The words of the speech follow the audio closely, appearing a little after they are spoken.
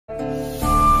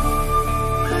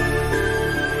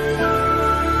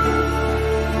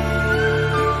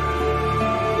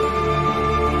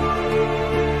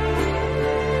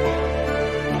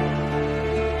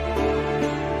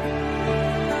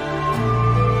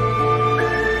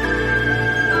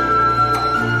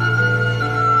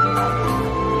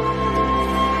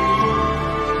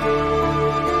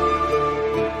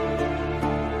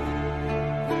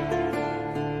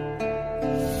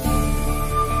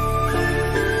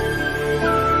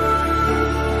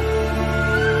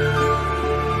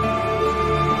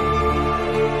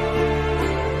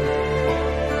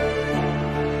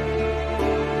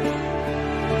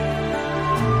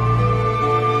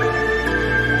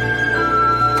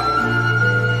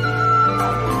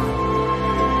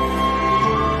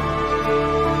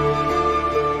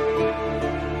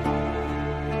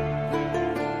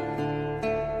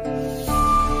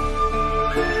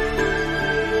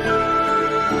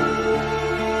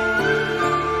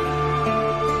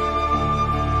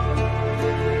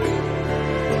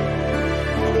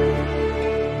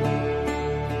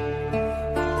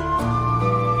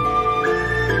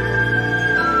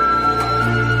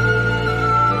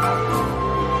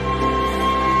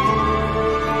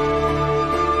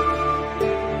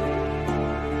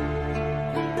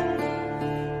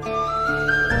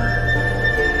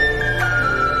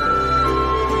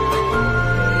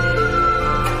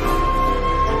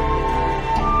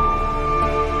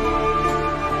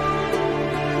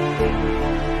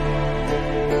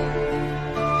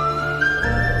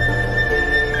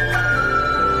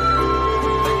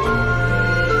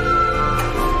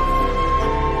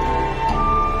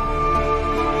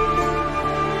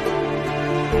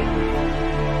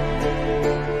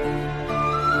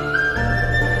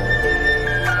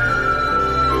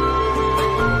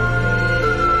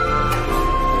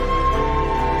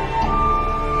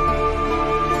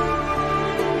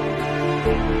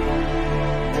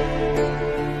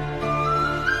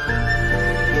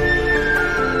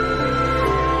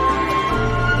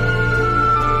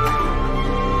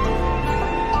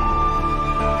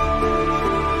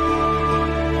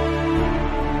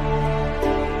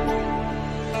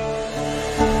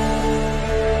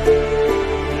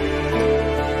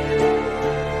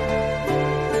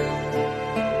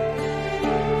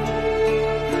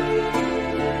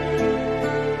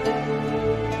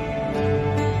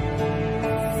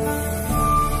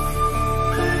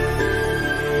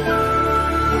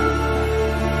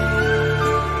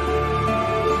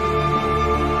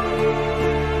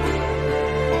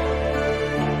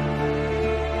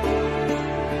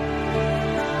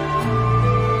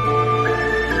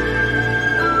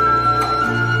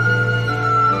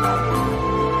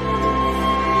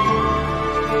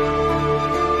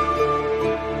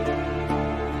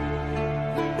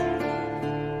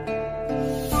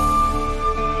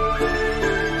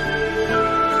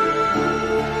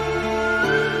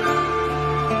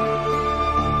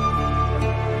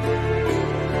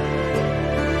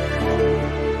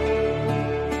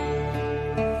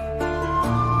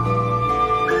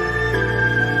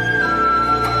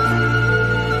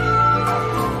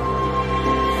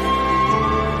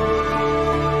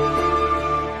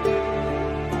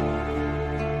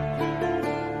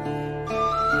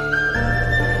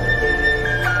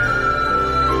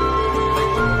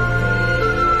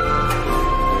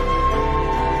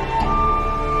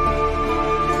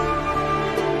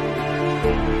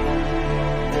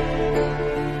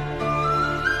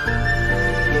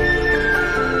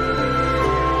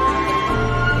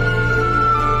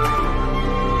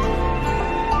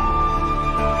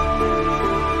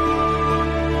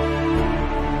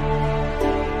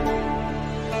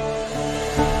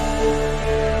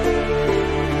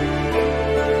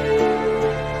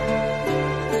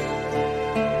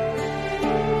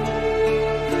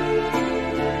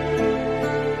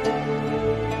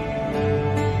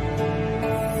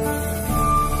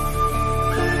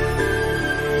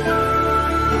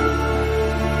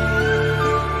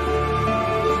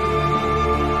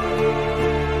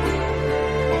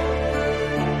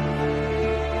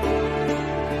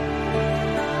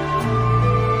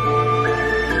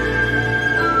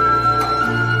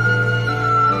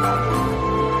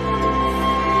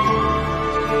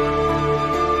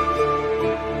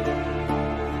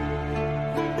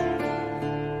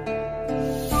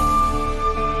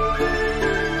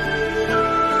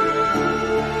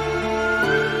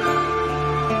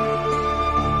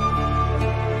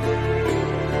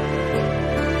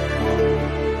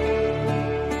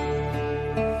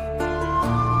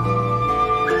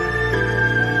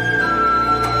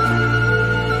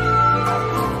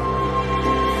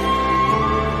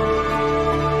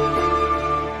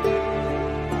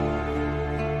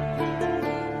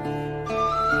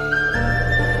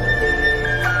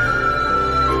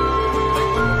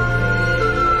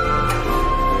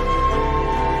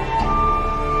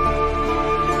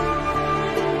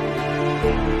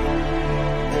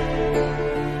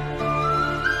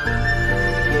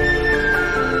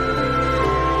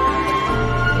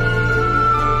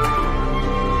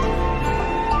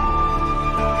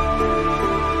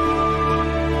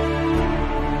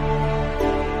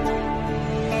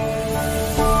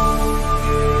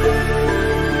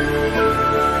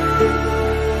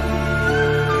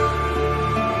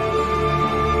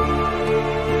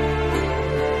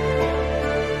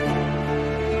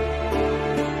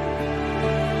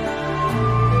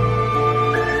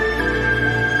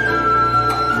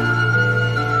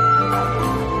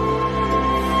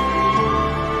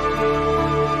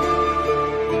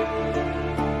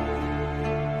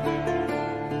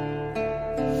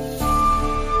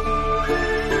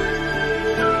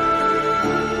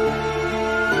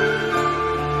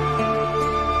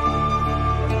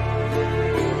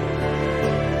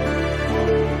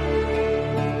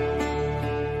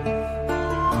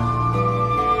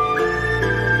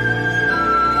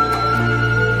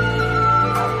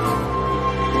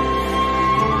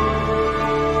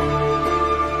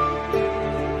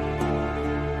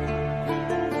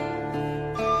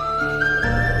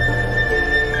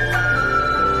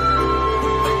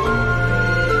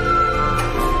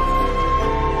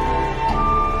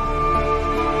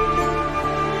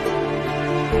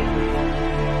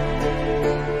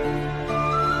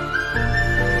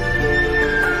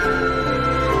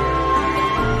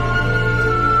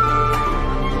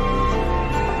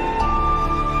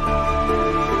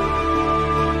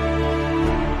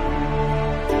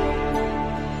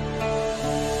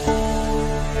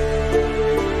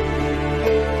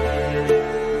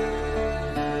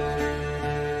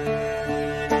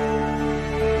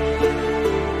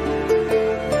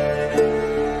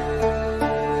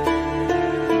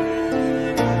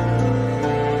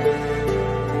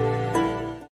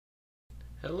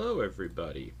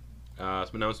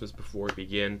announcements before we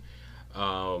begin.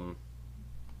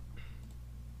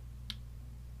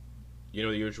 You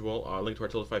know the usual. Link to our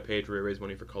Tiltify page where we raise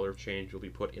money for Color of Change will be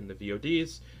put in the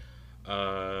VODs.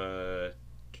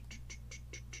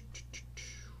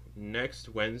 Next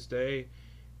Wednesday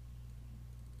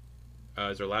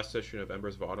is our last session of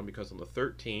Embers of Autumn, because on the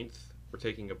 13th we're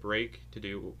taking a break to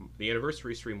do the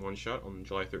anniversary stream one-shot on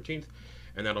July 13th,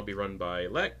 and that'll be run by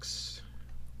Lex.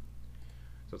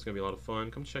 So it's going to be a lot of fun.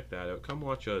 Come check that out. Come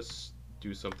watch us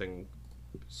do something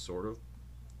sort of,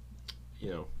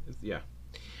 yeah.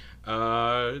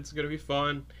 It's going to be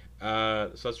fun.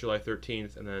 So that's July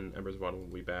 13th, and then Embers of Autumn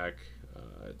will be back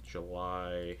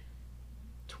July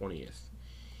 20th.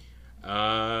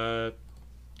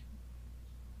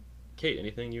 Kate,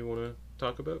 anything you want to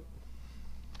talk about?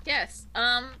 Yes.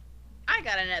 I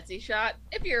got an Etsy shop.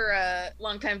 If you're a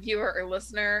longtime viewer or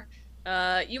listener,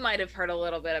 you might have heard a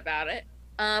little bit about it.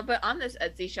 But on this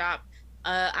Etsy shop,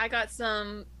 I got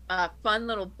some fun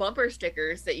little bumper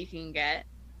stickers that you can get.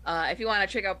 If you want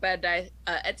to check out Bad Dice,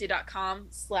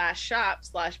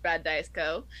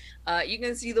 etsy.com/shop/badddiceco, you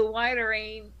can see the wide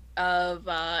range of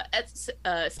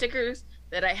stickers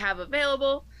that I have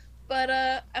available. But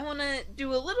I want to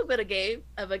do a little bit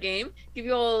of a game, give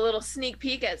you all a little sneak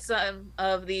peek at some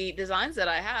of the designs that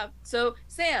I have. So,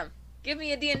 Sam, give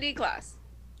me a D&D class.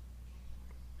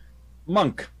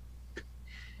 Monk.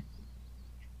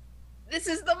 This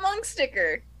is the monk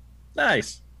sticker.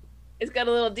 Nice. It's got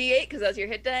a little D8 because that's your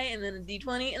hit die, and then a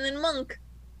D20, and then monk.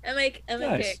 M-A-K.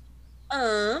 Nice.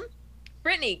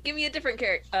 Brittany, give me a different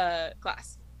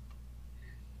class.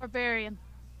 Barbarian.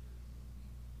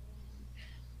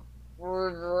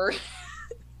 Brr.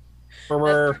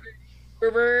 Brr.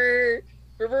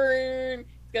 It's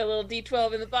got a little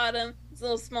D12 in the bottom. It's a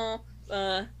little small,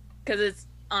 because it's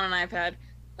on an iPad.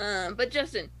 But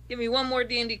Justin, give me one more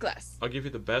D&D class. I'll give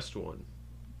you the best one.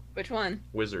 Which one?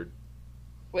 Wizard.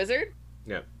 Wizard?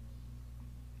 Yeah.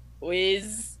 That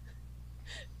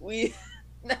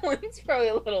one's probably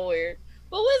a little weird.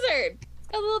 But Wizard! It's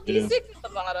got a little D6 at the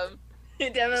bottom.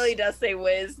 It definitely does say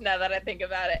Wiz, now that I think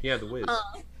about it. Yeah, the Wiz.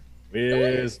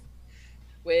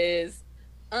 Whiz.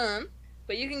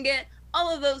 But you can get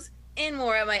all of those and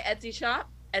more at my Etsy shop,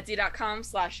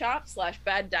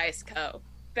 etsy.com/shop/badddiceco.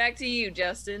 Back to you,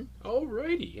 Justin.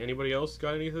 Alrighty. Anybody else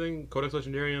got anything? Codex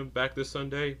Legendarium back this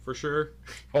Sunday for sure.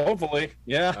 Hopefully,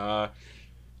 yeah.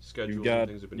 Schedule and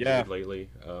things have been weird lately.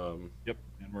 Yep.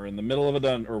 And we're in the middle of a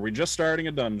dungeon, or we're just starting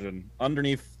a dungeon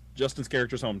underneath Justin's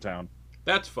character's hometown.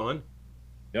 That's fun.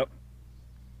 Yep.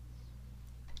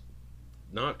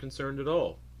 Not concerned at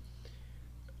all.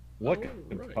 What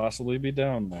could possibly be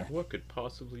down there? What could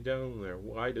possibly down there?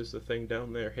 Why does the thing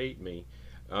down there hate me?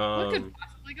 What could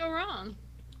possibly go wrong?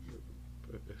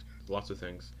 Lots of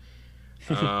things.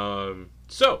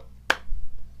 So,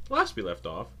 last we left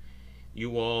off,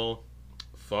 you all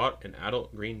fought an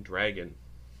adult green dragon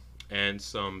and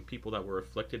some people that were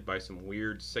afflicted by some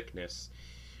weird sickness.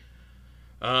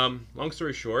 Long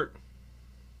story short,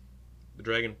 the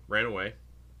dragon ran away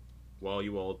while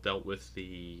you all dealt with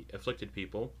the afflicted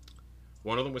people.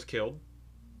 One of them was killed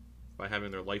by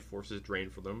having their life forces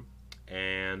drained from them,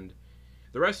 and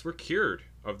the rest were cured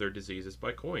of their diseases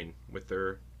by Quoin with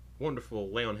their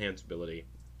wonderful lay on hands ability.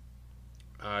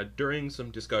 During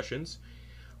some discussions,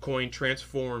 Quoin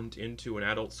transformed into an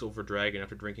adult silver dragon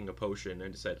after drinking a potion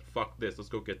and said, "Fuck this, let's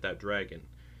go get that dragon."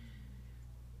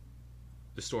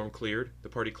 The storm cleared, the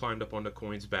party climbed up onto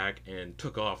Quoin's back and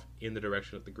took off in the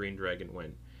direction that the green dragon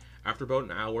went. After about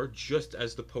an hour, just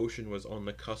as the potion was on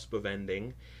the cusp of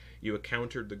ending, you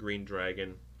encountered the green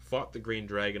dragon, fought the green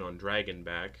dragon on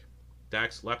Dragonback.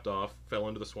 Dax leapt off, fell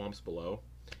into the swamps below,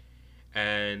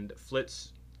 and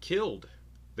Flitz killed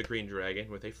the green dragon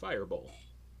with a fireball.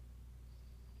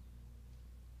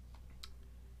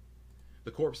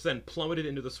 The corpse then plummeted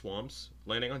into the swamps,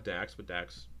 landing on Dax, but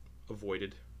Dax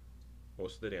avoided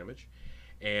most of the damage.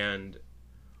 And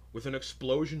with an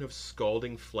explosion of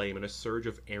scalding flame and a surge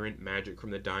of errant magic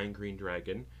from the dying green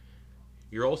dragon,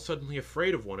 you're all suddenly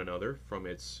afraid of one another from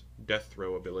its death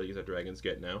throw abilities that dragons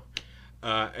get now,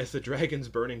 as the dragon's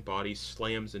burning body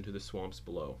slams into the swamps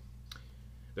below.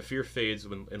 The fear fades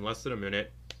in less than a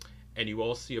minute, and you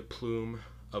all see a plume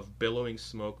of billowing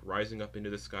smoke rising up into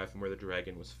the sky from where the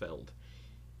dragon was felled.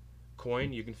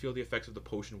 Quoin, you can feel the effects of the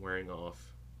potion wearing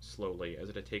off slowly, as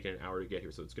it had taken an hour to get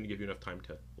here, so it's going to give you enough time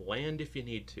to land if you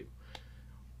need to.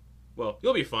 Well,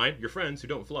 you'll be fine. Your friends who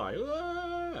don't fly.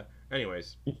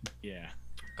 Anyways. Yeah.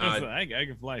 I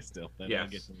can fly still. Then yes. I'll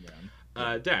get them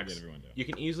down. Dax, you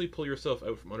can easily pull yourself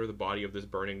out from under the body of this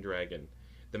burning dragon.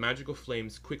 The magical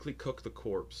flames quickly cook the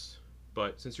corpse,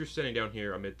 but since you're standing down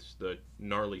here amidst the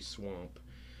gnarly swamp,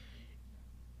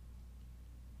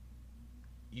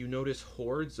 you notice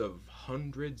hordes of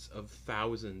hundreds of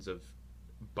thousands of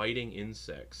biting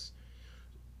insects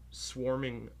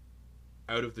swarming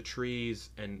out of the trees,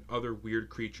 and other weird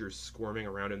creatures squirming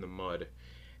around in the mud,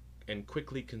 and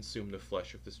quickly consume the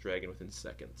flesh of this dragon within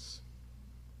seconds.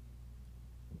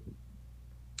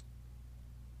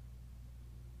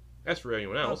 As for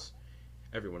everyone else,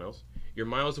 you're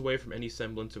miles away from any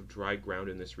semblance of dry ground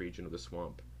in this region of the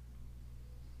swamp.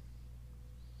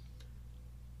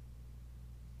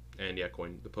 And yeah,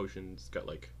 Quoin, the potion's got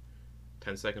like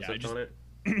 10 seconds left on it.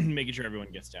 Making sure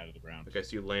everyone gets down to the ground. Okay,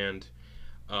 so you land,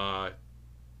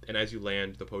 and as you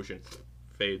land, the potion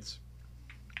fades.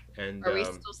 And are we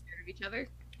still scared of each other?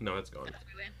 No, that's gone.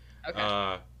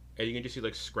 Okay. And you can just see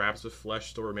like scraps of flesh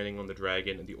still remaining on the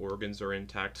dragon, and the organs are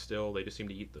intact still. They just seem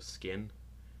to eat the skin,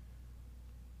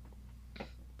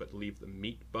 but leave the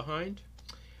meat behind.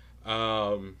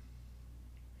 And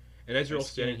as you're all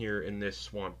standing here in this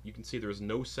swamp, you can see there's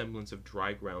no semblance of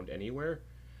dry ground anywhere.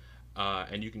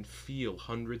 And you can feel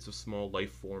hundreds of small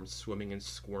life forms swimming and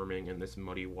squirming in this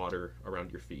muddy water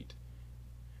around your feet.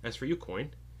 As for you,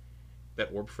 Quoin, that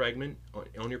orb fragment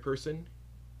on your person,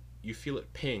 you feel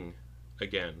it ping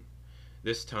again.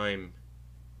 This time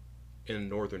in a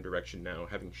northern direction now,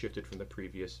 having shifted from the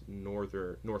previous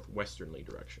northwesternly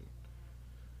direction.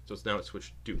 So it's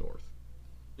switched due north.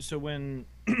 So when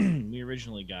we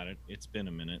originally got it, it's been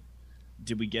a minute.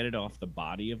 Did we get it off the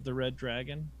body of the red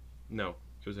dragon? No,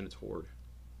 it was in its hoard.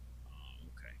 Oh,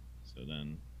 okay. So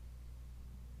then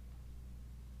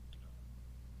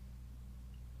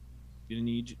we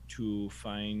need to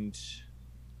find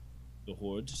the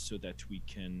hoard so that we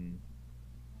can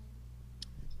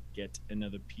get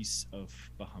another piece of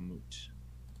Bahamut.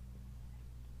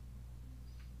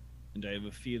 And I have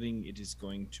a feeling it is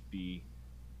going to be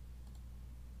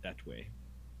that way.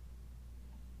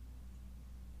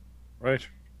 Right.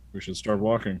 We should start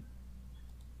walking.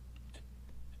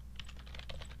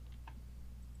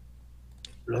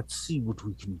 Let's see what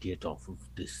we can get off of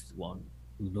this one.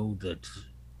 We know that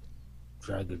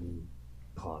dragon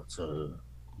parts are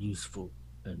useful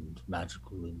and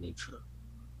magical in nature.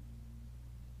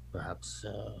 Perhaps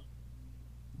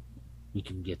we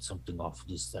can get something off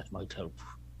this that might help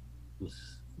with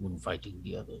when fighting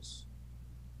the others.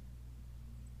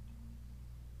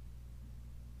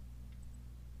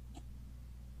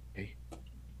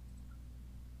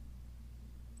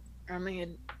 I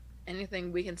mean,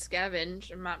 anything we can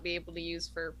scavenge and might be able to use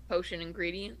for potion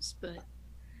ingredients, but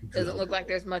doesn't look like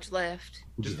there's much left.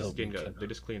 Just the skin gut. They're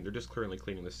just currently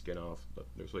cleaning the skin off, but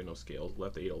there's really no scales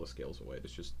left. They ate all the scales away.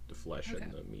 There's just the flesh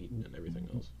and the meat and everything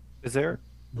else. Is there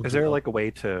like a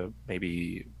way to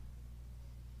maybe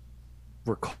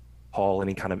recall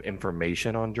any kind of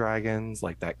information on dragons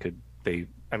like that could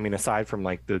aside from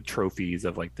like the trophies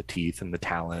of like the teeth and the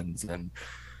talons and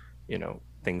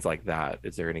things like that,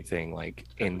 is there anything like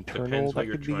internal that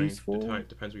could be useful?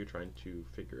 Depends what you're trying to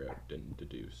figure out and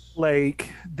deduce. Like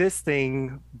this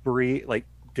thing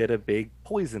did a big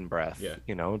poison breath. Yeah.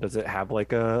 Does it have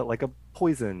like a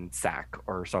poison sac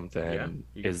or something? Yeah.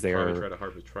 You Is there try to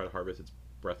harvest its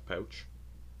breath pouch?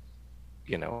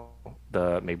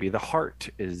 Maybe the heart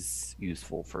is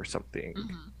useful for something.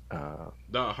 Mm-hmm.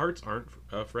 The hearts aren't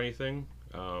for anything,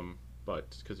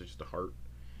 but because it's just a heart.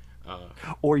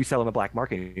 Or you sell on the black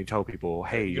market and you tell people,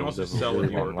 hey, you can also live a sell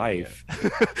really your long life.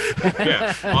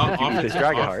 Yeah, off this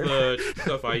dragon heart. The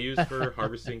stuff I use for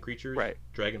harvesting creatures, right.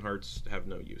 Dragon hearts have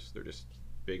no use. They're just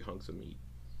big hunks of meat.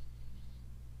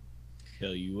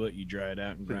 Tell you what, you dry it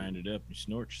out and grind it up and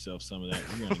snort yourself some of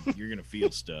that. You're gonna feel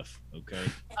stuff, okay?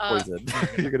 Poison.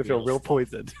 You're gonna feel real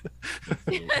poisoned.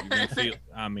 You're gonna feel.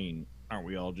 I mean, aren't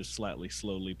we all just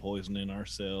slowly poisoning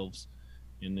ourselves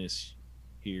in this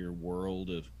here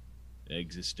world of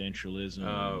existentialism?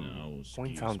 No,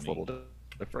 Quoin sounds a little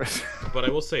different. But I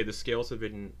will say the scales have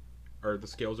been, or the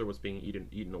scales are what's being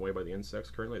eaten away by the insects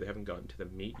currently. They haven't gotten to the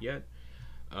meat yet.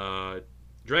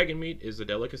 Dragon meat is a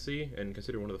delicacy and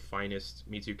considered one of the finest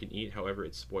meats you can eat. However,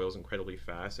 it spoils incredibly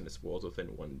fast, and it spoils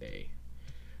within 1 day.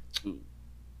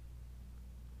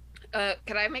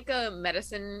 Could I make a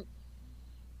medicine?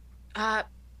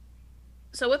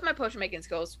 So with my potion making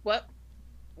skills, what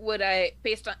would I,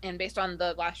 based on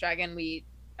the last dragon we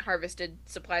harvested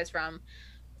supplies from,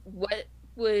 what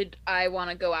would I want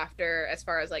to go after as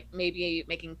far as like maybe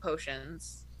making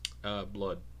potions?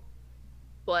 Blood.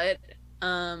 What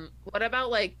about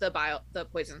like the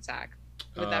poison sac?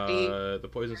 Would that be? The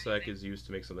poison sac is used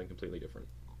to make something completely different.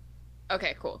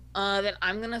 Okay, cool. Then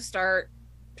I'm gonna start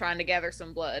trying to gather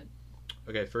some blood.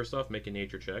 Okay, first off, make a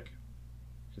nature check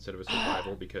instead of a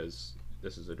survival because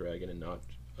this is a dragon and not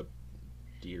a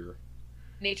deer.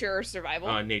 Nature or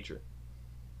survival? Nature.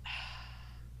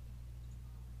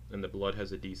 and the blood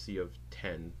has a DC of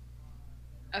 10.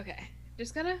 Okay. I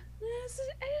just gotta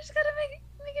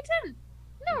make it 10.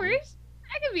 No worries.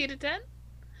 I can beat a 10.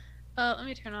 Let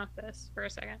me turn off this for a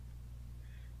second.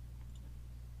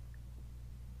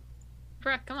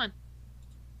 Bruh, come on.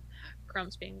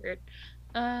 Crumb's being weird.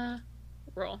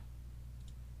 Roll.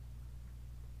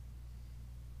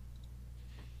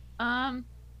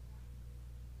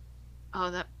 Oh,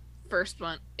 that first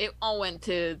one. It all went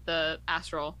to the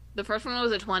astral. The first one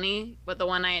was a 20, but the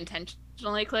one I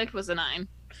intentionally clicked was a 9.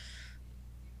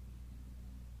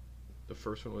 The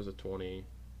first one was a 20,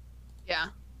 Yeah.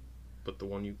 but the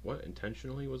one you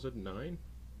intentionally was a 9.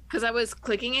 Because I was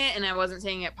clicking it and I wasn't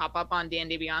seeing it pop up on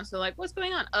D&D Beyond. So like, what's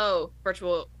going on? Oh,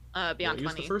 virtual Beyond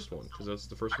Use 20. the first one because that's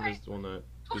the first one. Okay. Is the one that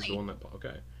 20. is the one that.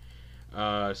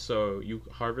 Okay. So you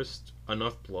harvest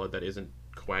enough blood that isn't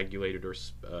coagulated or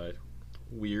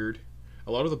weird.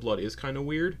 A lot of the blood is kind of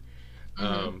weird,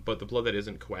 but the blood that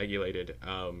isn't coagulated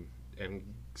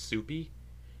and soupy,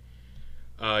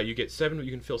 you get 7.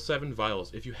 You can fill 7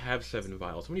 vials if you have 7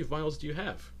 vials. How many vials do you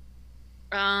have?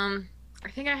 I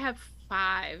think I have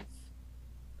 5.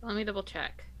 Let me double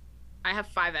check. I have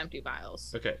 5 empty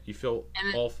vials. Okay, you fill And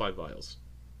then- all 5 vials.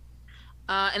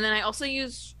 And then I also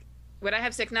used. Would I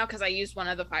have 6 now? Because I used one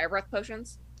of the fire breath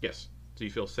potions. Yes. So you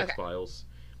fill 6 Okay. vials.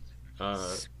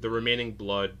 The remaining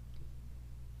blood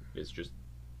is just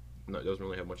doesn't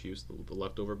really have much use. The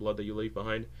leftover blood that you leave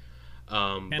behind.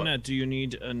 Hannah, do you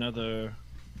need another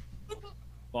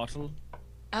bottle?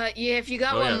 Yeah. If you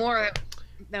got Oh, one yeah. more,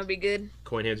 that would be good.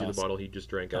 Coin hands you the Awesome. bottle he just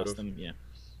drank out Toss of. them, yeah.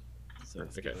 So,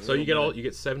 Okay, so you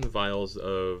get 7 vials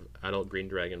of adult green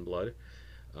dragon blood.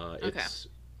 It's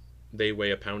They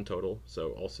weigh a pound total,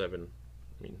 so all 7.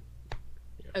 I mean,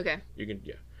 Okay. you can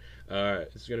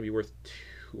it's going to be worth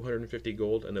 250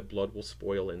 gold, and the blood will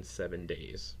spoil in 7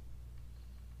 days.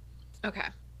 Okay.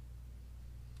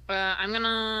 I'm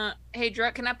gonna. Hey,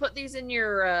 Drek, can I put these in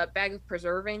your bag of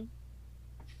preserving?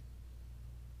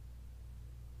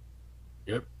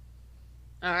 Yep.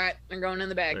 All right, they're going in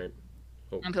the bag. All right.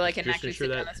 Oh, Until I can just actually ensure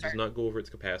sit down that and does start. not go over its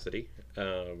capacity.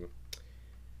 And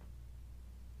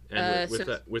with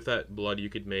So- that blood, you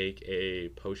could make a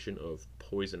potion of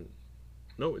poison.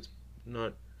 No, it's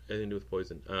not anything to do with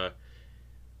poison.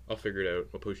 I'll figure it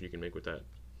out. What potion you can make with that.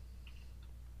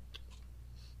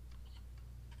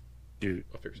 Do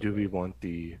I'll figure do something we out. want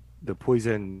the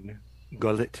poison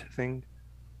gullet thing?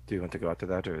 Do you want to go after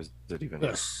that, or is it even?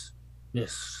 Yes.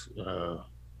 Yes.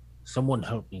 Someone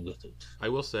help me with it. I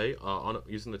will say,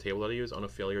 using the table that I use, on a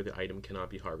failure, the item cannot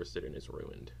be harvested and is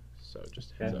ruined. So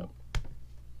just heads Okay. up.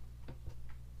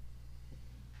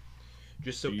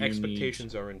 Just so Do you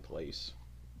expectations are in place.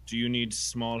 Do you need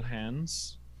small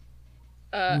hands?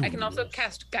 I can Ooh, also yes.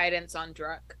 cast guidance on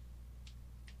Drek.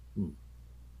 Hmm.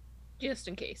 Just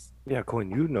in case. Yeah,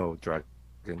 Quoin, you know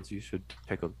dragons. You should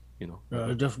take a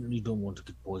I definitely don't want to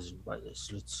get poisoned by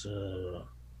this. Let's.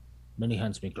 Many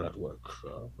hands make light work,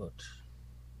 but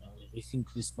I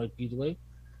think this might be the way.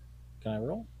 Can I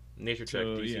roll? Nature check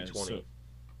So, DC yeah, 20.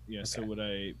 So Okay. would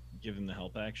I give him the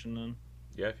help action then?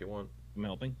 Yeah, if you want. I'm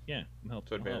helping? Yeah, I'm helping.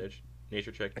 To advantage.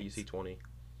 Nature check DC 20.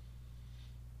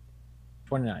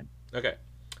 29. Okay.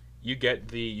 You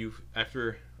get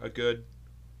after a good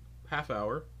half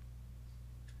hour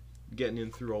getting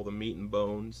in through all the meat and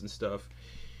bones and stuff,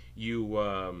 you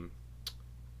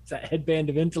It's that headband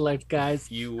of intellect, guys.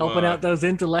 you Helping out those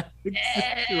intellect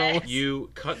rolls.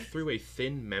 you cut through a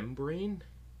thin membrane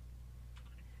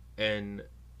and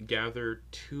gather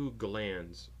 2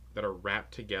 glands that are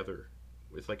wrapped together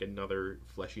with like another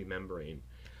fleshy membrane.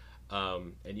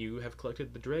 And you have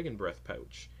collected the dragon breath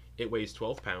pouch. It weighs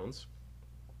 12 pounds.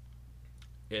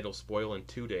 It'll spoil in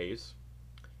 2 days.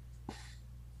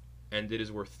 And it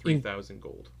is worth 3,000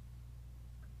 gold.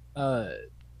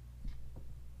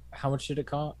 How much did it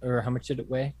cost, or how much did it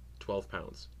weigh? 12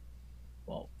 pounds.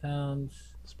 12 pounds.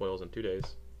 Spoils in 2 days.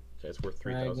 Okay, it's worth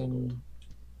 3,000 gold.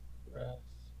 Dragon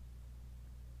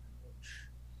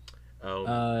Um,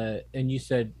 and you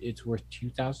said it's worth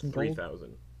 2,000 gold?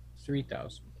 3,000.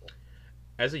 3,000 gold.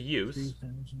 As a use,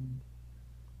 3,000.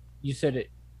 You said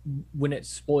it when it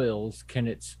spoils. Can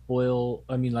it spoil?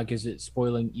 I mean, like, is it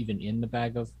spoiling even in the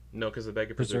bag of? no, because the bag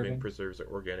of Preserving? preserves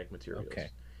organic materials. Okay.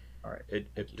 All right.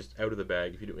 It just out of the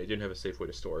bag. If it didn't have a safe way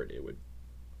to store it, it would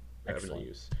have no Excellent.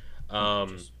 use.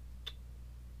 Just-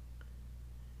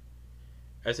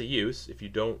 As a use, if you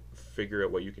don't figure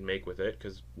out what you can make with it,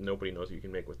 because nobody knows what you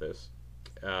can make with this,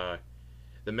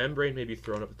 the membrane may be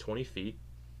thrown up to 20 feet,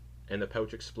 and the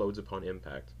pouch explodes upon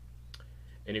impact.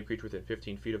 Any creature within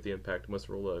 15 feet of the impact must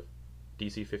roll a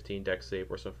DC 15 dex save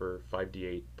or suffer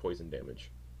 5d8 poison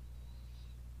damage.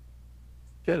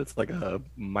 Shit, it's like a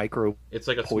micro It's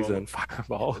like a poison small,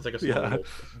 fireball. It's like a small little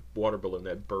water balloon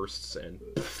that bursts and.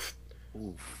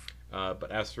 Oof.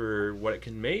 But as for what it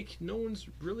can make, no one's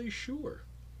really sure.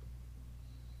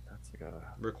 That's like a.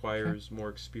 Requires more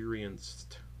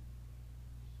experienced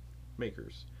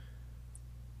makers.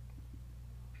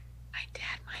 My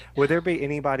dad might. Would there be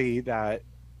anybody that,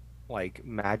 like,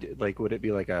 would it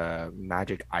be like a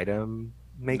magic item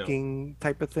making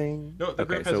type of thing? No, the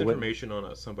group has so information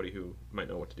on somebody who might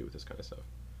know what to do with this kind of stuff.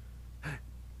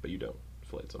 But you don't,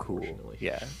 Flitz, Cool. unfortunately.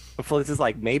 Yeah. But Flitz is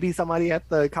like, maybe somebody at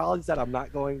the college that I'm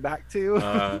not going back to. You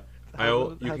has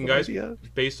can an guys, idea?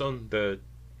 based on the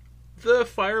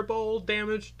fireball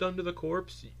damage done to the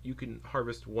corpse, you can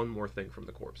harvest one more thing from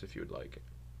the corpse if you would like.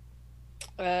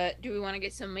 Do we want to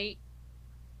get some meat?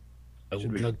 I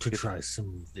would like to try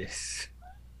some of this.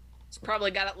 It's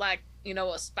probably got like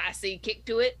a spicy kick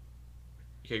to it.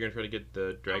 Okay, you're gonna try to get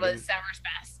the But sour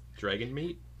spice. dragon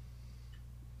meat.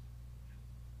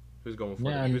 Who's going for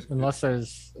Yeah, it? unless I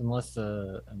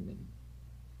mean,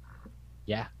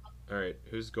 yeah, All right,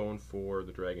 who's going for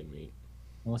the dragon meat?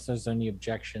 unless there's any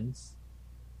objections.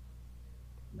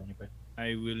 Anybody?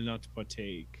 I will not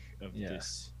partake of Yeah.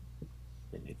 this.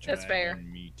 That's fair.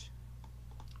 dragon meat.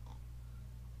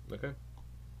 Okay.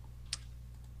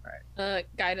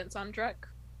 Guidance on Drek.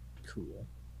 Cool.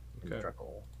 Okay.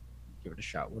 Druckle. Give it a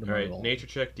shot. What am All I right, rolling? nature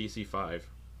check DC 5.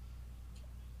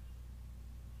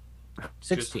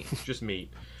 16. Just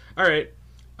meat. All right.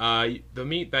 The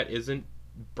meat that isn't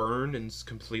burned and is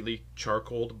completely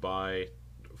charcoaled by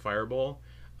fireball,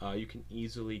 you can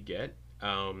easily get.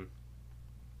 Let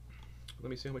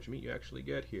me see how much meat you actually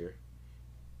get here.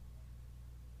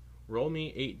 Roll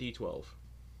me 8d12.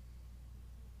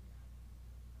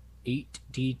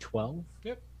 8d12?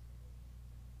 Yep.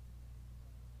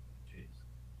 Jeez.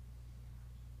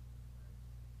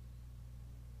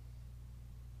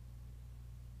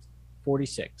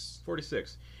 46.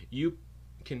 46. You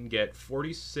can get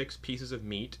 46 pieces of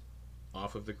meat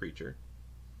off of the creature,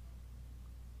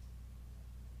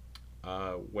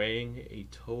 weighing a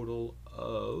total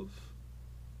of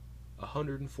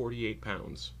 148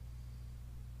 pounds.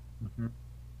 Mm-hmm.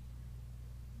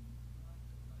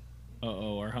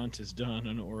 Uh-oh, our hunt is done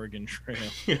on Oregon Trail.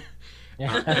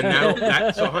 And now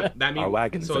that Our means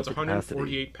wagon's so it's at capacity.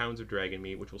 148 pounds of dragon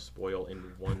meat, which will spoil in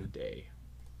one day.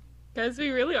 Guys, we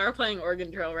really are playing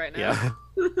Oregon Trail right now.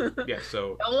 Yeah. Yeah,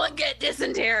 so Don't look at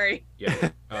dysentery. yeah,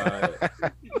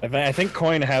 I think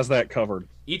Quoin has that covered.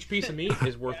 each piece of meat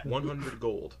is worth 100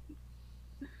 gold.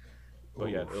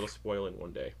 But yeah, it'll spoil in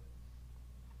one day.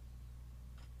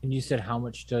 And you said how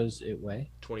much does it weigh?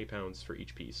 20 pounds for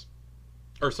each piece.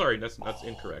 Or sorry, that's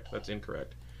incorrect. That's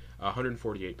incorrect.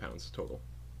 148 pounds total.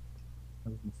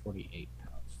 148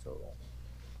 pounds total.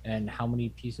 And how many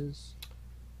pieces?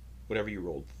 Whatever you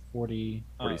rolled. 40,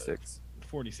 46.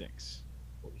 46.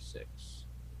 46.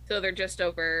 So they're just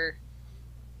over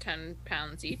 10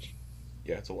 pounds each.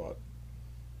 Yeah, it's a lot.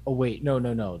 Oh wait, no.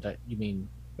 That you mean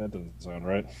That doesn't sound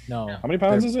right. no? How many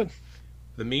pounds is it?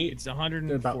 The meat, It's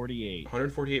 148.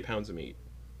 148 pounds of meat.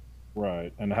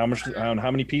 Right. And how much? And how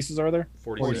many pieces are there?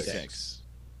 46. 46.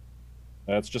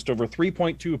 That's just over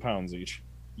 3.2 pounds each.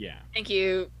 Yeah. Thank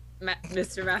you,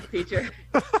 Mr. Math Teacher.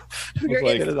 Looks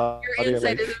like Your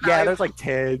insight is yeah, invaluable. there's like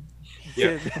 10.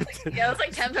 Yeah. Yeah, it's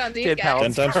like 10 pounds each, 10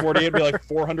 guys. 10 times 48 would be like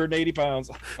 480 pounds.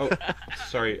 Oh,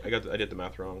 sorry, I did the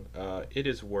math wrong. It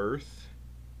is worth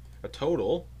a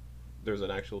total. There's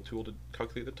an actual tool to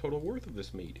calculate the total worth of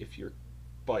this meat if you're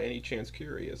by any chance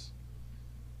curious.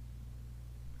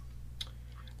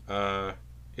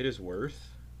 It is worth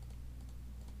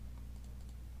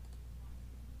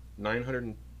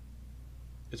 900.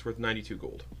 It's worth 92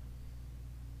 gold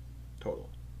total.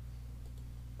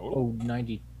 Oh,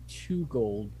 92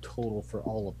 gold total for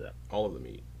all of them. All of the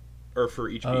meat, or for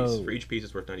each piece. Oh. For each piece,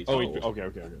 it's worth 92 Oh, gold.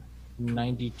 okay.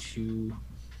 92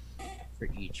 for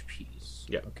each piece.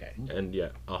 Yeah. Okay. And yeah,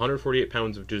 148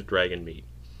 pounds of just dragon meat.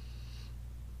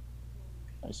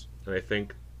 Nice. And I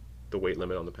think the weight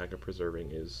limit on the pack of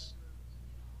preserving is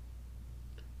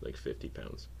like 50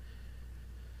 pounds.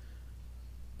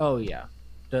 Oh yeah.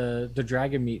 The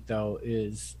dragon meat though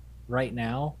is right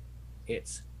now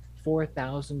it's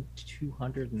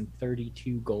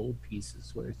 4,232 gold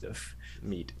pieces worth of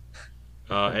Meat.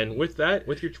 And with that,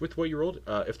 with what you rolled,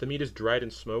 if the meat is dried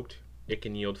and smoked, it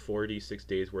can yield 46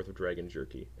 days worth of dragon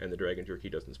jerky, and the dragon jerky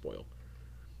doesn't spoil.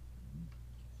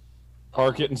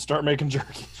 Park it and start making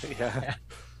jerky. Yeah.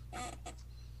 A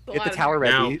Get lot the of tower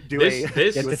Now, ready. Do this, a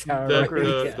Get the tower the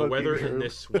ready. weather in Smoking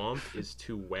this swamp is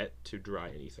too wet to dry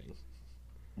anything.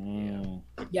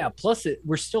 Yeah, plus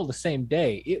we're still the same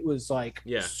day. It was like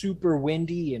super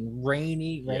windy and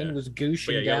rainy. Rain was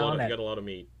gooshing you down. You got a lot of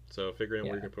meat. So figuring out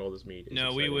where you're gonna put all this meat.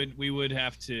 No, we would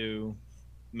have to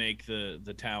make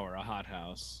the tower a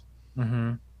hothouse.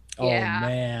 Mm-hmm. Oh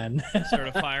man! Start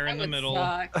a fire in the middle.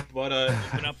 But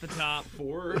open up the top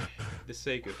for the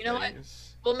sake of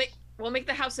things. What? We'll make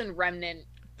the house in Remnant,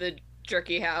 the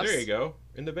jerky house. There you go,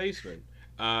 in the basement.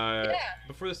 But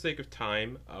for the sake of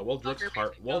time, while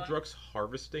Druck's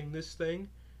harvesting this thing,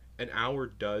 an hour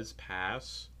does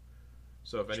pass.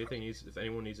 So if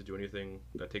anyone needs to do anything,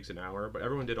 that takes an hour. But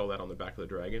everyone did all that on the back of the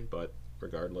dragon. But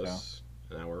regardless,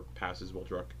 an hour passes while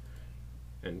Druck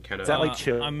and kind of. Is that like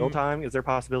chill time? Is there a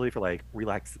possibility for like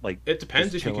relax? Like it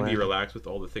depends if you can be relaxed with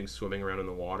all the things swimming around in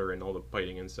the water and all the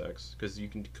biting insects, because you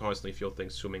can constantly feel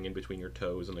things swimming in between your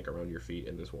toes and like around your feet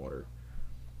in this water.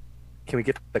 Can we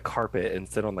get the carpet and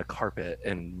sit on the carpet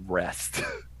and rest?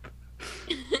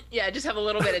 Yeah, just have a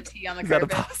little bit of tea on the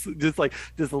carpet. Just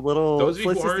a little. Those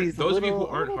of you who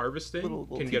aren't harvesting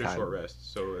can get a short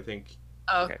rest. So I think.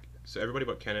 Oh. Okay. So everybody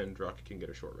but Kenna and Druck can get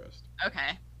a short rest.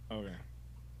 Okay.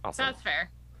 Awesome. That's fair.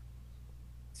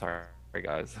 Sorry,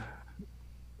 guys.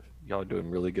 Y'all are doing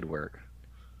really good work.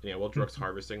 Yeah, while Druck's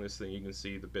harvesting this thing, you can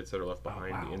see the bits that are left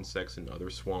behind. The insects and other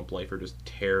swamp life are just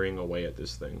tearing away at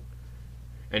this thing.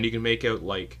 And you can make out,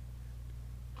 like,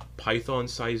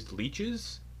 python-sized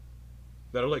leeches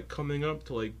that are, like, coming up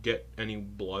to, like, get any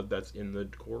blood that's in the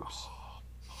corpse.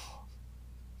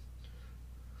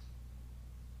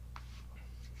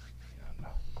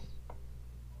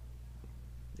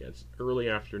 Yeah, it's early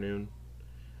afternoon.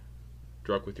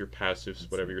 Druck, with your passives,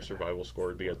 whatever your survival score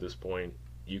would be at this point,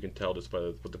 you can tell just by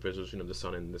the position of the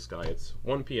sun in the sky. It's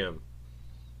 1 p.m.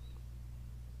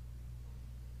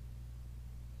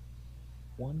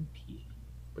 1 p.m.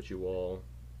 But you all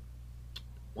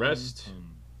rest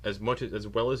as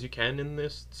well as you can in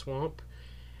this swamp,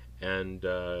 and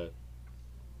you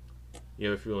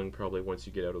have a feeling probably once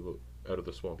you get out of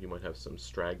the swamp, you might have some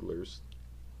stragglers.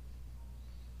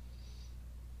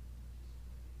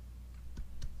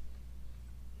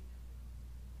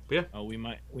 But yeah. Oh, we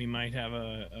might have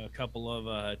a couple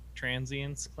of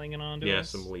transients clinging on to us. Yeah,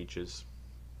 some leeches.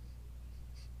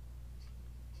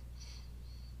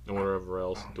 And wherever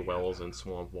else dwells in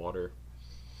swamp water.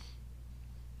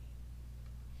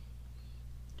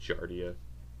 Jardia.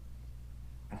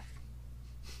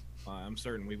 I'm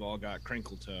certain we've all got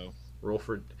crinkle toe. Roll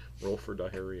for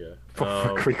diarrhea.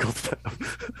 Crinkle toe.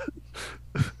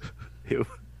 Ew.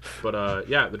 But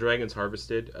yeah, the dragon's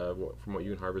harvested from what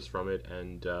you can harvest from it,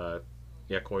 and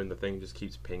yeah, Quoin, the thing just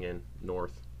keeps pinging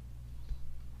north.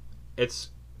 It's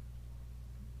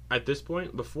at this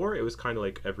point. Before it was kind of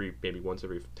like maybe once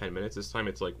every 10 minutes. This time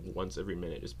it's like once every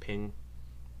minute, just ping,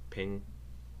 ping,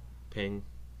 ping.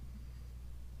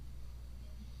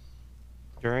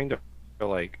 During the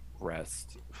like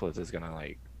rest, Flitz is gonna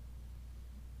like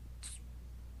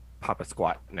pop a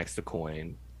squat next to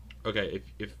Quoin. Okay,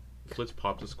 if Flitz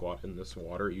pops a squat in this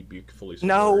water, you'd be fully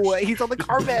submerged. No, he's on the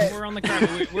carpet. We're on the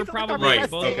carpet. We're probably right.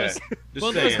 both of us.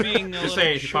 Just being a little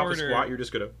if you pop a shorter. squat, you're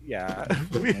just gonna. Yeah,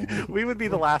 we would be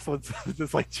the last ones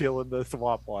just like chill in the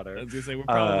swamp water. I was gonna say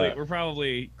we're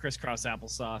probably crisscross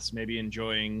applesauce, maybe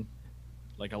enjoying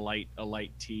like a light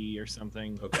tea or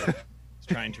something. Okay. Just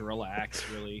trying to relax,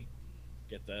 really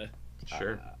get the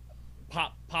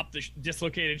pop the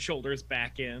dislocated shoulders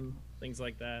back in, things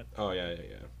like that. Oh yeah.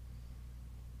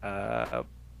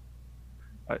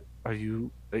 Are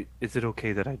you? Is it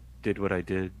okay that I did what I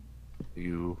did? Are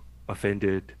you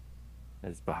offended?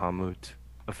 As Bahamut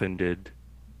offended?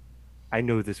 I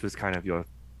know this was kind of your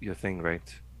thing,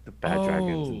 right? The bad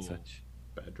dragons and such.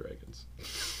 Bad dragons.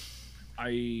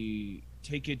 I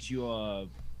take it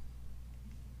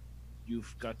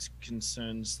you've got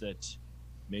concerns that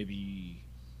maybe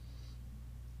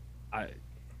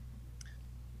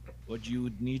what you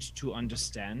would need to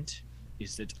understand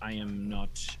is that I am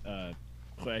not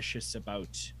precious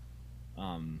about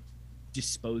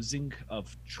disposing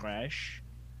of trash,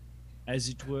 as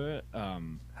it were.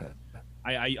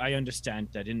 I understand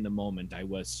that in the moment I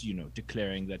was,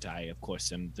 declaring that I, of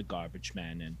course, am the garbage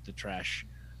man, and the trash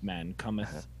man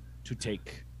cometh to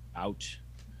take out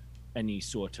any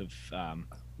sort of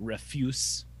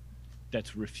refuse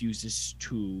that refuses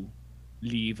to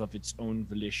leave of its own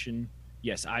volition.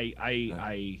 Yes,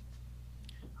 I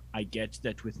get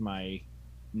that with my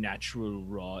natural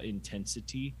raw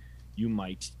intensity, you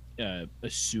might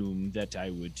assume that I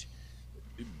would,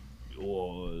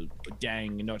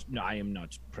 I am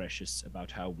not precious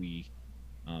about how we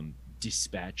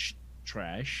dispatch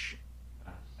trash.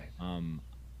 I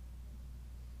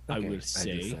will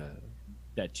say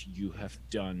that you have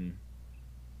done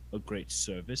a great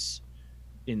service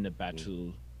in the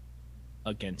battle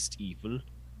against evil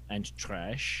and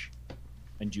trash,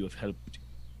 and you have helped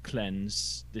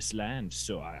cleanse this land.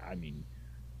 So I mean,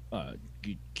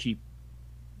 keep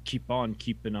on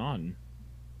keeping on.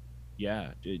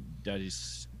 Yeah, that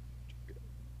is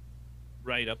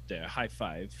right up there. High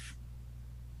five.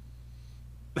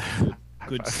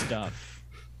 Good stuff.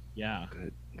 Yeah.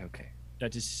 Good. Okay.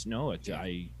 That is no. I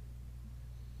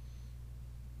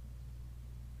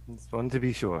Just wanted to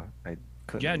be sure. I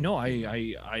couldn't. yeah, no,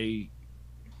 I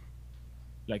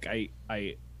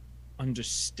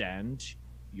understand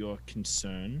your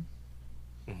concern,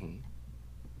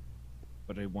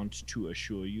 but I want to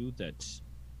assure you that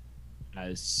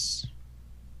as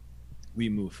we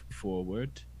move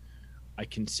forward, I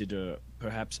consider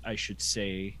perhaps I should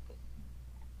say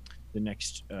the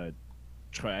next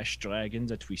trash dragon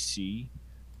that we see,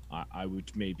 I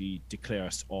would maybe declare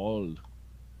us all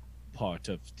part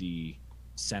of the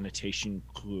sanitation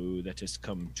crew that has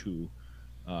come to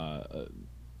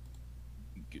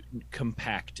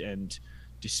compact and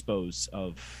dispose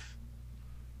of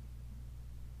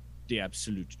the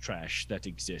absolute trash that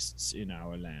exists in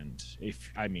our land.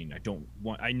 I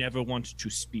never want to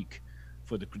speak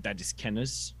for that is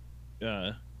Kenna's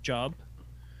job,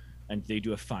 and they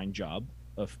do a fine job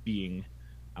of being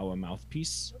our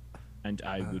mouthpiece, and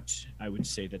I would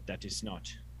say that is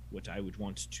not what I would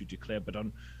want to declare, but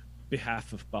on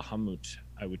behalf of Bahamut,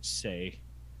 I would say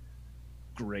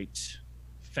great,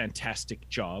 fantastic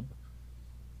job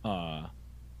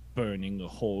burning a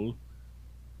hole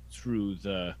through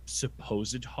the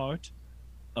supposed heart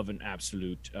of an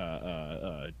absolute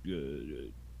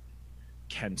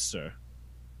cancer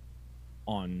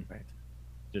on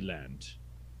the land.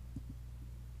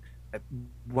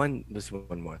 Just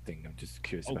one more thing. I'm just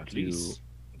curious about please.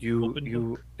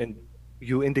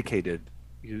 You indicated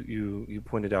you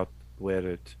pointed out where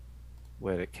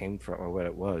it came from or where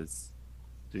it was.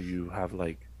 Do you have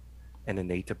like an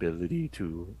innate ability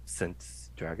to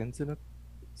sense dragons in a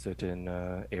certain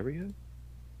area?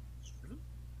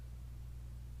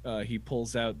 He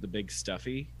pulls out the big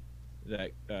stuffy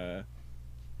that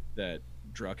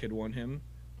Druck had won him,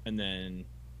 and then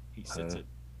he sits it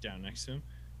down next to him,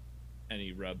 and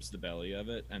he rubs the belly of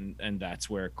it, and that's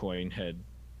where Quoin had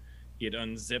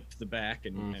unzipped the back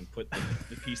and put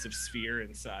the piece of sphere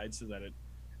inside so that it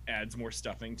adds more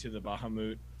stuffing to the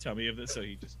Bahamut tummy of it. So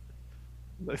he just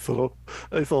nice little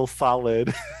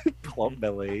solid plump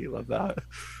belly. Love that.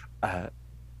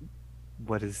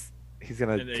 What is he's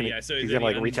gonna? He's gonna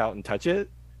like reach out and touch it.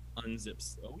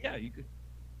 Unzips. Oh yeah, you could.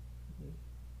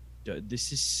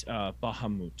 This is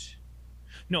Bahamut.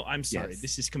 No, I'm sorry. Yes.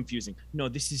 This is confusing. No,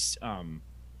 this is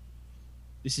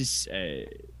a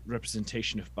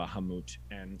representation of Bahamut,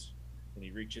 and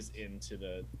he reaches into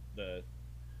the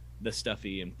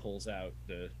stuffy and pulls out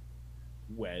the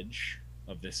wedge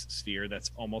of this sphere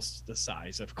that's almost the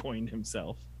size of Quoin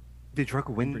himself. Did Druck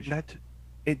win that?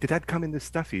 Did that come in the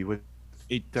stuffy with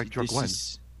Druck won?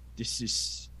 This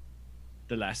is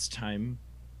the last time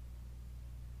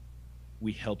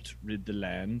we helped rid the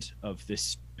land of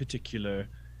this particular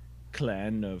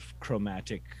clan of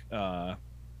chromatic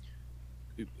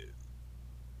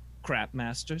crap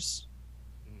masters.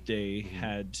 They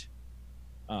had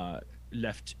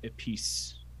left a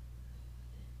piece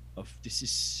of this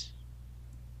is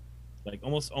like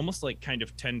almost like kind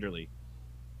of tenderly.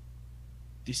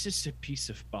 This is a piece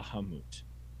of Bahamut,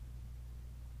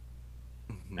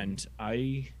 and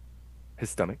his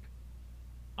stomach.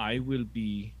 I will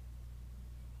be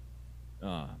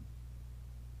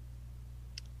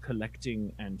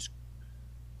collecting and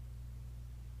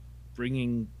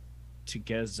bringing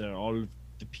together all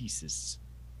the pieces.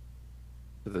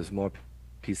 So there's more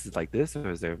pieces like this, or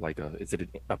is there like is it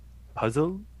a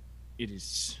puzzle? It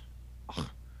is.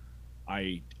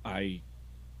 I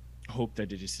hope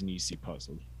that it is an easy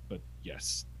puzzle, but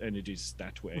yes, and it is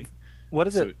that way. What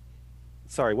is it?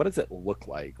 Sorry, what does it look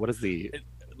like? What is the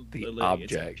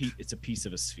object? It's a piece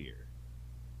of a sphere.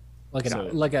 Like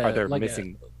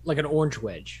an orange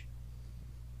wedge.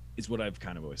 Is what I've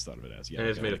kind of always thought of it as. Yeah. And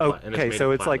it's made of okay,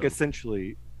 so it's like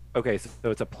essentially. Okay, so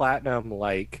it's a platinum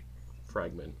like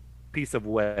fragment piece of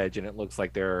wedge, and it looks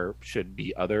like there should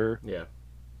be other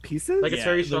pieces. Like it's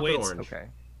very chocolate orange. Okay.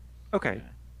 Okay.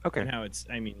 Yeah. Okay. And how it's.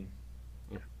 I mean,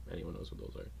 anyone knows what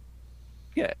those are.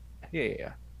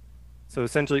 Yeah. So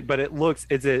essentially, but it looks.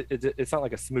 It's not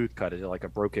like a smooth cut. Is it like a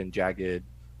broken, jagged,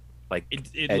 like it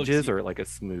edges, looks, or like a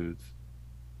smooth?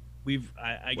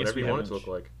 I guess whatever we you want it haven't. to look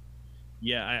like.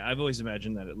 Yeah, I've always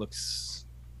imagined that it looks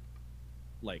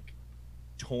like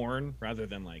torn rather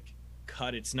than like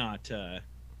cut. It's not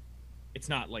it's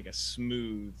not like a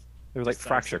smooth. They're like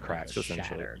fracture decisive, cracks, essentially.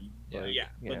 shatter. Yeah, Like,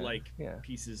 but yeah, like yeah.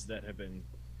 pieces that have been,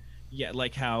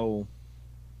 like how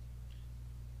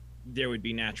there would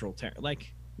be natural tear,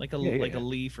 like a Yeah. a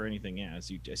leaf or anything. Yeah, as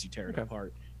you tear it Okay.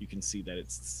 apart, you can see that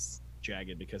it's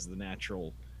jagged because of the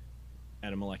natural.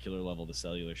 At a molecular level, the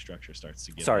cellular structure starts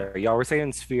to get. Sorry, y'all were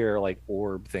saying sphere like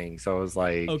orb thing, so I was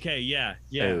like, Okay, yeah.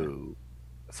 oh.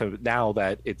 So now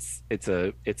that it's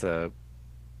a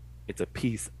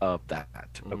piece of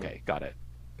that. Mhm. Okay, got it.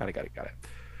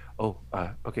 Oh,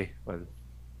 okay. Well,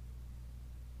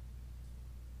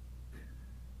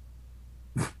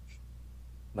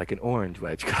 like an orange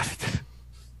wedge. Got it.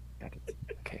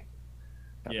 Okay.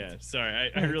 Got Yeah, it.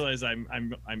 sorry. I realize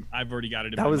I've already got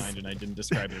it in That my was- mind and I didn't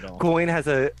describe it at all. Quoin has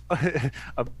a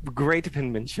great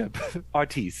penmanship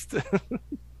artiste.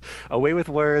 Away with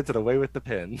words and away with the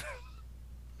pen.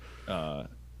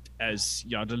 As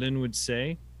Yadalin would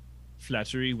say,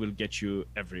 flattery will get you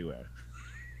everywhere.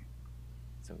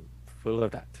 So full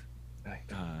of that. Right.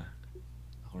 All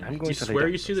I'm right. going You to lay swear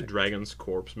down you for see a the second. dragon's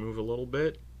corpse move a little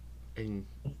bit, and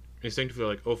instinctively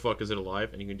like, oh fuck, is it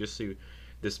alive? And you can just see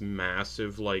this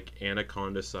massive, like,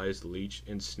 anaconda-sized leech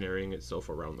ensnaring itself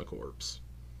around the corpse.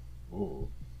 Oh,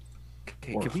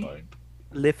 Okay, can we horrifying.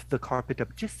 lift the carpet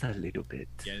up just a little bit?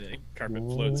 Yeah, the carpet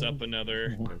floats up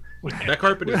another That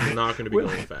carpet is not going to be We're-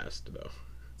 going fast, though.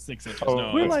 6 inches. Oh,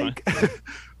 No, We're it's like,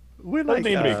 we're Doesn't like,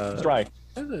 need to be. It's dry.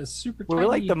 That's a super we're tiny.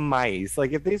 like the mice.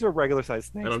 Like if these were regular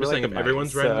sized snakes, And I'm we're just like saying, the if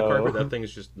everyone's mice, riding the carpet, so- that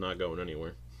thing's just not going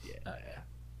anywhere.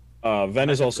 Ven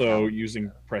is I think also that-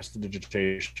 using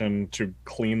prestidigitation to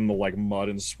clean the like mud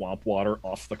and swamp water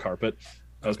off the carpet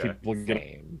as Okay. people get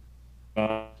Same.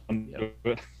 onto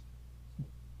it.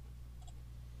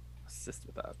 Assist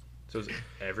with that. So is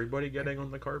everybody getting on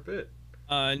the carpet?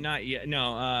 not yet.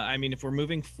 No, I mean, if we're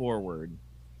moving forward,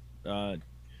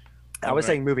 I was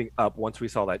Okay. saying moving up once we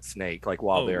saw that snake, like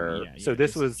while Oh, they're. yeah, So yeah,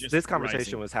 this just this conversation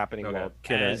rising. was happening Okay. while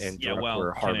Kenna As- and yeah, Druid well,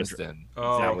 were Kenna and harvesting.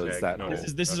 Oh, that okay. was that. Noted.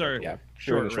 whole- this is our Yeah,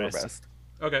 short short rest. rest.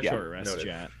 Okay, Yeah. Short rest noted.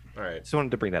 chat. All right. Just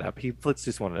wanted to bring that up. Flitz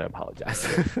just wanted to apologize.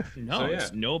 No, So,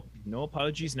 it's yeah. no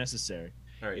apologies necessary.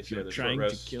 All right. If So you're the short trying to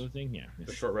rest, kill a thing, yeah.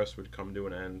 the short rest would come to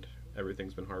an end.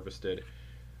 Everything's been harvested,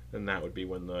 and that would be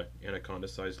when the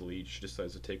anaconda-sized leech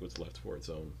decides to take what's left for its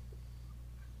own.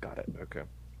 Got it. Okay.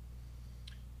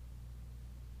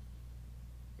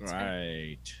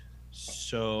 Right.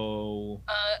 So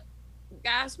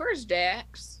Guys, where's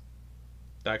Dax?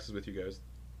 Dax is with you guys.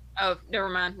 Oh, never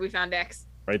mind. We found Dax.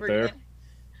 Right We're there.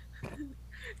 good.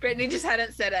 Brittany just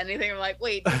hadn't said anything. I'm like,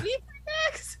 wait, did we find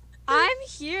Dax? I'm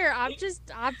here. I'm just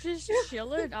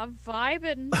chilling. I'm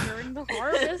vibing during the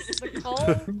harvest, the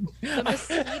cold, the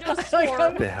mosquito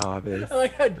swarm. The harvest. I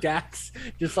like how Dax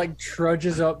just like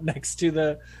trudges up next to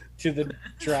the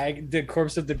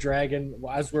corpse of the dragon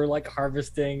as we're like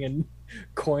harvesting, and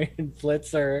Quoin and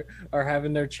Flitz are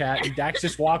having their chat, and Dax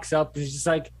just walks up and he's just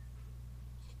like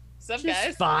What's up,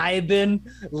 just guys? vibing,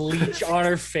 leech on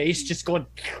her face, just going.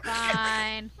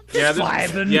 Fine. Yeah,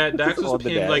 vibing. yeah. Dax was On the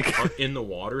pinned deck. like in the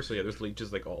water, so yeah, there's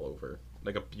leeches like all over,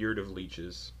 like a beard of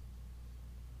leeches.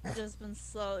 Just been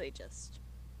slowly just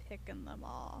picking them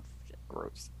off. Just-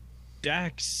 Gross.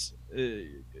 Dax,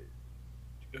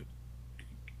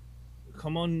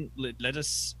 come on, let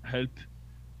us help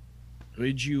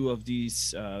rid you of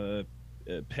these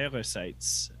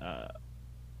parasites.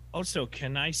 Also,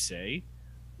 can I say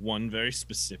one very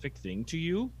specific thing to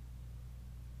you?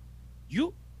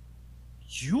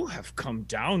 You have come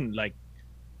down like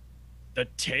the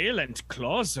tail and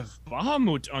claws of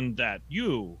Bahamut on that.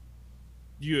 You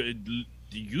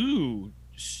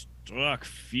struck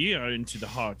fear into the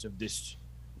heart of this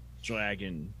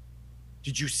dragon.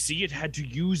 Did you see it had to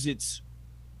use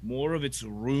more of its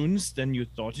runes than you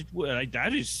thought it would?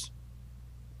 That is.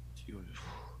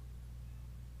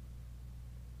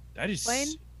 Quoin,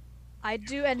 I'd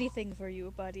do anything for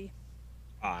you, buddy.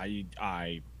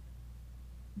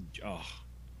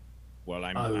 Well,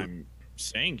 I'm Oh. I'm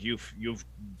saying you've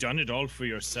done it all for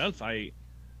yourself. I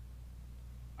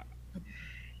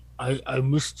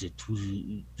missed it.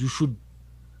 You should,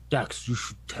 Dax. You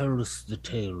should tell us the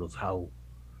tale of how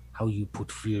you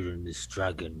put fear in this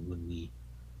dragon when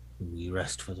we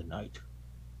rest for the night.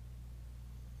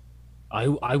 I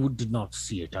did not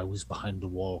see it. I was behind the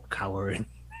wall, cowering.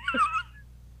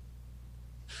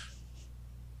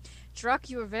 Druck,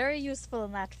 you were very useful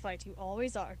in that fight. You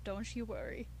always are. Don't you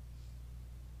worry.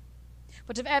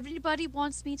 But if everybody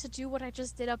wants me to do what I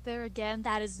just did up there again,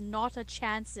 that is not a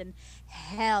chance in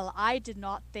hell. I did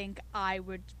not think I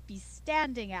would be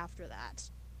standing after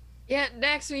that. Yeah,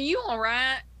 Dax, are you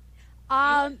alright?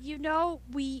 You know,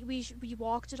 we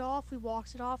walked it off. We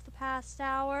walked it off the past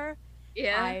hour,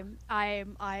 Yeah.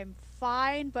 I'm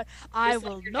fine, but I Just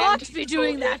like will you're not getting be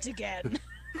doing scolded. that again.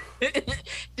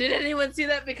 Did anyone see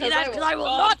that? Because I will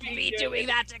not be doing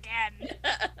that again.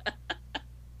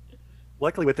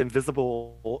 Luckily, with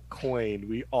invisible coin,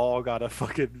 we all got a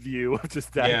fucking view of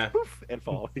just that Yeah. poof, and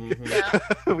falling. Mhm.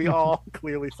 Yeah. We all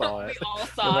clearly saw We it, all no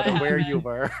saw it. matter where you happen.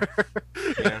 were.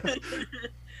 Yeah.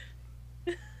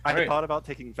 I Alright. thought about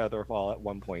taking Featherfall at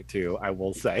one point too, I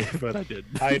will say, but I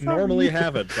didn't. I normally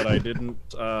have it, but I didn't.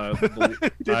 I think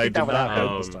did that would not happen.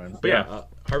 have this time. But yeah,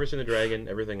 harvesting the dragon,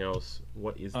 everything else.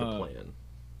 What is the Uh, plan?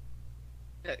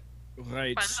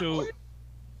 Right. Find the So,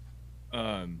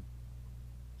 board.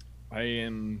 I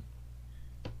am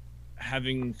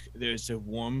having. There's a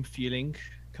warm feeling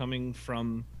coming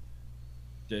from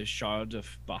the shard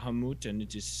of Bahamut, and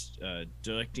it is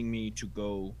directing me to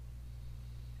go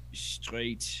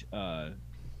straight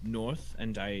north,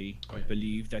 and I Oh, yeah.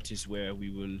 believe that is where we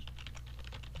will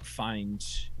find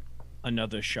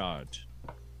another shard.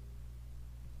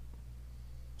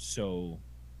 So,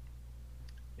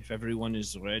 if everyone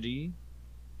is ready,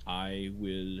 I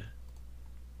will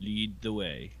lead the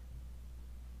way.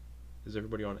 Is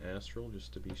everybody on Astral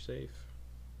just to be safe?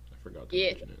 I forgot to Yeah.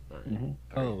 mention it. All right. Mhm.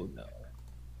 Oh no.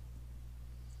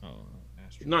 Oh,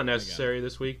 Astro. Not I got it. necessary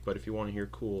this week, but if you want to hear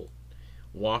cool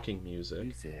walking music,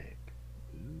 Music.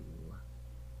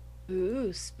 Ooh.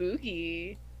 Ooh,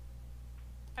 spooky.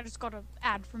 I just got an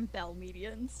ad from Bell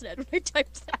Media instead when I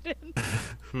typed that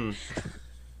in.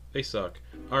 they suck.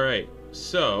 All right,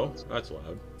 so that's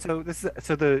loud. So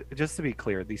just to be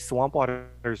clear, the swamp water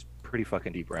is pretty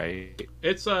fucking deep, right?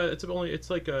 It's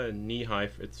like a knee high.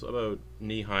 It's about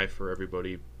knee high for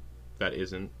everybody that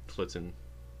isn't Flitz and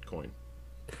Quoin.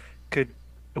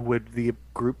 Would the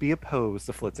group be opposed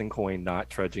to Flitz and Coin not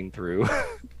trudging through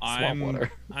swamp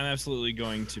water? I'm absolutely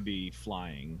going to be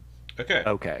flying. Okay.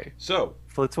 Okay. So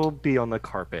Flitz will be on the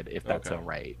carpet if that's Okay. all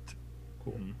right.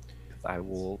 Cool. Mhm. 'Cause I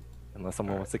will, unless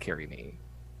someone wants to carry me.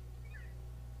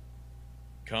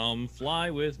 Come fly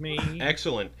with me.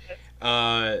 excellent.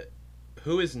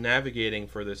 Who is navigating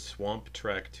for this swamp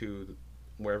trek to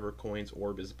wherever Coin's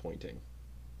orb is pointing?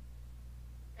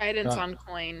 Guidance Uh, on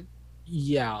coin.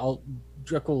 Yeah,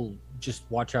 Drek will just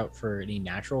watch out for any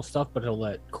natural stuff, but he'll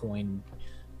let Coin,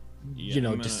 Yeah, I'm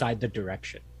gonna decide the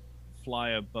direction.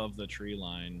 fly above the tree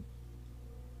line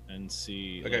and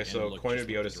see. Okay, like, so and look Coin just would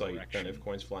be at out the of sight then direction. if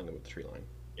Coin's flying above the tree line.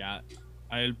 Yeah,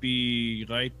 I'll be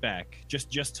right back.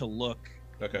 Just to look,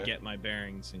 Okay. get my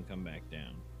bearings, and come back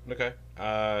down. Okay.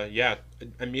 Yeah.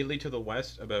 Immediately to the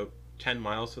west, about 10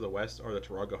 miles to the west, are the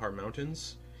Taragahar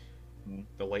Mountains. Mhm.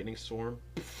 The lightning storm.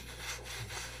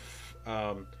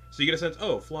 So you get a sense,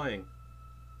 oh, flying.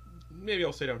 Maybe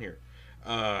I'll stay down here.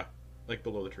 Like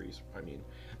below the trees, I mean.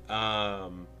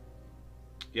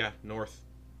 Yeah, north.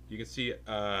 You can see,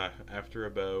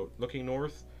 looking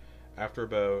north, after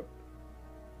about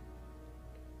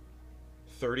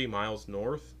 30 miles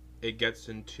north, it gets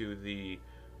into the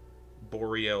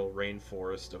boreal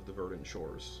rainforest of the verdant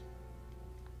shores.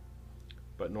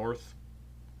 But north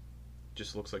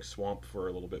just looks like swamp for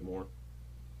a little bit more.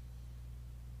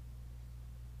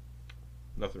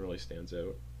 Nothing really stands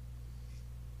out.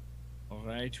 All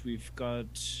right, we've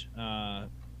got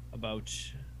about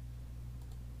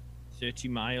 30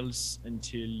 miles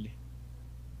until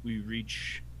we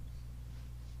reach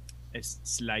a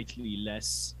slightly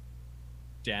less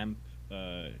damp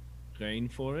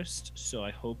rainforest. So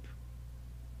I hope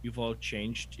you've all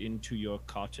changed into your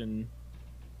cotton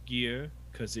gear,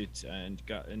 cause it and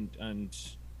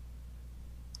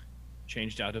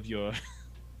changed out of your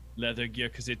leather gear,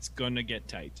 cause it's gonna get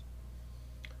tight.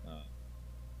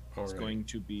 It's Alright. going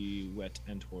to be wet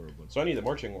and horrible. So I need the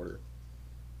marching order.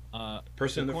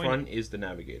 Person in the Coin- front is the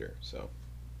navigator, so.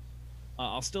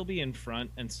 I'll still be in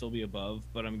front and still be above,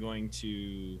 but I'm going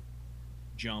to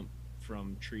jump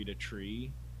from tree to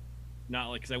tree. Not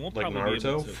like, because I won't Like probably be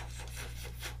able Naruto?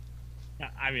 to.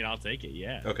 I mean, I'll take it,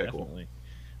 yeah. Okay, cool. definitely.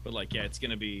 But like, yeah, it's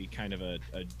gonna be kind of a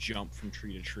jump from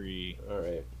tree to tree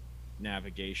Alright.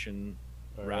 navigation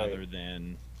Alright. rather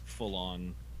than full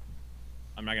on.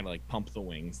 I'm not gonna like pump the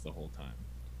wings the whole time.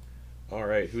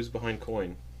 Alright, who's behind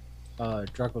Coin?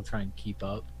 Drek will try and keep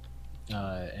up,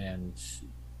 and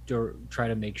try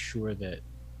to make sure that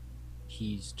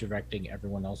he's directing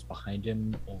everyone else behind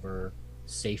him over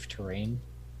safe terrain.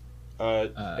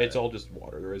 It's all just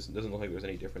water. Doesn't look like there's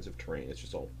any difference of terrain. It's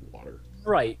just all water.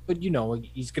 Right, but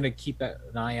he's gonna keep an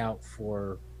eye out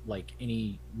for like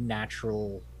any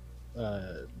natural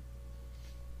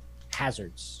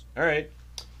hazards. Alright.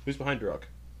 Who's behind Druk?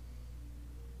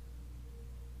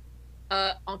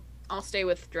 I'll stay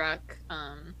with Druck.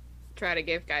 Try to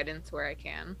give guidance where I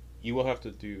can. You will have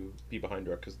to be behind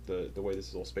Druck because the way this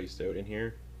is all spaced out in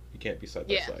here, you can't be side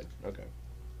by Yeah. side. Okay.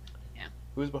 Yeah.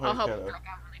 Who's I'll behind help Kenna? Druck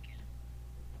out when I can.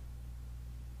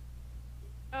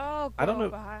 Oh, I don't go know-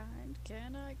 behind,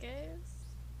 can I guess?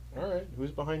 All right.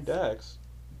 Who's behind Dax?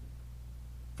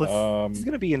 He's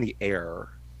gonna be in the air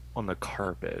on the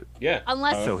carpet. Yeah.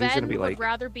 Unless So he's gonna Ven be, would like,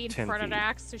 rather be in 10 front of feet.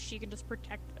 Dax so she can just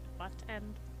protect the left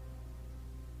end.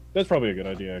 That's probably a good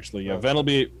idea, actually. Yeah, Okay.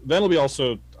 Ven will be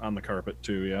also on the carpet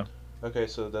too. Yeah. Okay,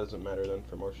 so it doesn't matter then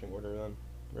for marching order then,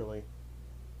 really.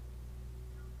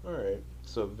 All right.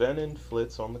 So Ven and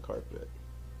Flitz on the carpet.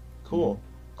 Cool.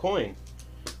 Quoin,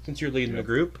 since you're leading the Yep.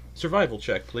 group, survival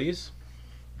check, please.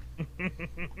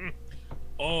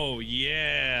 Oh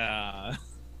yeah.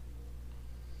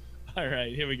 All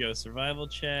right, here we go. Survival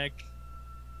check.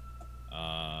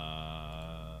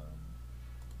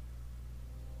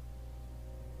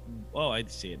 Oh, I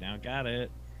see it now. Got it.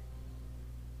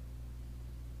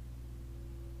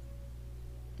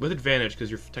 With advantage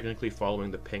because you're technically following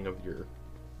the ping of your.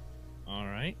 All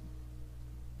right.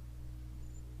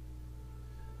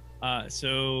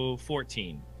 So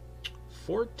 14.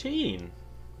 14.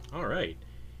 All right.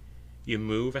 You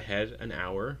move ahead an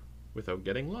hour without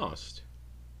getting lost.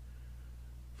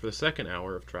 For the second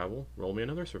hour of travel, roll me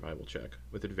another survival check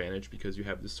with advantage because you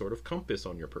have this sort of compass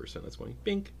on your person that's going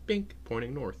bink, bink,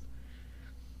 pointing north.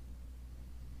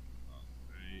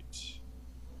 Right.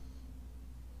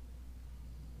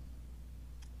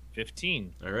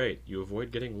 15. All right. You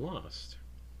avoid getting lost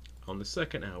on the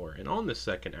second hour. And on the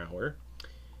second hour,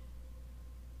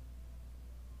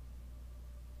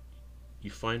 you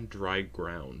find dry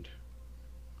ground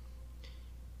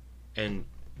and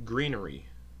greenery,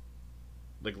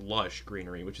 like lush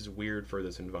greenery, which is weird for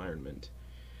this environment.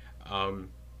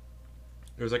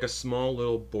 There's like a small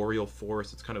little boreal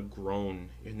forest that's kind of grown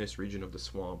in this region of the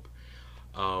swamp,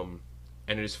 and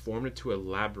it is formed into a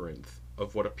labyrinth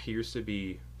of what appears to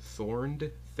be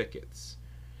thorned thickets.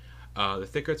 The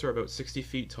thickets are about 60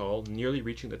 feet tall, nearly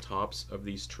reaching the tops of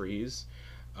these trees,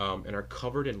 and are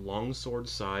covered in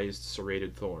longsword-sized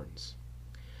serrated thorns.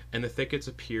 And the thickets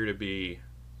appear to be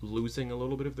losing a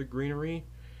little bit of the greenery,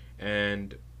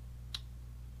 and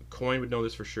Quoin would know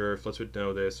this for sure, Flitz would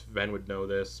know this, Ven would know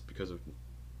this because of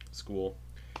school.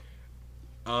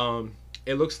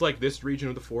 It looks like this region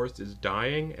of the forest is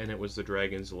dying, and it was the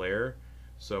dragon's lair.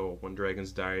 So when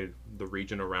dragons die, the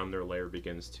region around their lair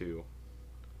begins to...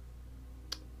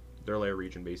 Their lair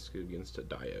region basically begins to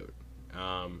die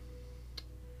out.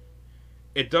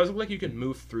 It does look like you can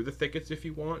move through the thickets if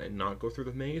you want and not go through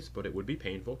the maze, but it would be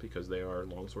painful because they are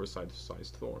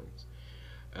longsword-sized thorns.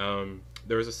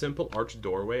 There is a simple arched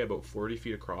doorway about 40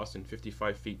 feet across and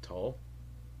 55 feet tall,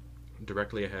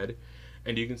 directly ahead,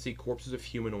 and you can see corpses of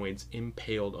humanoids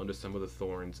impaled onto some of the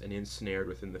thorns and ensnared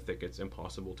within the thickets,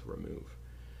 impossible to remove.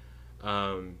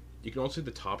 You can also see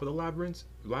the top of the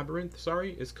labyrinth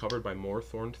is covered by more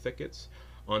thorned thickets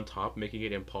on top, making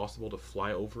it impossible to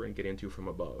fly over and get into from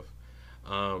above.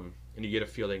 And you get a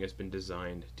feeling it's been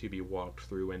designed to be walked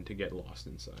through and to get lost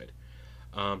inside.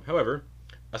 However,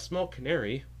 a small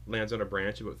canary lands on a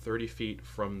branch about 30 feet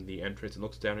from the entrance and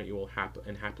looks down at you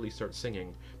and happily starts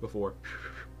singing before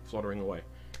fluttering away.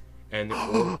 And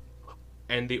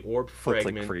the orb Flitz like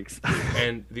fragment freaks.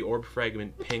 and the orb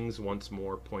fragment pings once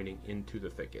more, pointing into the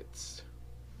thickets.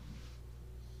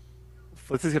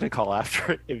 Flitz is gonna call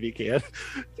after it if he can.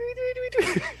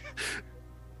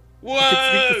 Whoa! He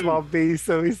can speak the small base,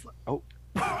 so he's oh.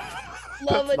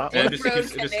 Love a not And deep it road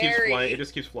just keeps canary. flying. It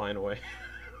just keeps flying away.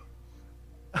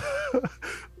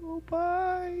 Oh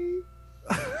bye.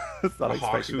 That's not A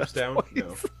hawk expecting swoops that down. voice.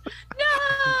 No.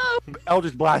 No! I'll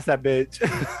just blast that bitch.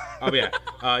 Oh but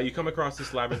yeah. You come across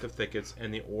this labyrinth of thickets,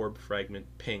 and the orb fragment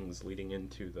pings, leading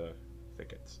into the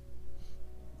thickets.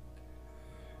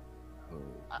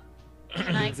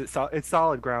 Can I- Is it it's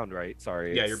solid ground, right?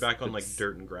 Sorry. Yeah, it's- you're back on like it's-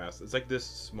 dirt and grass. It's like this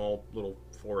small little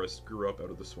forest grew up out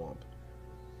of the swamp.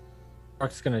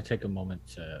 Mark's gonna take a moment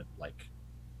to like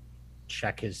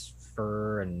check his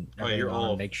fur and Oh, everything you're on,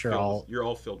 all make sure filled all. with- you're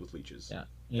all filled with leeches. Yeah,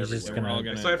 he's just Everywhere. gonna. We're all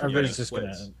gonna- Aside from Everybody's Ven just and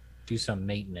gonna Flitz. do some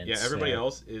maintenance. Yeah, everybody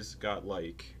else is got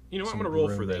like, you know what, I'm Some gonna roll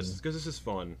for this grooming. because this is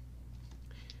fun.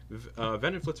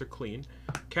 Ven and Flitz are clean.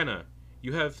 Kenna,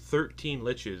 you have 13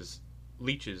 leeches.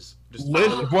 Just leeches.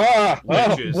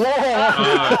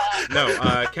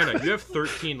 Kenna, you have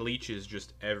 13 leeches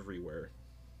just everywhere.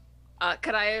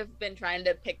 Could I have been trying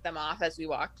to pick them off as we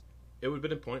walked? It would have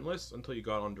been pointless until you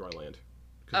got on dry land.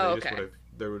 Oh, they just okay.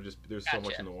 would have. There's so much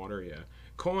Gotcha. in the water. Yeah.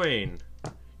 Quoin,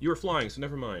 you were flying, so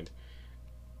never mind.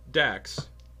 Dax.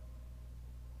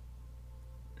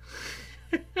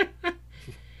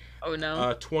 Oh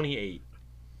no. 28.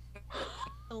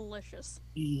 Delicious.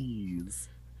 Ease.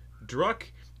 Druck,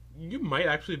 you might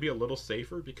actually be a little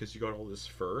safer because you got all this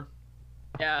fur.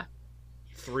 Yeah.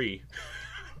 3.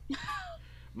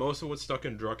 Most of what's stuck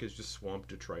in Druck is just swamp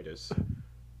detritus.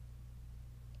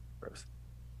 Gross.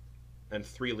 And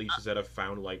 3 leeches that have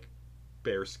found, like,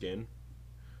 bare skin.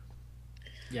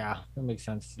 Yeah, that makes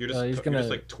sense. You're just,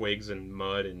 like, twigs and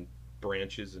mud and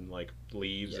branches and, like,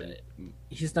 leaves. Yeah. And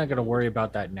He's not gonna worry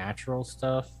about that natural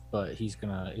stuff, but he's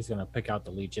gonna pick out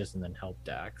the leeches and then help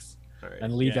Dax All right.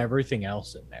 and leave Yeah. everything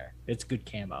else in there. It's good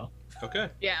camo. Okay.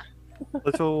 Yeah.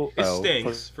 Little. It oh,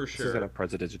 stinks, for This is sure. gonna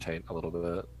prestidigitate a little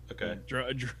bit. Okay.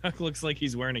 Druck looks like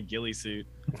he's wearing a ghillie suit.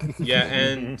 Yeah,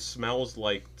 and smells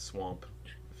like swamp.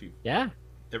 If you Yeah,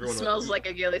 everyone Smells like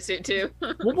a ghillie suit too.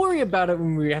 we'll worry about it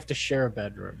when we have to share a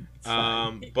bedroom. It's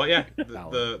fine. But yeah,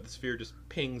 Valid. the sphere just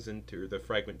pings into, the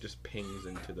fragment just pings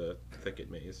into the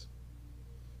thicket maze.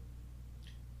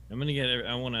 I'm gonna get.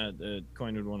 I want to.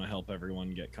 Quoin would want to help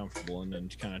everyone get comfortable and then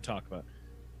kind of talk about.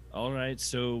 All right,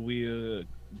 so we're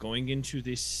going into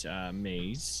this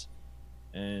maze,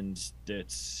 and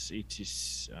that's it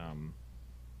is.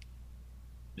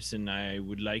 Listen, I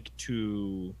would like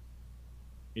to.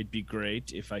 It'd be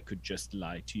great if I could just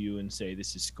lie to you and say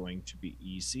this is going to be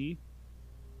easy,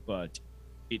 but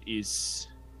it is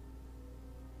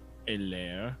a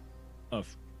lair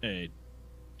of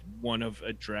one of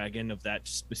a dragon of that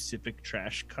specific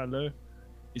trash color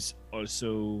is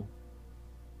also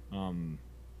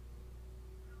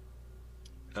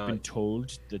been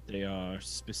told that they are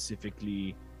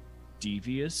specifically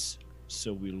devious,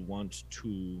 so we'll want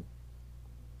to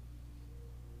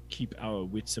keep our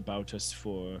wits about us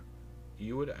for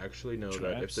You would actually know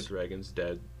that if the Traps? dragon's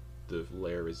dead, the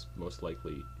lair is most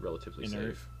likely relatively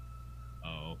Inert. safe.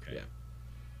 oh okay Yeah.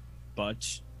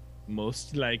 but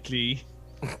most likely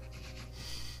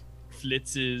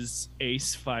Flitz's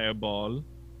ace fireball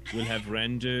will have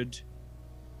rendered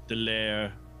the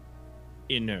lair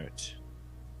inert.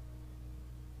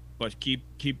 But keep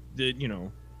the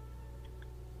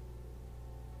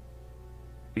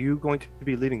Are you going to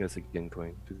be leading us again,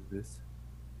 Quoin, to this?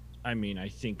 I mean, I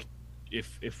think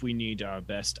if we need our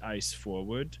best ice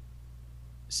forward,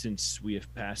 since we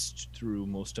have passed through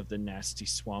most of the nasty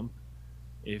swamp,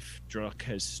 if Druck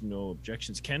has no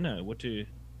objections, Kenna, what do?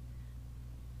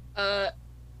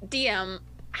 DM,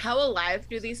 how alive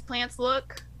do these plants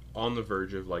look? On the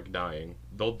verge of like dying.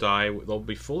 They'll die. They'll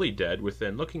be fully dead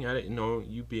within. Looking at it,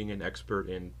 you being an expert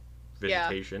in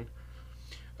vegetation.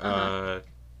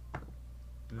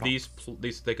 These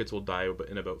thickets will die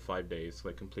in about 5 days.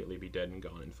 Like completely be dead and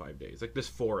gone in 5 days. Like this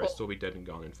forest will be dead and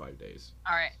gone in 5 days.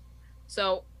 All right.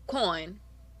 So, Quoin,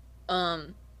 I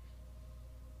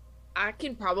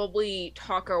can probably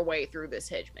talk our way through this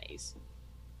hedge maze.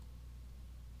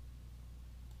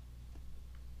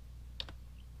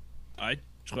 I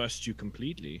trust you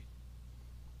completely.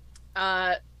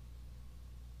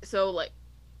 So like,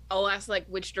 I'll ask like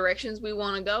which directions we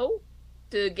want to go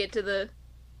to get to the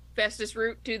fastest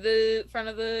route to the front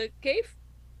of the cave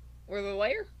or the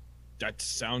lair. That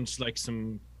sounds like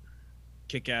some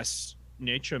kick-ass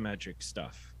nature magic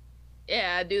stuff.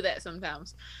 Yeah, I do that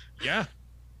sometimes. Yeah,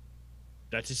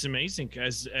 that is amazing.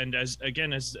 As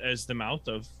the mouth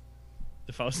of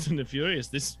the Faust and the Furious,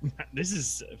 this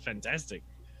is fantastic.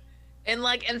 And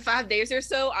like in 5 days or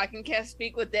so, I can cast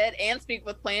Speak with Dead and Speak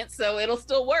with Plants, so it'll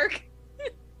still work.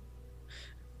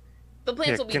 The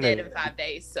plants will be dead in 5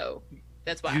 days, so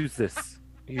that's why. Use this.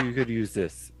 You could use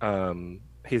this.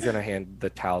 He's gonna hand the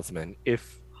talisman.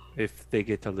 If they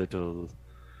get a little,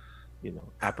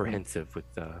 apprehensive with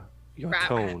your Right.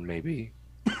 tone, maybe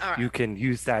All right. you can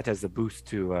use that as a boost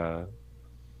to, a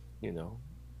little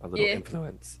Yeah.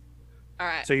 influence. All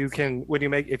right. So you can,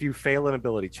 if you fail an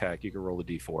ability check, you can roll a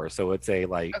d4. So it's a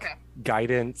Okay.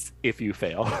 guidance if you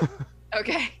fail.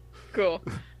 Okay. Cool.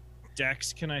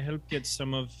 Dax, can I help get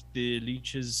some of the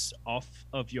leeches off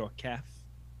of your calf?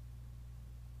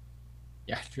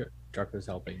 Yeah, Draco's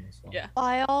helping as well. Yeah.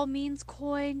 By all means,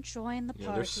 Quoin, join the Yeah,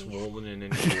 they're party. swollen and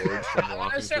engorged from I'm gonna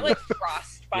walking start through like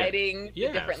frost fighting. the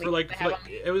Yeah, different for leeches like, I have on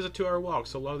me. it was a 2-hour walk,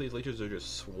 so a lot of these leeches are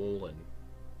just swollen.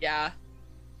 Yeah.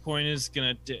 Quoin is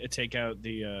gonna take out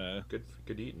the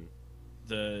Good eating.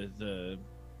 the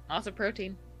Lots of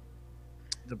protein.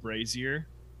 brazier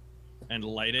and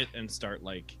light it and start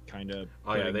like kind of.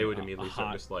 Oh yeah, they would immediately start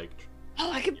hot. just like Oh,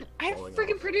 I Falling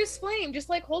freaking off. produce flame. Just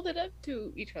like hold it up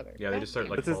to each other. yeah, they just start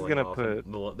God like But this is falling gonna off, put-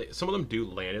 and some of them do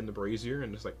land in the brazier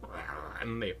and just like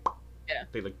and they Yeah.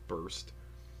 they like burst.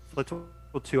 Let's roll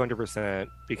 200%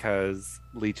 because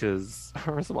leeches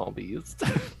are small bees.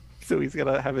 So he's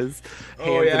gonna have his hands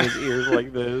Oh, yeah. in his ears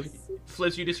like this.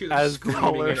 Flitz, you just hear them As screaming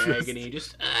Dollar in is agony.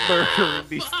 Just murdering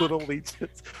these little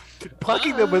leeches.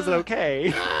 Plucking them was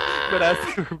okay, but as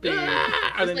they were being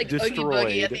It's like Oogie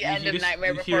Boogie at destroyed, the end of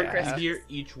Nightmare Before you Christmas. hear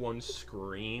each one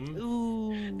scream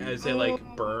Ooh. as they like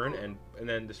burn, and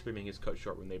then the screaming is cut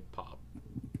short when they pop.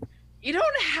 You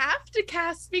don't have to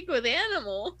cast Speak with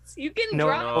Animals. You can No,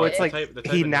 drop no, it's it. like the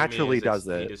type he of gnome naturally is, does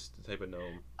it's it. just the type of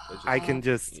gnome. It's I just- can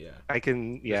just, yeah. I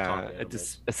can, talk yeah, to I animals.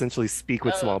 just essentially speak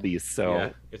with Oh. small beasts. So Yeah,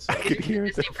 it's I can hear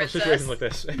Disney them. for situations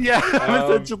princess. like this. Yeah, I'm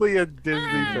Um, essentially a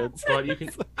Disney prince. But you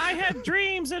can. I had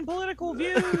dreams and political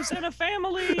views and a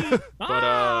family.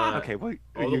 But Okay, well,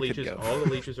 all the you leeches, can go. all the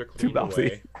leeches are Too cleaned bouncy.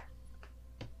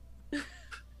 away.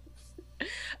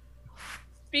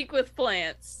 Speak with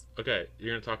plants. Okay,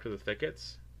 you're gonna talk to the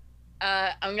thickets.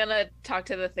 I'm gonna talk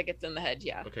to the thickets in the hedge.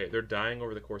 Yeah. Okay, they're dying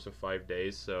over the course of 5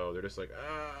 days, so they're just like.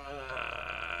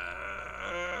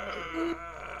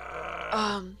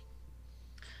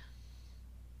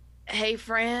 Hey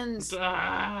friends,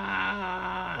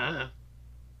 Ah,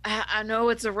 I know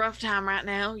it's a rough time right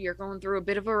now. You're going through a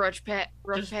bit of a rough patch.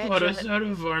 just put us out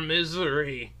of our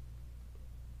misery.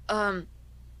 Um,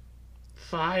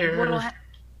 Fire.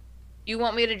 you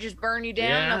want me to just burn you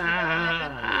down? Nothing will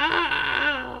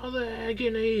happen? Yeah, the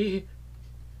agony.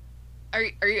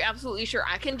 Are you absolutely sure?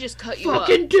 I can just cut you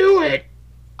Fucking up. do it.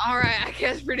 All right, I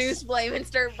guess produce flame and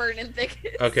start burning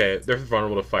thickets. Okay, they're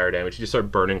vulnerable to fire damage. You just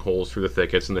start burning holes through the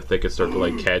thickets, and the thickets start to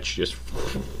like catch. Just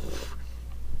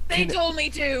They told me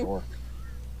to. Or-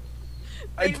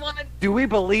 They wanted. Do we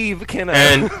believe Kenna?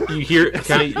 and you hear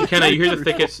you hear the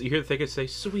thickets. You hear the thickets say,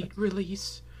 "Sweet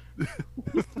release."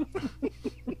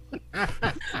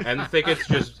 And the thickets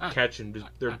just catch and just,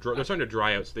 they're starting to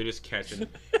dry out, so they just catch. And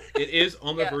it is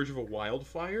on the Yeah. verge of a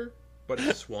wildfire, but it's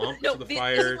a swamp, No, so the this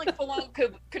fire. is like full-on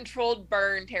controlled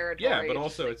burn territory. Yeah, but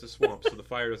also it's a swamp, so the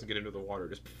fire doesn't get into the water.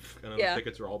 Just and then Yeah. the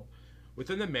thickets are all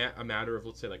within a matter of,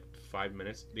 let's say, like 5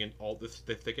 minutes.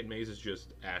 The thicket maze is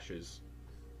just ashes.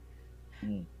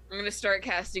 I'm gonna start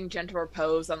casting gentle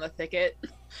repose on the thicket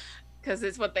because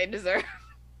it's what they deserve.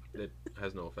 It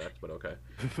has no effect, but okay.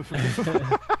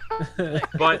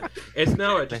 But it's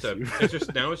now just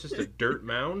a dirt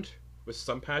mound with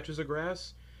some patches of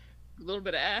grass, A little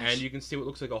bit of ash. and you can see what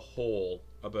looks like a hole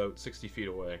about 60 feet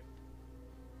away.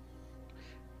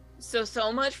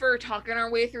 So much for talking our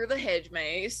way through the hedge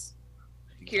maze.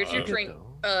 Here's your drink.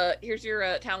 Here's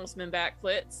your talisman back,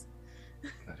 Flitz.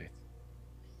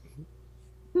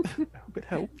 I hope it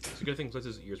helped. It's a good thing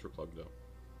Flitz's ears were plugged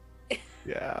though,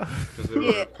 Yeah. because there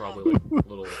were probably like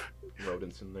little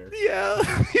rodents in there. Yeah.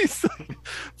 He's like,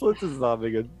 Flitz is not in a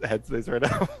good headspace right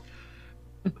now.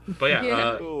 But yeah,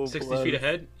 Yeah. Oh, 60 bless. feet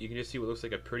ahead, you can just see what looks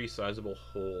like a pretty sizable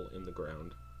hole in the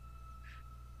ground.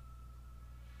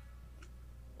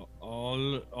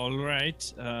 All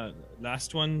right.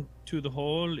 Last one to the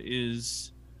hole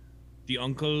is the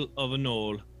uncle of a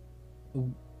knoll.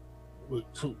 Wait,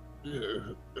 so,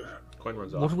 Quoin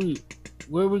runs what off. are we?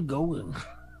 Where are we going?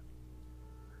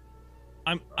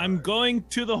 I'm going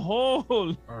to the hole.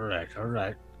 All right, all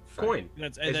right. fine. Quoin.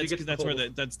 That's As you that's get to the that's where hole-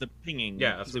 that's the pinging.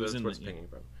 Yeah, that's 'cause it was where in it's the- pinging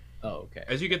from. Oh, okay.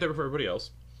 As you get there before everybody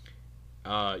else,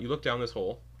 you look down this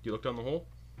hole. Do you look down the hole?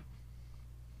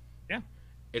 Yeah.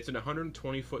 It's an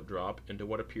 120-foot drop into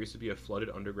what appears to be a flooded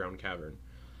underground cavern.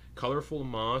 Colorful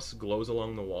moss glows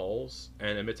along the walls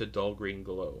and emits a dull green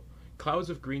glow. Clouds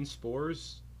of green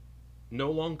spores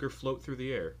no longer float through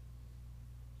the air.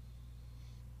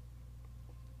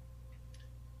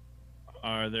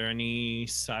 Are there any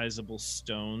sizable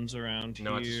stones around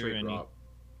No, here? it's a straight Any- drop.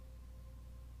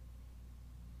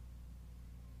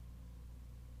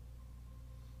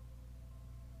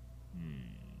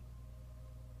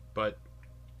 But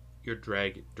your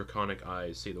draconic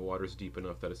eyes see the water's deep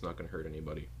enough that it's not going to hurt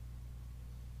anybody.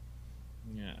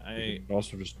 Yeah, I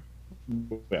Also, just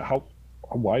how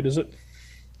wide is it?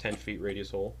 10 feet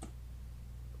radius hole.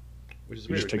 Which is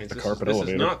You weird. just Which take means the carpet this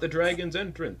elevator. is not the dragon's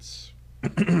entrance.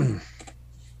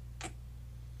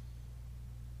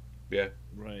 Yeah.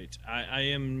 right. I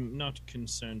am not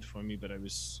concerned for me, but I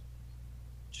was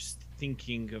just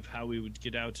thinking of how we would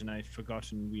get out, and I'd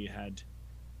forgotten we had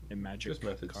a magic Just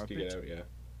methods carpet. to get out, yeah.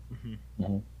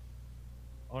 Mhm.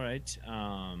 All right.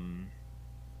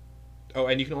 Oh,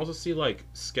 and you can also see like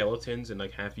skeletons and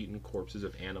like half-eaten corpses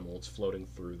of animals floating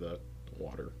through the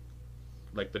water.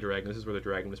 Like the dragon. This is where the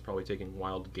dragon was probably taking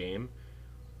wild game,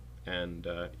 and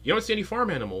you don't see any farm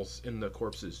animals in the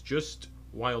corpses. Just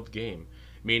wild game,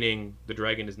 meaning the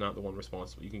dragon is not the one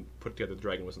responsible. You can put together the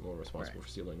dragon wasn't the one responsible Right. for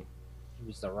stealing. It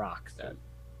was the rock that.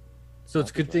 So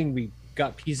it's a good thing we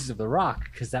got pieces of the rock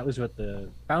because that was what the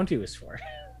bounty was for.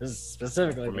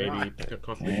 Specifically, Or maybe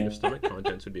confirmation of stomach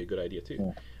contents would be a good idea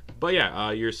too. But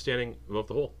yeah, you're standing above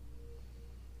the hole.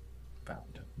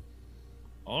 Found.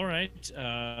 All right.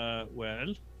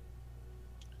 Well,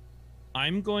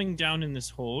 I'm going down in this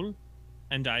hole,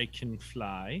 and I can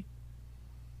fly.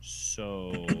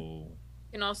 So You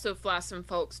can also fly some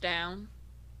folks down.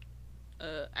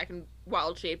 I can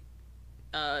wild shape.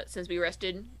 Since we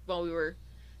rested while we were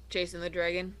chasing the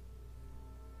dragon,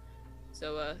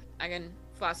 so I can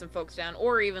fly some folks down,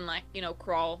 or even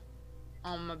crawl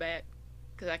on my back,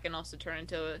 because I can also turn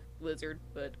into a lizard.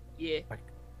 But yeah.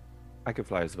 I could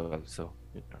fly as well, so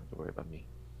you don't have to worry about me.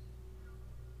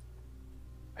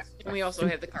 And we also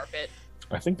have the carpet.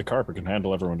 I think the carpet can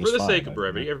handle everyone For just the fine. sake of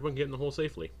brevity, everyone get in the hole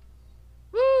safely.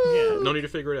 Woo! yeah. No need to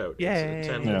figure it out. It's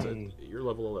a 10, Yeah. you're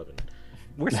level 11.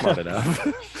 We're smart enough.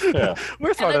 Yeah.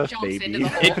 We're smart then enough, jumps into baby. the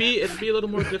hole. It'd be a little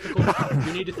more difficult.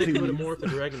 You need to think about it more if the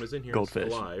dragon was in here and Goldfish.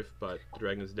 still alive, but the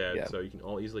dragon is dead, Yeah. so you can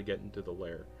all easily get into the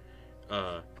lair.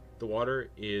 The water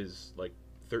is like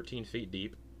 13 feet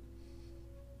deep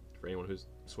for anyone who's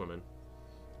swimming.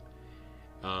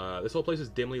 This whole place is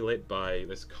dimly lit by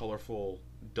this colorful,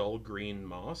 dull green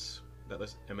moss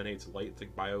that emanates light. It's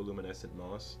like bioluminescent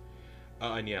moss.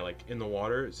 And yeah, like in the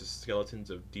water, it's just skeletons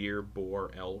of deer,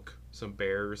 boar, elk, some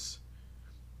bears,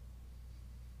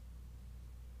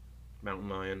 mountain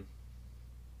lion,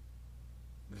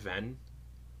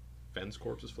 Ven's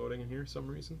corpse is floating in here for some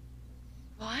reason.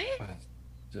 What?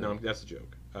 No, that's a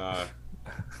joke.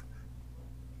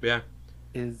 Yeah.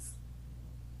 Can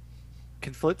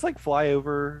Flitz like fly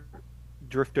over,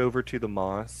 drift over to the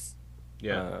moss?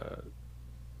 Yeah.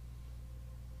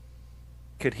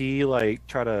 Could he like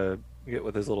try to get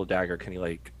with his little dagger? Can he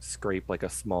like scrape like a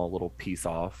small little piece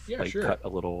off? Yeah, like sure. cut a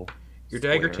little. Your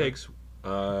dagger square? takes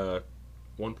 1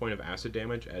 point of acid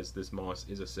damage, as this moss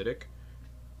is acidic.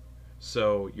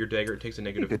 So your dagger takes a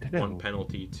negative Good to know. 1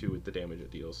 penalty to the damage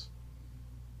it deals.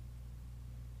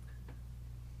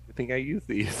 I think I use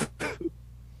these.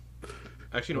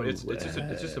 Actually, no, it's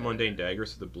just a mundane dagger,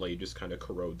 so the blade just kind of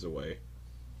corrodes away.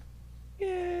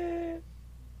 Yeah.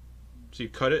 So you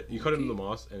cut it into the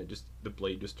moss, and the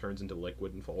blade just turns into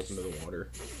liquid and falls into the water.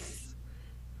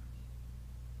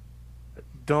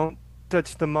 Don't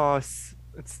touch the moss.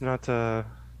 It's not good.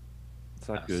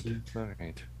 Acid. All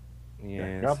right.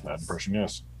 Yeah, Yes. got that impression,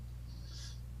 yes.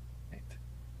 Right.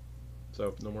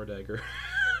 So no more dagger.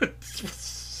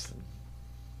 Just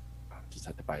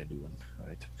had to buy a new one. All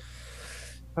right.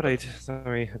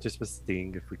 Sorry, I just was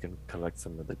seeing if we can collect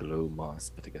some of the glow moss,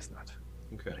 but I guess not.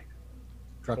 Okay.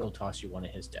 Truck will toss you one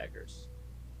of his daggers.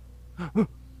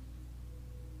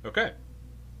 Okay.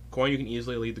 Quoin, you can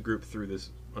easily lead the group through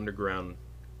this underground,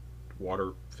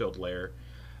 water-filled lair,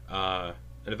 and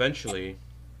eventually,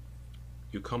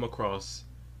 you come across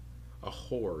a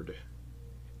hoard,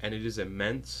 and it is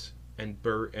immense and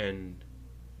and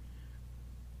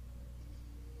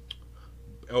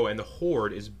the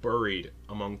hoard is buried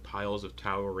among piles of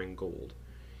towering gold.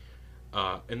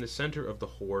 In the center of the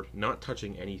hoard, not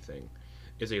touching anything,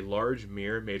 is a large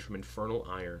mirror made from infernal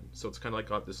iron. So it's kind of like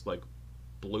got this like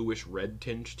bluish red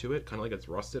tinge to it, kind of like it's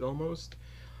rusted almost.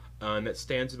 And that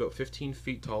stands about 15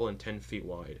 feet tall and 10 feet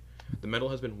wide. The metal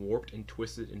has been warped and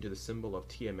twisted into the symbol of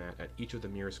Tiamat at each of the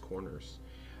mirror's corners.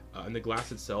 And the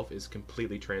glass itself is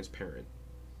completely transparent.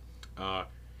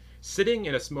 Sitting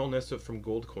in a small nest from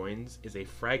gold coins is a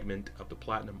fragment of the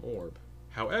platinum orb.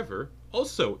 However,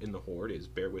 also in the hoard is,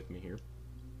 bear with me here,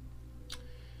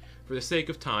 for the sake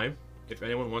of time, if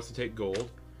anyone wants to take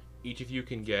gold, each of you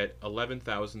can get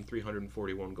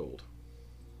 11,341 gold.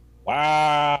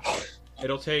 Wow.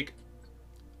 It'll take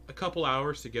a couple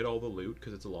hours to get all the loot,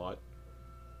 because it's a lot.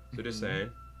 So just saying.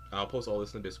 I'll post all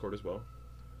this in the Discord as well,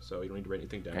 so you don't need to write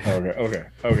anything down. Okay,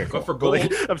 cool. But for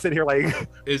gold, I'm sitting here like.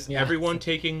 is Yeah. everyone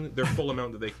taking their full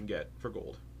amount that they can get for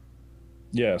gold?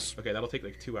 Yes. Okay, that'll take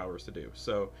like 2 hours to do.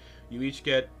 So you each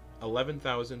get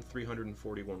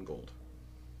 11,341 gold.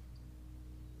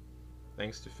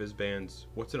 Thanks to Fizzband's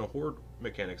what's in a hoard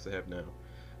mechanics they have now.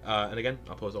 And again,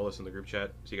 I'll post all this in the group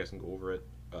chat so you guys can go over it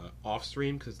off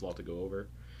stream, because it's a lot to go over.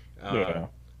 Yeah.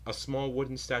 A small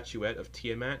wooden statuette of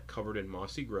Tiamat covered in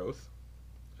mossy growth.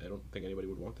 I don't think anybody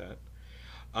would want that.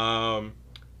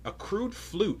 A crude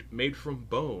flute made from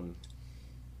bone.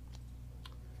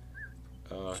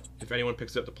 If anyone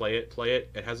picks it up to play it.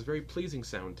 It has a very pleasing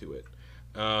sound to it.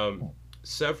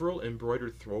 Several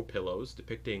embroidered throw pillows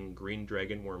depicting green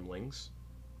dragon wormlings.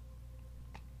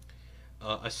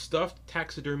 A stuffed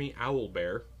taxidermy owl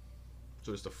bear.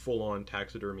 So just a full-on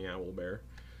taxidermy owl bear.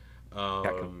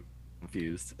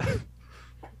 Confused.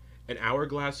 An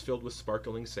hourglass filled with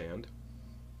sparkling sand.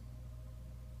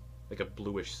 like a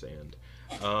bluish sand.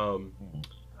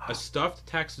 A stuffed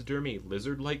taxidermy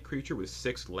lizard-like creature with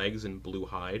 6 legs and blue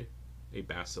hide, a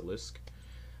basilisk.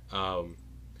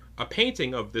 A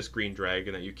painting of this green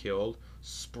dragon that you killed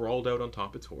sprawled out on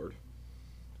top its hoard.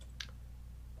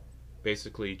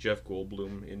 Basically, Jeff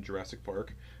Goldblum in Jurassic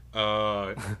Park.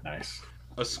 Nice.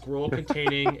 A scroll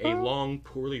containing a long,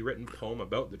 poorly written poem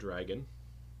about the dragon.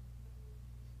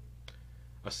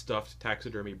 A stuffed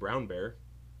taxidermy brown bear.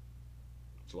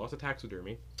 There's lots of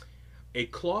taxidermy. A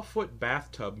clawfoot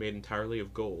bathtub made entirely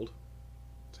of gold.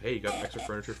 So, hey, you got extra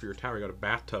furniture for your tower. You got a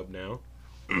bathtub now.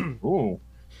 Ooh.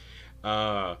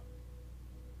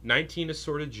 19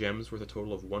 assorted gems worth a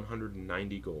total of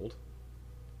 190 gold.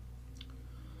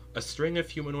 A string of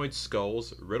humanoid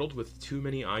skulls riddled with too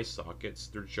many eye sockets,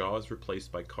 their jaws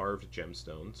replaced by carved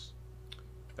gemstones.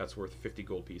 That's worth 50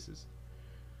 gold pieces.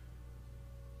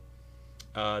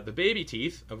 The baby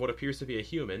teeth of what appears to be a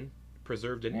human,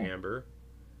 preserved in amber,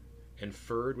 and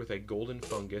furred with a golden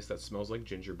fungus that smells like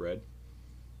gingerbread.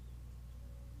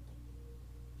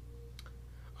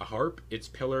 A harp, its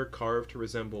pillar carved to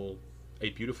resemble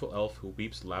a beautiful elf who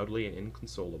weeps loudly and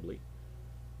inconsolably.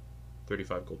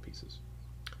 35 gold pieces.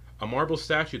 A marble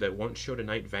statue that once showed a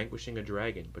knight vanquishing a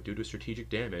dragon, but due to strategic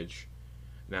damage,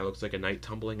 now looks like a knight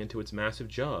tumbling into its massive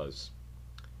jaws.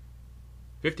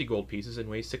 50 gold pieces and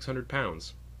weighs 600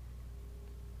 pounds.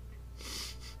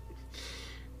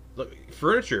 Look,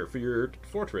 furniture for your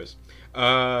fortress.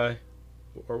 Or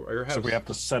your house. So we have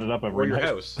to set it up or every your night.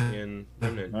 house in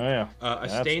Remnant. Oh yeah. A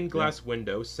stained glass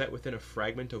window set within a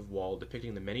fragment of wall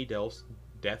depicting the many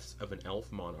deaths of an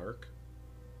elf monarch.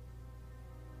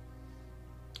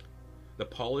 The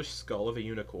polished skull of a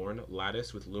unicorn,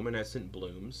 latticed with luminescent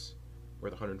blooms,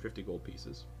 worth 150 gold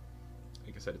pieces.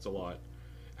 Like I said, it's a lot.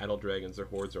 Adult dragons, their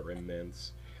hoards are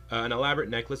immense. An elaborate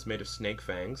necklace made of snake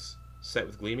fangs, set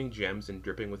with gleaming gems and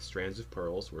dripping with strands of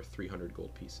pearls, worth 300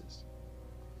 gold pieces.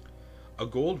 A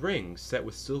gold ring set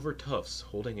with silver tufts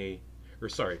holding a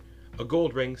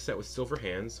gold ring set with silver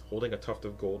hands holding a tuft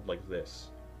of gold like this.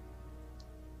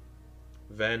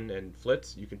 Ven and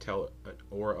Flitz, you can tell an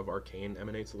aura of arcane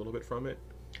emanates a little bit from it.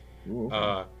 Ooh,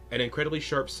 okay. An incredibly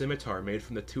sharp scimitar made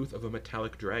from the tooth of a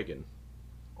metallic dragon.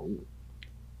 Oh.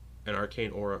 An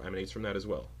arcane aura emanates from that as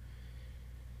well.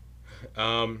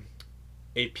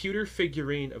 A pewter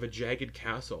figurine of a jagged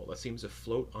castle that seems to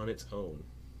float on its own.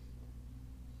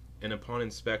 And upon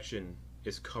inspection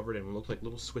is covered in what look like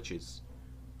little switches.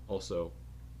 Also,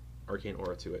 arcane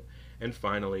aura to it. And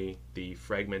finally, the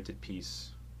fragmented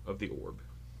piece of the orb.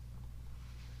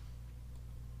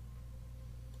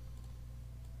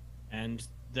 And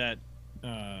that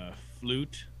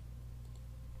flute,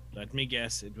 let me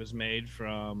guess, it was made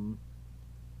from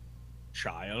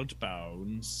child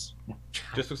bones.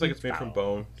 Just looks like it's made from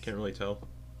bone. Can't really tell.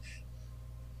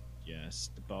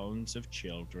 Yes, the bones of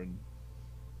children.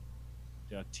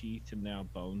 There are teeth and now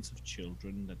bones of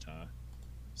children that are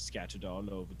scattered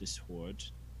all over this hoard.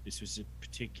 This was a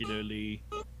particularly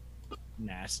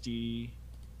nasty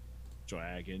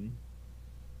dragon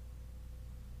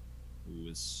who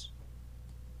was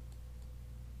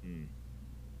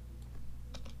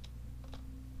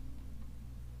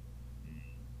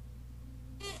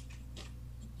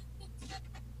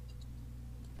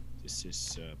This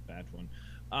is a bad one.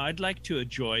 I'd like to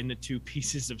join the two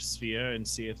pieces of sphere and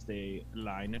see if they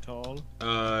align at all.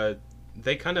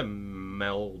 They kind of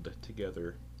meld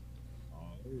together.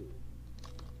 Oh.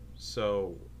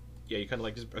 So, yeah, you kind of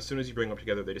like, just as soon as you bring them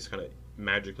together, they just kind of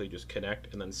magically just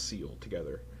connect and then seal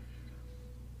together.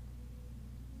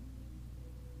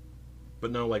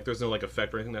 But no, like, there's no, like,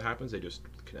 effect or anything that happens, they just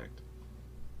connect.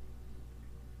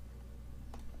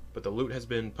 But the loot has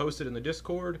been posted in the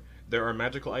Discord. There are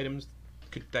magical items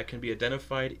that can be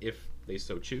identified if they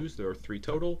so choose. There are 3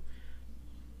 total.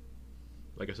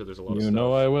 Like I said, there's a lot of stuff. You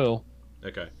know I will.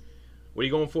 Okay. What are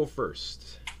you going for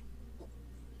first?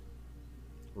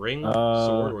 Ring,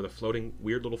 sword, or the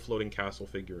weird little floating castle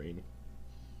figurine?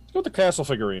 Let's go with the castle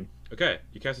figurine. Okay,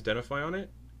 you cast Identify on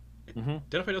it. Mm-hmm.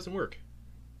 Identify doesn't work.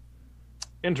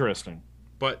 Interesting.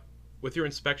 But with your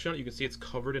inspection on it, you can see it's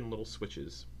covered in little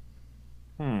switches.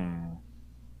 Well,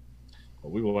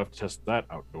 we will have to test that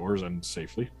outdoors and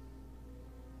safely.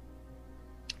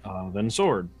 Then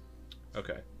sword.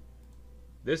 Okay.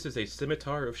 This is a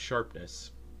scimitar of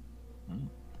sharpness.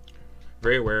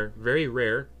 Very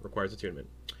rare, requires attunement.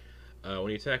 When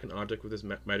you attack an object with this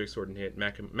magic sword and hit,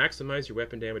 maximize your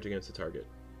weapon damage against the target.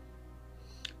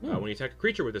 When you attack a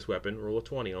creature with this weapon, roll a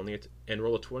 20 on the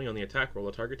attack roll.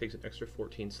 The target takes an extra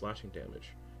 14 slashing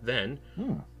damage. Then,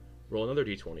 roll another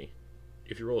d20.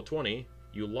 If you roll a 20,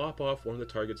 you lop off one of the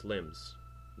target's limbs.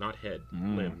 Not head,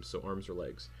 limbs, so arms or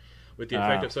legs. with the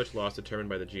effect of such loss determined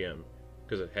by the GM.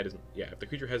 Because the head isn't. Yeah, if the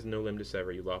creature has no limb to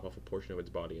sever, you lop off a portion of its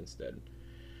body instead.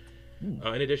 In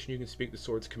addition, you can speak the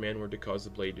sword's command word to cause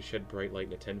the blade to shed bright light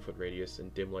in a 10-foot radius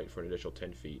and dim light for an additional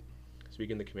 10 feet.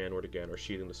 Speaking the command word again or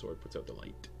sheathing the sword puts out the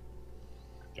light.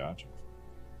 Gotcha.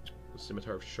 A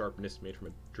scimitar of sharpness made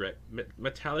from a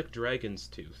metallic dragon's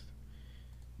tooth.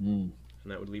 Mm.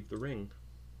 And that would leave the ring.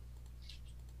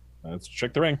 Let's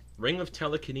check the ring. Ring of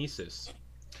Telekinesis.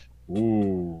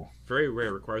 Ooh. Very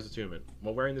rare, requires attunement.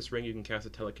 While wearing this ring, you can cast a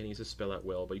telekinesis spell at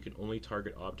will, but you can only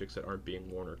target objects that aren't being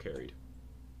worn or carried.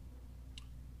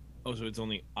 Oh, so it's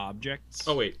only objects?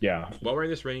 Oh, wait. Yeah. While wearing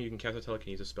this ring, you can cast a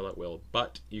telekinesis spell at will,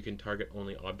 but you can target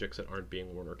only objects that aren't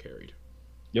being worn or carried.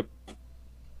 Yep.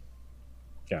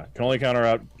 Yeah, it can only counter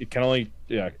out. It can only.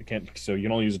 Yeah, it can't. So you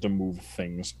can only use it to move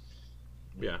things.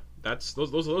 Yeah, that's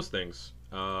those things.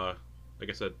 Like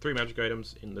I said, 3 magic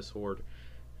items in this horde.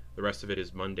 The rest of it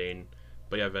is mundane.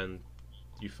 But yeah, then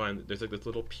you find that there's like this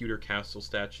little pewter castle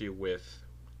statue with.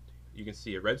 You can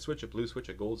see a red switch, a blue switch,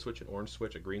 a gold switch, an orange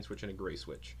switch, a green switch, and a gray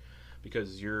switch.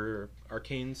 Because your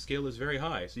arcane skill is very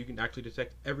high, so you can actually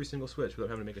detect every single switch without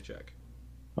having to make a check.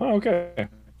 Oh, okay.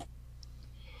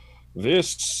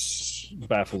 This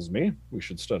baffles me. We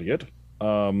should study it.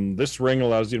 This ring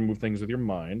allows you to move things with your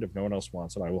mind. If no one else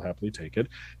wants it, I will happily take it.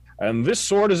 And this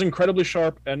sword is incredibly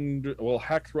sharp and will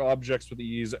hack through objects with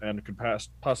ease and could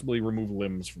possibly remove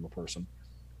limbs from a person.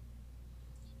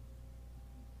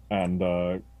 And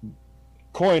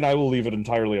Quoin, I will leave it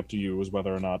entirely up to you as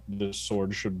whether or not this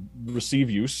sword should receive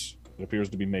use. It appears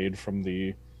to be made from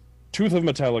the tooth of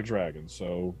metallic dragon.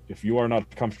 So if you are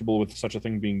not comfortable with such a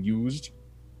thing being used,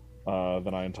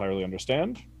 then I entirely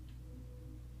understand.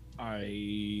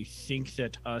 I think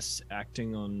that us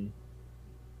acting on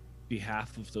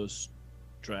behalf of those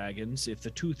dragons, if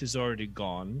the tooth is already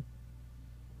gone,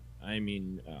 I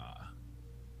mean,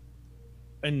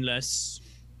 unless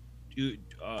you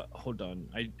hold on,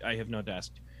 I have not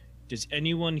asked. Does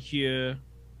anyone here,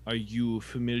 are you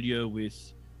familiar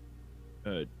with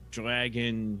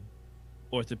dragon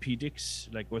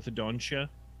orthopedics, like orthodontia?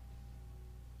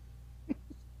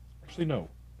 Actually, no.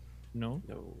 No?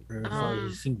 No. If I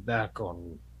think back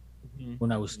on Mhm.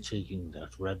 when I was taking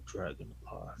that red dragon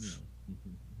apart.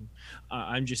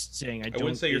 I'm just saying, I I don't.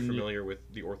 wouldn't say you're in- familiar with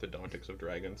the orthodontics of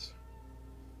dragons.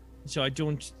 So I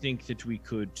don't think that we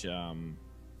could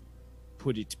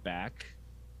put it back.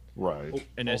 Right. Oh,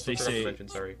 And as also they forgot to say- mention,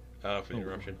 sorry for the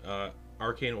interruption.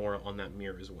 Arcane aura on that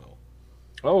mirror as well.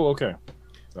 Oh, okay.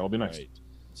 That'll be nice. Right.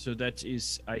 So that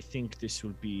is, I think this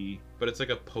will be. But it's like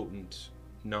a potent,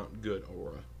 not good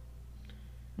aura.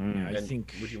 Mm. I And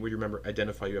think. would you remember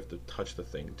identify? You have to touch the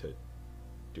thing to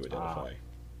do identify.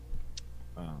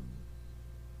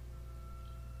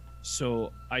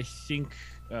 So I think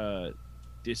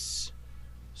this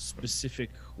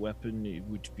specific weapon, it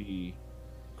would be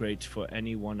great for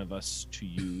any one of us to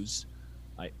use.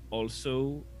 I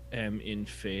also am in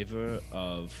favor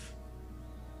of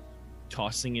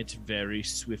tossing it very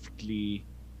swiftly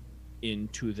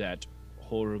into that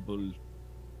horrible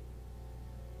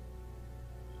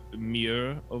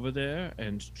mirror over there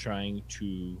and trying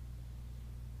to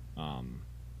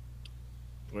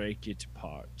break it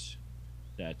apart.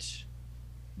 That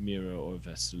mirror or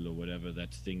vessel or whatever,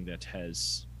 that thing that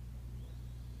has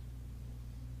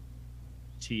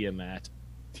Tiamat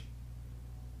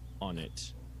on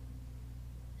it.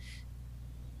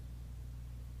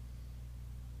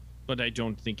 But I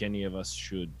don't think any of us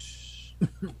should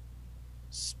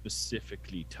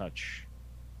specifically touch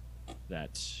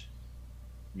that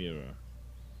mirror.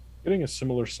 Getting a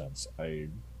similar sense. I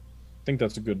think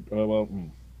that's a good.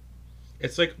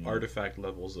 It's like artifact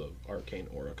levels of arcane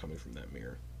aura coming from that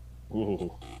mirror.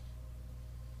 Ooh.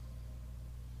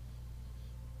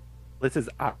 This is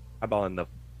eyeballing the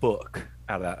book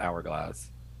out of that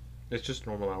hourglass. It's just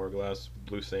normal hourglass,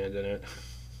 blue sand in it.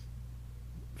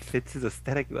 Fits his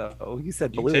aesthetic though. You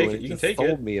said You blue. can take and it, you just can take sold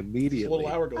it. me It's a immediately.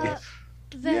 little hourglass.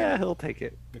 Then, Yeah, he'll take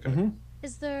it. Okay.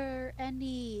 is there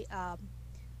any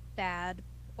bad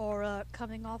aura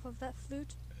coming off of that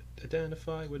flute?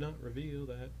 Identify would not reveal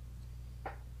that.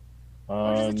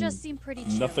 Or does it just seem pretty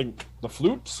chill? Nothing. The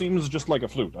flute seems just like a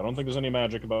flute. I don't think there's any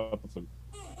magic about the flute.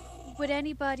 Would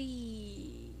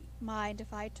anybody mind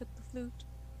if I took the flute?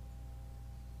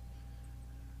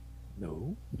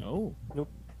 No. No.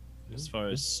 Nope. As far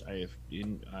as I have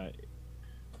been,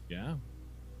 yeah.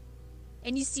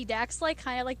 And you see Dax like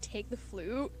kind of like take the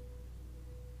flute,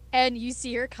 and you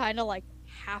see her kind of like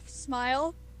half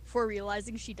smile before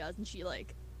realizing she does, and she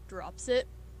like drops it.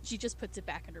 She just puts it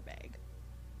back in her bag.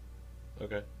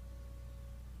 Okay.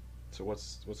 So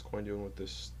what's Quoin doing with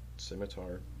this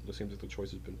Scimitar. It seems like the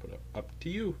choice has been put up to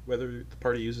you whether the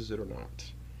party uses it or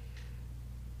not.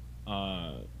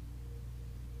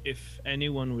 If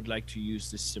anyone would like to use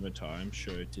this scimitar, I'm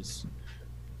sure it is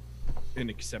an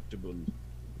acceptable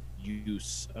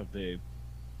use of a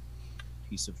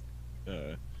piece of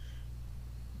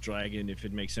dragon. If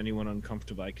it makes anyone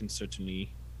uncomfortable, I can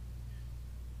certainly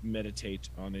meditate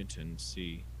on it and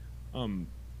see.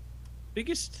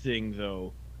 Biggest thing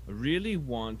though, I really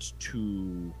want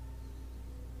to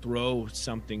throw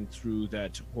something through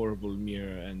that horrible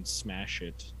mirror and smash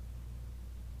it.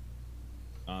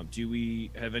 Do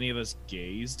we have any of us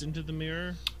gazed into the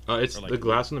mirror? It's Or, like, the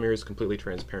glass in the mirror is completely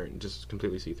transparent, just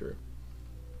completely see through.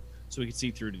 So we can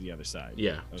see through to the other side.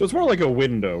 Yeah. So it's more like a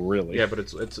window, really. Yeah, but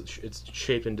it's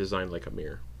shaped and designed like a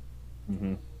mirror.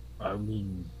 Mm-hmm. I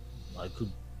mean, I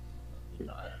could.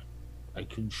 I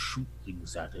can shoot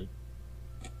things at it.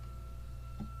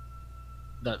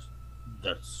 That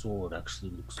sword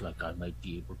actually looks like I might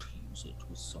be able to use it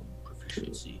with some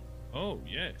proficiency. Oh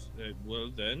yes.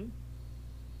 Well then,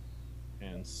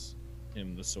 hands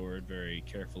him the sword very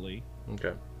carefully.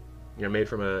 Okay. You're made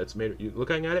from a. It's made. You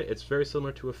looking at it, it's very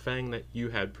similar to a fang that you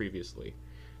had previously.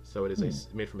 So it is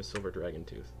made from a silver dragon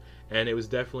tooth, and it was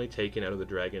definitely taken out of the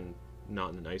dragon,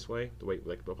 not in a nice way. The way,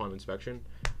 like upon inspection,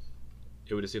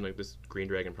 it would have seemed like this green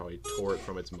dragon probably tore it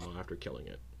from its maw after killing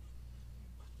it.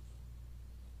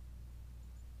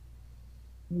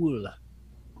 Well,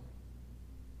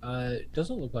 it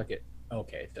doesn't look like it.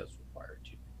 Okay, it does require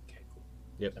two. Okay, cool.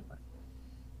 Yep. Never mind.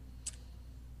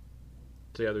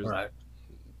 So yeah, there's. All right.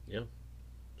 Yeah.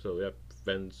 So yeah,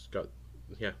 Ven's got.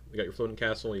 Yeah, you got your floating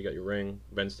castle. You got your ring.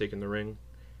 Ven's taking the ring.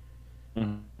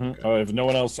 Mm-hmm. Okay. If no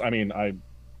one else, I mean,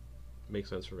 Makes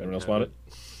sense for Ven. Anyone to else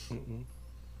have want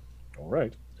it? All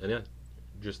right. And yeah,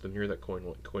 just the mirror that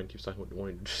Quoin keeps talking about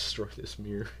wanting to destroy this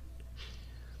mirror.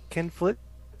 Can Flitz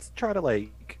try to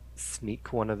like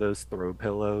sneak one of those throw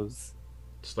pillows?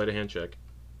 Sleight of hand check.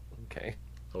 Okay.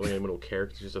 The only anyone will care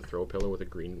because it's just a throw pillow with a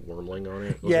green wormling on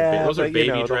it. Yeah, those are but, baby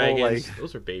you know, the whole, dragons. like,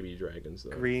 Those are baby dragons,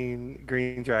 though. Green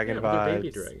dragon Yeah, but vibes. they're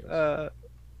baby dragons.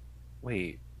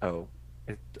 Wait. Oh.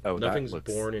 Nothing's that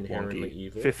looks born inherently wonky.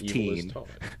 evil. 15. Evil is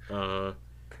taught.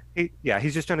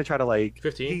 He's just trying to try to like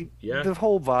 15. Yeah. The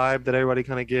whole vibe that everybody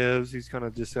kind of gives. He's kind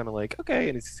of just like okay,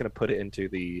 and he's just gonna put it into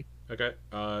the Okay.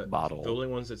 bottle. The only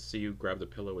ones that see you grab the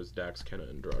pillow is Dax, Kenna,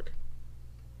 and Druk.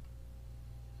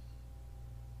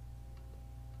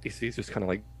 He's just kind of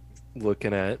like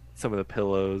looking at some of the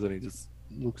pillows, and he just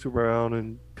looks around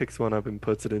and picks one up and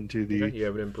puts it into the. Okay, you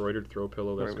have an embroidered throw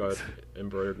pillow that's got Garments.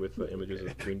 embroidered with images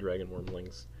of green dragon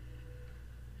wormlings.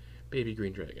 Baby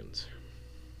green dragons.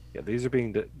 Yeah, these are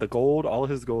being the gold. All of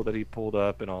his gold that he pulled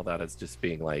up and all that is just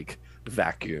being like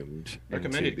vacuumed.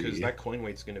 Recommended into because the- that coin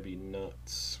weight's going to be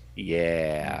nuts.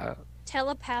 Yeah.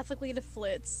 Telepathically to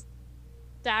Flitz.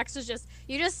 Dax is just,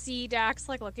 you just see Dax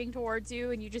like looking towards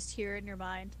you and you just hear it in your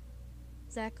mind.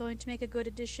 Is that going to make a good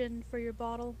addition for your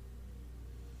bottle?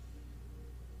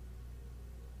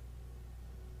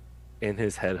 In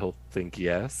his head, he'll think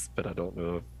yes, but I don't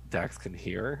know if Dax can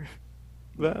hear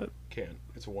that. Can.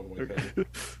 It's a one-way thing.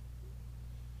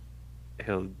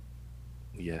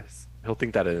 He'll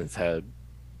think that in his head,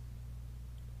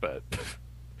 but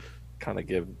kind of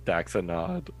give Dax a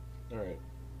nod. Alright.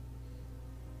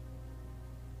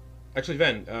 Actually,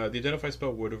 Ven, the Identify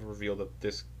spell would have revealed that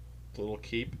this little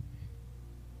keep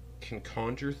can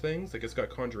conjure things. Like, it's got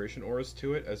conjuration auras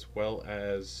to it, as well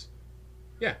as...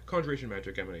 Yeah, conjuration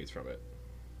magic emanates from it.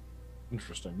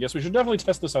 Interesting. Yes, we should definitely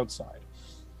test this outside.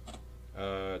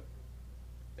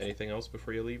 Anything else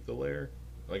before you leave the lair?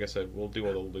 Like I said, we'll do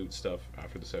all the loot stuff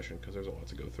after the session, because there's a lot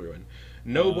to go through, and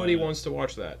nobody wants to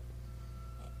watch that.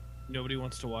 Nobody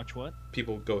wants to watch what?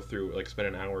 People go through, like, spend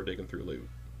an hour digging through loot,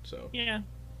 so... Yeah,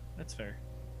 that's fair.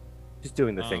 Just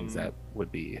doing the things that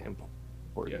would be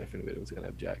important Yeah. if anybody was going to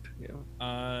object. You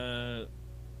know.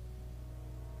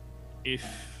 If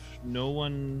no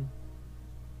one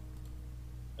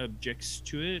objects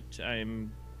to it,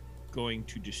 I'm going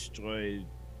to destroy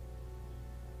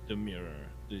the mirror,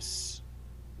 this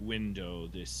window,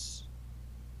 this.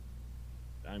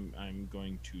 I'm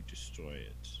going to destroy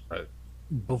it.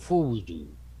 Before we do,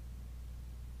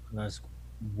 can I ask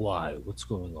why? What's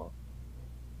going on?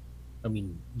 I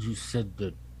mean, you said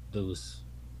that there was,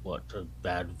 what, a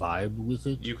bad vibe with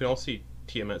it? You can all see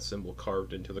Tiamat's symbol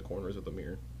carved into the corners of the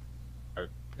mirror.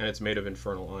 And it's made of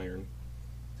infernal iron.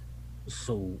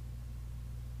 So,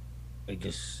 I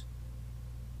guess,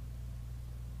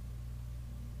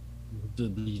 would there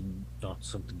be not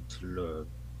something to learn?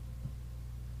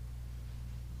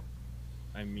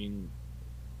 I mean,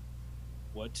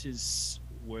 what is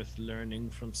worth learning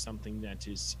from something that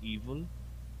is evil?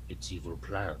 It's evil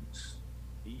plans.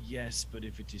 Yes, but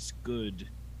if it is good,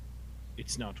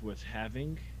 it's not worth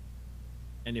having.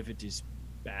 And if it is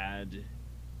bad,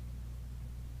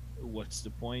 what's the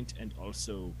point? And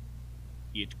also,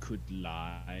 it could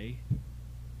lie.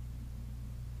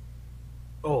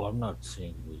 Oh, I'm not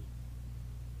saying we.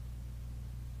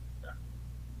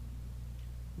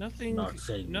 Nothing, Not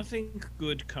saying- nothing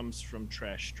good comes from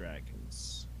trash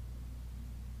dragons.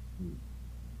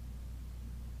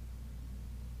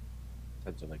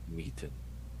 Such like meat and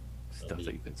stuff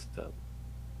that you can sell.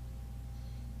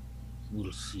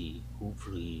 We'll see.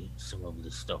 Hopefully, some of the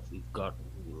stuff we've gotten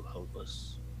will help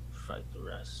us fight the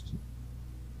rest.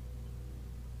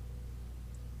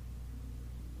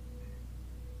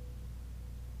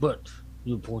 But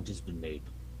your point has been made.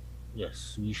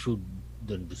 Yes, we should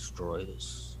then destroy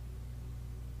this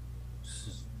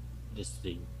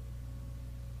thing.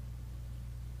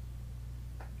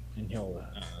 And he'll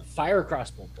fire a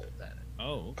crossbow bolt at it.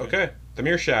 Oh, Okay, the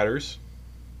mirror shatters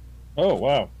Oh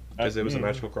wow! as it was a Mm.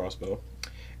 magical crossbow,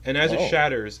 and as it Oh.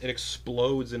 shatters, it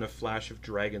explodes in a flash of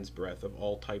dragon's breath of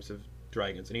all types of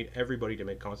dragons. I need everybody to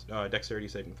make dexterity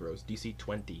saving throws. DC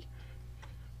 20.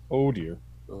 Oh dear.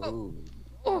 Oh,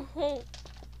 Oh.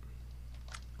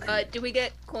 Do we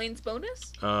get Quoin's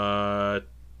bonus?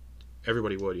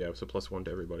 Everybody would, yeah. So +1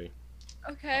 to everybody.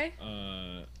 Okay.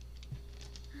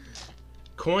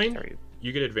 Quoin, Sorry.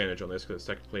 you get advantage on this because it's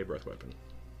technically a breath weapon.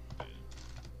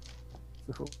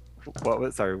 What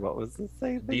was the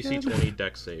save? DC again? 20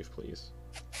 dex save, please.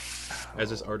 As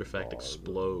this artifact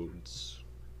explodes.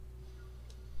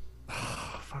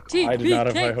 Fuck off. I did not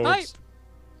have high TPK fight. hopes.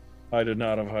 I did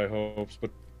not have high hopes,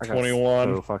 but I got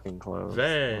 21. So fucking close.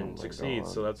 Ven Oh my succeeds,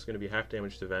 God. so that's going to be half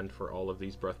damage to Ven for all of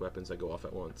these breath weapons that go off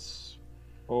at once.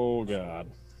 Oh god.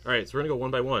 Alright, so we're going to go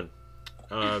one by one.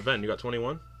 Ven, you got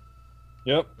 21?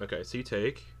 Yep. Okay, so you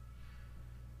take...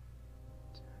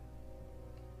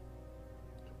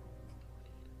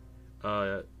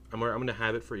 I'm going to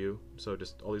have it for you, so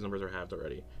just all these numbers are halved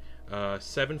already.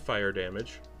 7 fire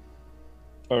damage.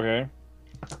 Okay.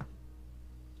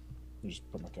 Just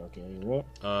put my calculator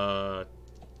up.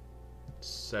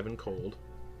 7 cold,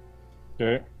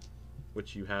 Okay.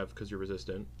 which you have because you're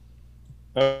resistant.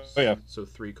 Oh yeah. So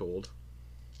 3 cold.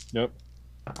 Yep.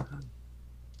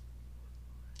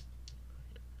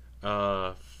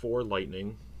 4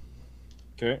 lightning.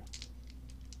 Okay.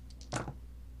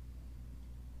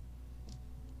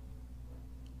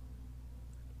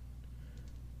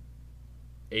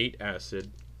 Eight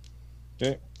acid.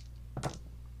 Okay.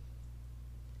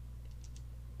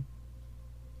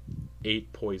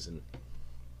 8 poison.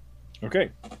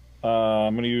 Okay.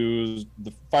 I'm gonna use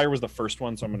the fire was the first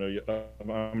one, so I'm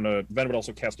gonna Ven would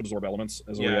also cast absorb elements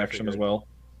as a Yeah, I reaction as figured.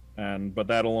 well, but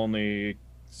that'll only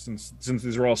since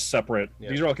these are all separate. Yeah.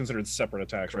 These are all considered separate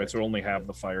attacks, Correct. right? So it'll only have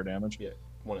the fire damage. Yeah,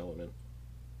 1 element.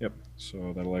 Yep.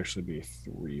 So that'll actually be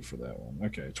 3 for that one.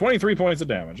 Okay. 23 points of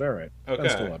damage. All right. Okay.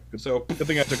 That's still up. Good, So, good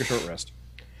thing I took a short rest.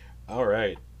 all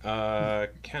right.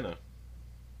 Kenna.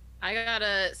 I got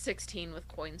a 16 with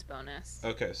Quoin's bonus.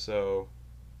 Okay, so.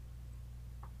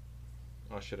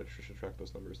 Oh shit! I should track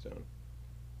those numbers down.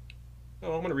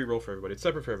 Oh, I'm gonna re-roll for everybody. It's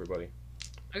separate for everybody.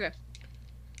 Okay.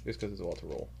 Just because there's a lot to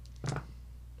roll.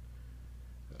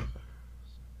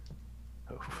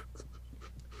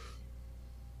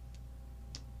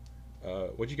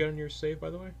 What'd you get on your save, by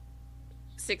the way?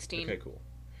 16. Okay, cool.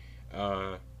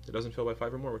 It doesn't fail by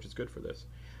 5 or more, which is good for this.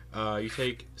 You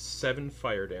take 7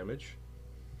 fire damage.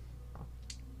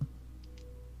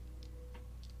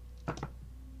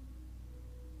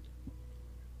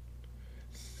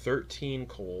 $13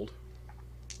 cold.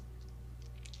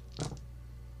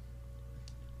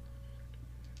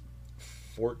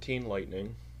 $14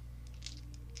 lightning.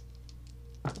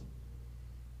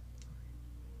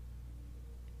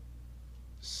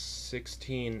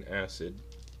 $16 acid.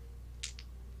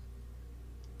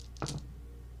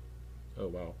 Oh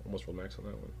wow, almost rolled max on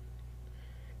that one.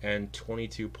 And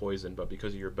 22 poison, but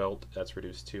because of your belt, that's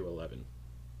reduced to 11.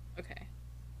 Okay.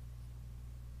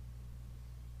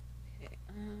 Okay.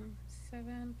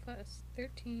 7 plus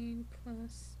 13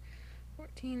 plus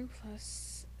 14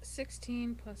 plus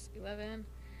 16 plus 11.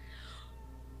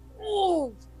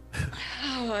 Oh!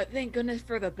 Thank goodness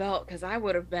for the belt, because I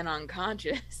would have been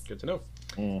unconscious. Good to know.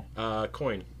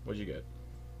 Quoin, what'd you get?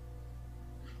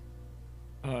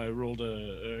 I rolled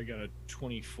I got a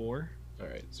 24.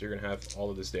 Alright, so you're gonna have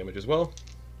all of this damage as well.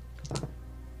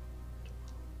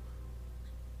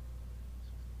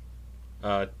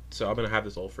 So I'm gonna have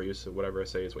this all for you, so whatever I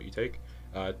say is what you take.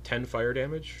 10 fire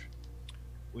damage,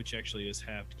 Which actually is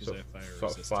halved because so I have fire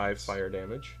resistance. 5 fire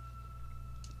damage.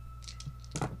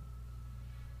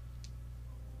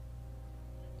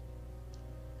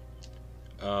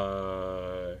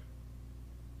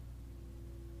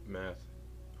 Math.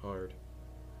 Hard.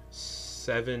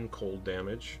 7 cold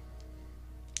damage.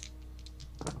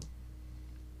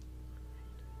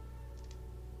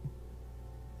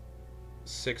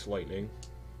 Six lightning.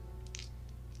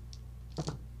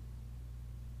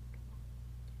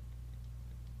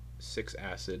 Six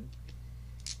acid.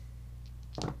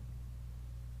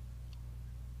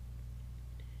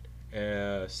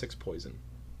 Six poison.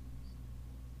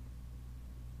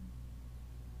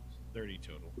 30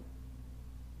 total.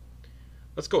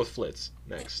 Let's go with Flitz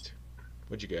next.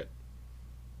 What'd you get?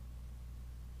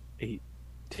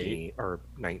 18 or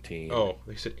 19. Oh,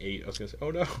 they said 8. I was gonna say,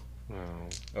 oh no. Oh.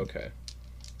 Okay.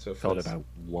 So Felt Flitz, about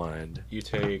 1. you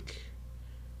take.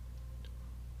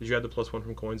 Did you add the +1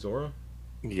 from Quoin Zora?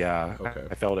 Yeah. Okay.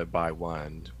 I felt it by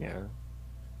 1. Yeah.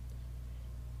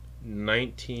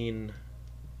 19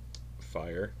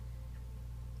 fire.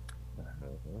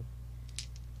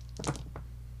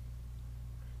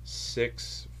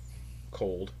 6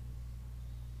 cold.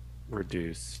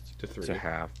 Reduced To 3. to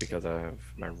half because of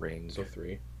my ring. So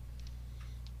 3.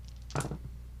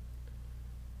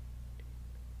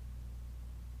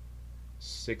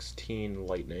 16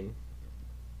 lightning.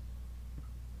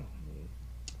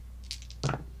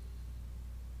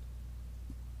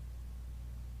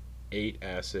 8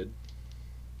 acid.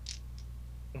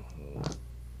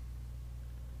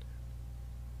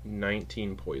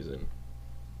 19 poison.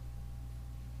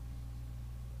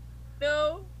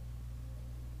 No.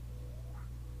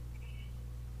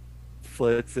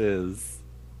 Flitz is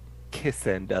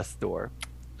kissing Death's Door.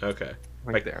 Okay.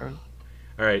 Right Like- there.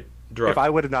 All right, Druck. If I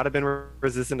would have not have been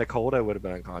resistant to cold, I would have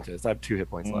been unconscious. I have 2 hit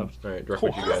points left. All right, Druck,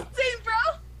 what'd you get? Same, bro.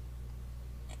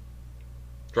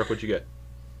 Druck, what'd you get?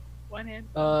 One hand.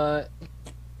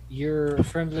 Your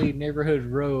friendly neighborhood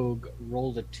rogue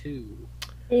rolled a 2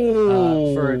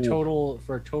 Oh. for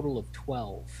a total of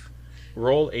 12.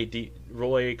 Roll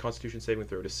a Constitution saving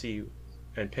throw to see,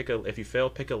 and pick a. If you fail,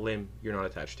 pick a limb you're not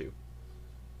attached to.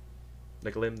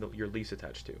 Like a limb that you're least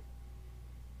attached to.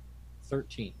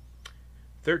 13.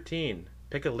 13.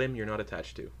 Pick a limb you're not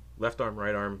attached to. Left arm,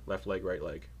 right arm, left leg, right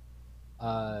leg.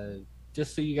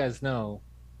 Just so you guys know,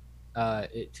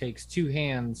 it takes 2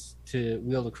 hands to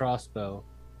wield a crossbow,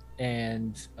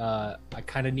 and I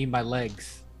kind of need my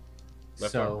legs.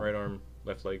 Left arm, right arm,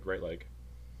 left leg, right leg.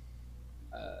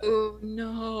 Oh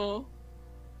no.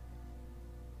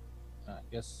 I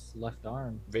guess left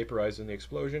arm. Vaporized in the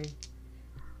explosion.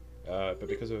 But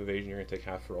because of evasion, you're gonna take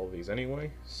half for all of these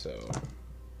anyway. So.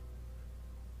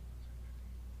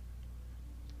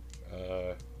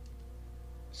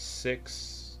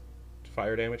 6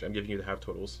 fire damage. I'm giving you the half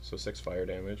totals, so 6 fire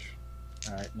damage.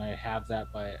 All right, and I have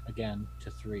that by again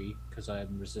to 3 because I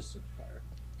am resistant to fire.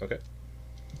 Okay.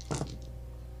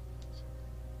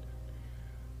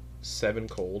 7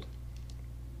 cold.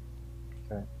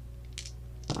 Okay.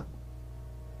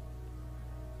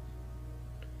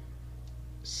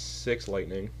 6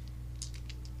 lightning.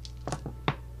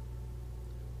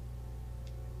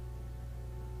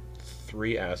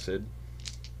 3 acid.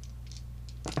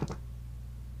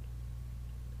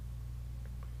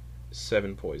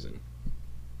 7 poison.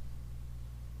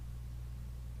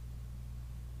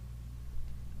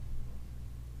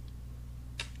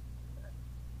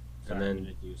 Sorry, And then- I'm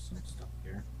gonna do some stuff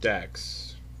here.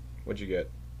 Dax, what'd you get?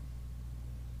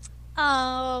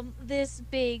 This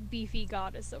big beefy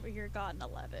goddess over here got an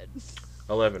 11.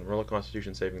 11. Roll a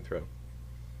Constitution saving throw.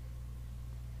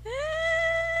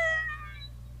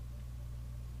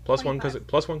 +1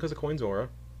 because of Coin's aura.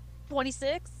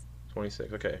 26.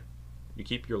 26. Okay. You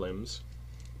keep your limbs.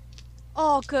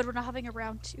 Oh, good. We're not having a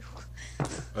round 2.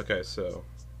 Okay, so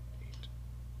 8.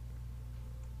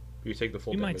 You take the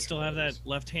full. You damage might still from have all that these.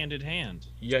 left-handed hand.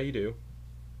 Yeah, you do.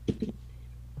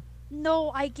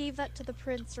 No, I gave that to the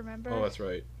prince. Remember? Oh, that's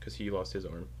right, because he lost his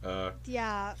arm.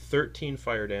 Yeah, 13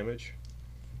 fire damage.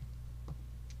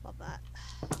 love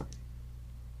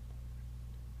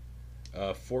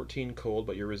that. 14 cold,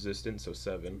 but you're resistant, so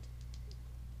 7.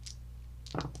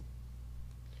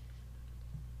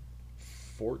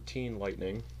 14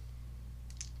 lightning.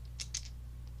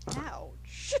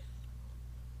 Ouch.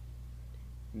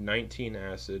 19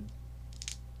 acid.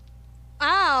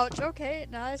 Ouch. Okay,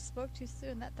 now I spoke too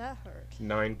soon. That hurt.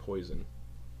 9 poison.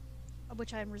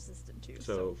 Which I'm resistant to.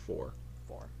 So 4.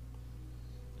 4.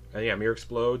 And yeah, mirror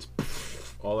explodes.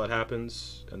 All that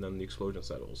happens, and then the explosion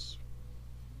settles.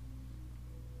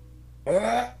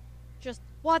 Just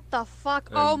what the fuck?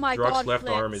 And Oh my Druck's god. left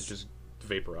arm Flitz. is just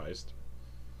vaporized.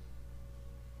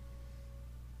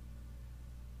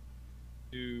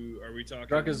 Are we talking?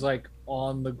 Druck is like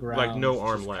on the ground, Like no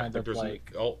arm just left. kind Like of there's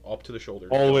like all up to the shoulder.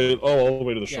 all the way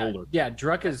to the yeah, shoulder. yeah.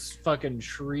 Druck is fucking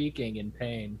shrieking in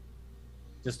pain,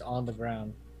 just on the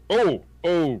ground. Oh,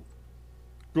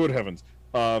 good heavens!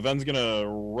 Ven's gonna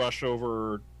rush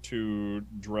over to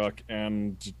Druck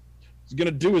and he's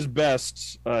gonna do his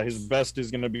best. His best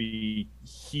is gonna be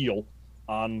heal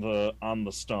on the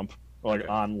stump, like Okay.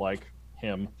 on like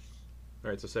him. All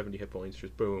right, so 70 hit points.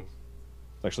 Just boom.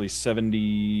 It's actually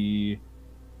 70.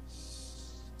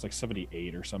 It's like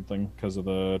 78 or something because of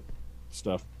the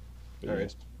stuff. But All right.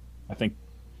 yes, I think.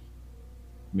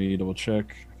 Let me double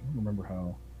check. I don't remember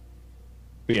how.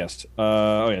 But yes.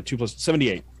 Oh yeah, 2 plus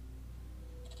 78.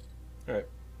 All right.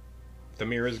 The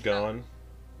mirror is gone.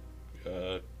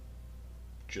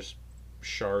 Just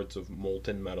shards of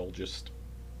molten metal just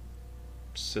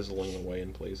sizzling away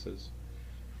in places.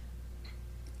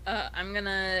 I'm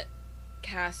gonna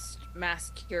cast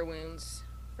Mass Cure Wounds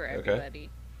for Okay. everybody.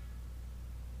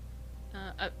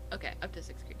 Okay, up to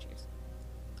 6 creatures.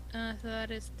 So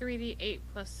that is 3d8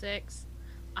 plus 6.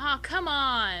 Ah, come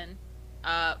on!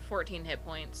 14 hit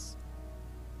points.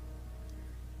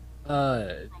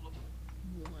 One.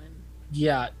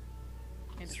 Yeah,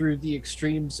 And- through the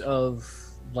extremes of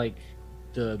like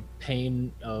the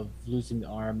pain of losing the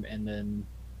arm and then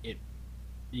it,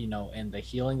 and the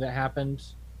healing that happened,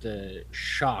 the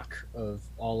shock of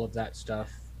all of that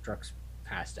stuff, Druck's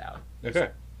passed out.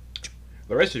 Okay.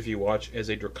 The rest of you watch as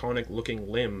a draconic-looking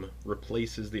limb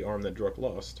replaces the arm that Druck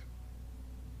lost.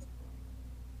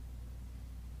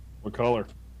 What color?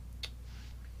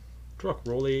 Druck,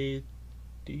 roll a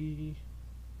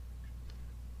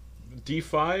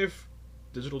D5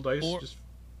 digital dice. Or- Just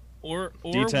Or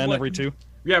D10 what, every 2.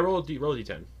 yeah, roll a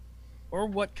D10. Or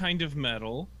what kind of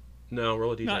metal? No,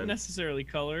 roll a D10. Not necessarily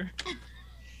color.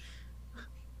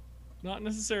 Not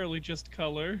necessarily just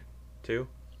color. 2.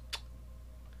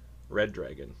 Red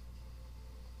dragon.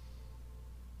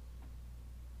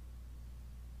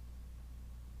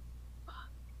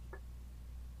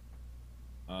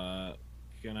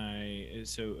 Can I?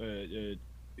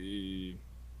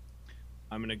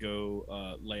 I'm gonna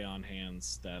go lay on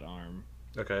hands that arm.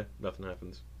 Okay, nothing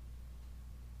happens.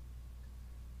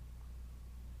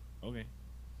 Okay.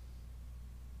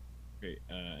 Great.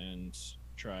 And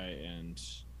try and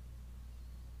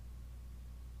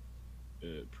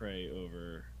pray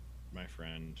over my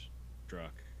friend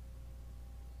Druck.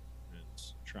 And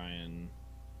try and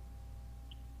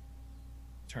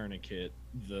tourniquet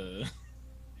the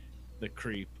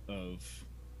creep of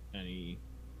any.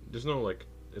 There's no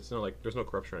it's not like there's no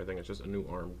corruption or anything. It's just a new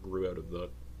arm grew out of the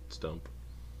stump.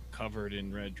 Covered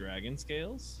in red dragon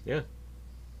scales. Yeah.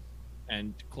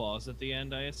 And claws at the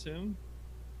end, I assume.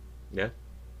 Yeah.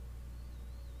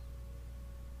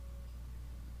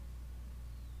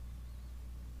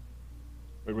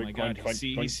 Oh my god, he's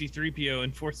C-3PO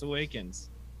in Force Awakens.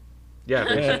 Yeah,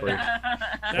 basically.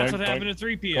 That's what happened to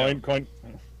 3PO. Coin.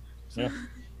 Yeah.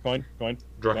 Coin.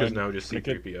 Druck is Fine. now just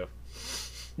Tourniquet.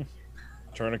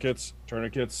 C-3PO.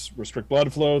 Tourniquets restrict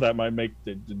blood flow. That might make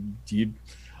the deed.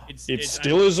 It's I-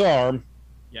 still his arm.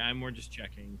 Yeah, I'm more just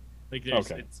checking. Like,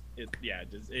 there's, Okay.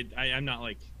 I'm not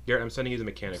like. Garrett, I'm sending you the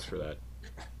mechanics for that.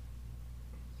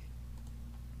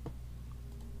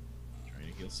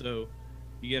 Trying to heal. So,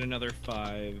 you get another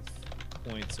 5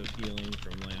 points of healing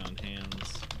from lay on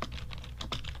hands.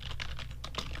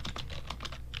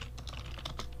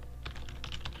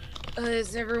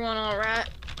 Is everyone alright?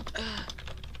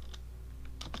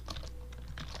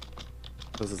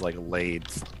 This is like laid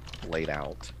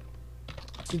out.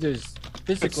 See, there's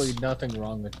physically nothing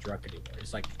wrong with Druck anymore.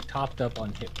 He's like topped up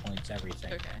on hit points,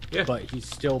 everything. Okay. Yeah. But he's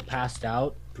still passed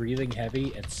out, breathing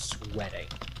heavy, and sweating.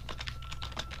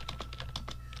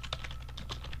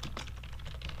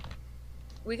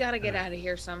 We gotta get out of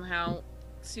here somehow.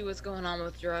 See what's going on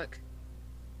with Druck.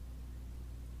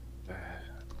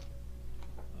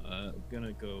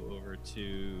 Gonna go over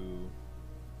to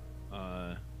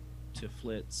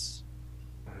Flitz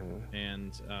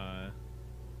and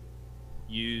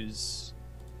use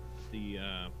the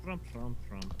oh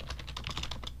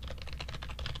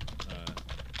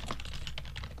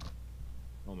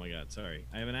my god, sorry.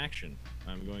 I have an action.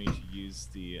 I'm going to use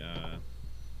the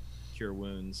cure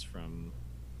wounds from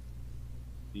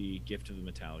the gift of the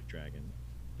metallic dragon.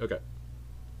 Okay.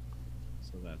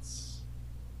 So that's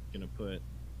gonna put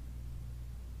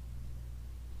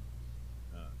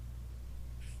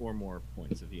 4 more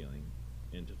points of healing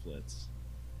into Flitz.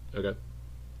 Okay.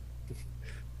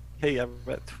 Hey, I'm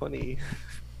at 20.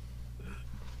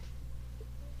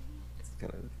 It's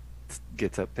kind of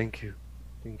gets up. Thank you.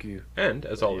 And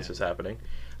as all this is happening,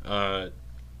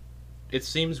 it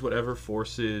seems whatever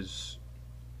forces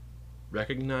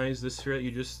recognize the sphere that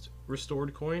you just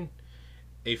restored, Quoin.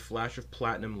 A flash of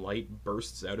platinum light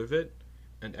bursts out of it,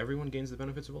 and everyone gains the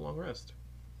benefits of a long rest.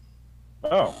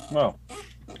 Oh, well.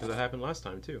 Because that happened last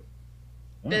time, too.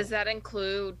 Does that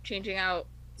include changing out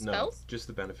spells? No, just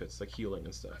the benefits, like healing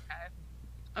and stuff.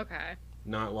 Okay.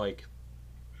 Not like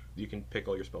you can pick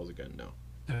all your spells again, no.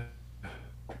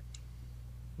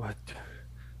 What?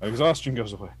 Exhaustion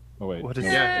goes away. Oh, wait. What is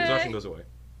no. Yeah, Yay! exhaustion goes away.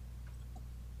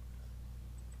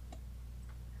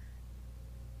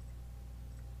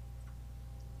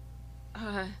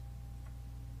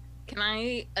 Can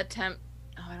I attempt?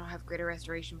 Oh, I don't have greater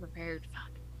restoration prepared.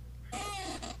 Fuck.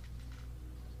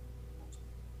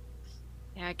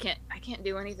 Yeah, I can't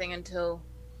do anything until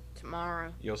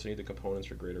tomorrow. You also need the components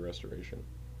for greater restoration.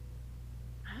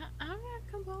 I don't have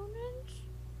components.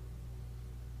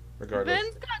 Regardless,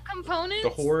 Ben's got components. the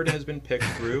horde has been picked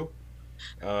through.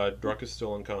 Druck is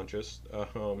still unconscious,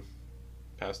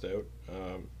 passed out.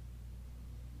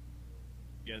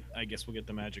 I guess we'll get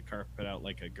the magic carpet out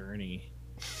like a gurney.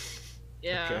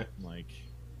 Yeah. Okay. Like,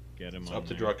 get him It's on up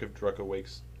to there. Druck if Druck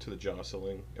awakes to the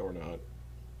jostling or not.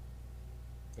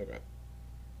 Okay.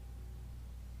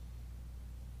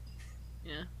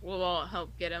 Yeah. We'll all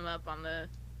help get him up on the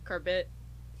carpet,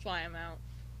 fly him out.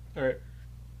 All right.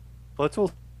 Flitz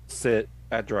will sit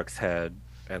at Druck's head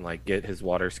and like get his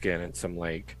water skin and some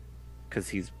like, because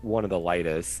he's one of the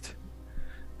lightest,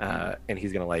 and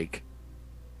he's gonna like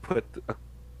put a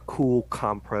cool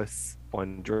compress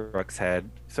on Druck's head.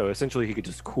 So essentially, he could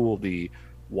just cool the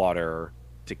water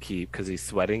to keep because he's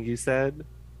sweating. You said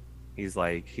he's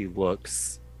like he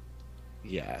looks,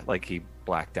 yeah, like he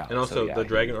blacked out. And also, So, yeah, the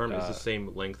dragon he, arm is the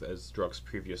same length as Druck's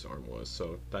previous arm was,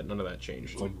 so that none of that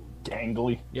changed. It's like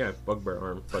gangly. Yeah, bugbear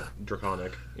arm, but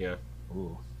draconic. Yeah.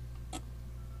 Ooh.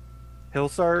 He'll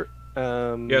start.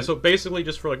 Yeah. So basically,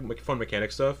 just for like fun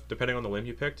mechanic stuff, depending on the limb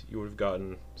you picked, you would have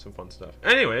gotten some fun stuff.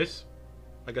 Anyways,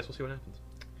 I guess we'll see what happens.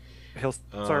 He'll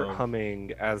start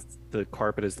humming as the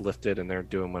carpet is lifted and they're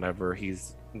doing whatever.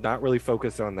 He's not really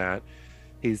focused on that.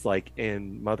 He's like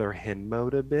in mother hen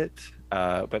mode a bit,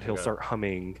 but he'll Okay. start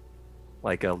humming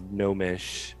like a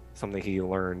gnomish, something he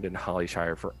learned in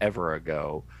Hollyshire forever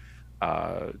ago.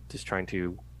 Just trying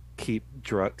to keep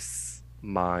Druck's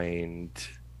mind,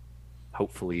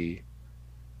 hopefully,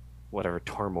 whatever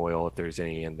turmoil, if there's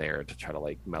any in there, to try to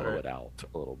like mellow Alright. it out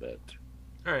a little bit.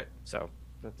 All right. So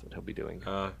that's what he'll be doing.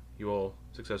 You will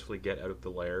successfully get out of the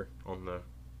lair on the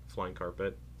flying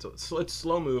carpet. So it's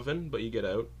slow moving, but you get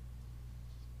out.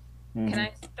 Can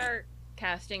I start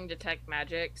casting detect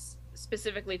magics,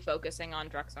 specifically focusing on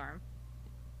Druck's arm?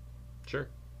 Sure.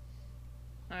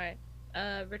 All right.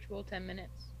 Ritual 10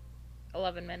 minutes.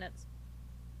 11 minutes.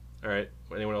 All right.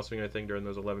 Anyone else doing anything during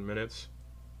those 11 minutes?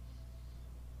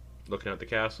 Looking at the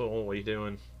castle. What are you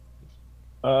doing?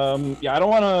 Yeah, I don't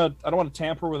want to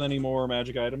tamper with any more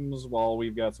magic items while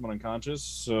we've got someone unconscious.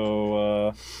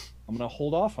 So I'm gonna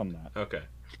hold off on that. Okay.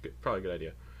 Probably a good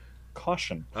idea.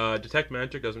 Caution. Detect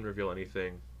magic doesn't reveal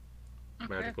anything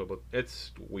magical, but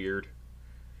it's weird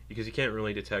because you can't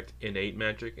really detect innate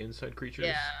magic inside creatures.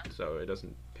 Yeah. So it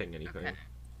doesn't ping anything. Okay.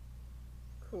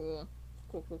 Cool.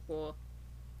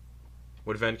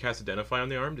 Would Van cast Identify on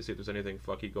the arm to see if there's anything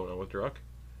fucky going on with Druck?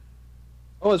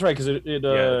 Oh, that's right, because it Yeah,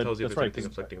 it tells you if that's there's right. anything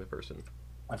 'Cause afflicting the person.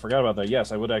 I forgot about that.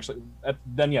 Yes, I would actually.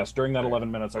 Then yes, during that Okay.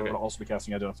 11 minutes, I Okay. would also be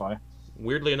casting Identify.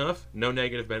 Weirdly enough, no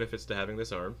negative benefits to having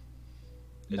this arm.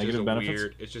 Negative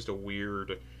benefits? It's just a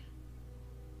weird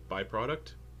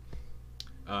byproduct.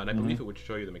 And I believe it would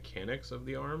show you the mechanics of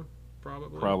the arm,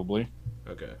 probably. Probably.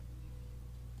 Okay.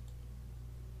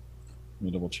 Let me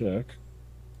double check.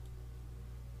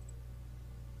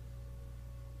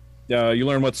 Yeah, you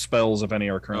learn what spells, if any,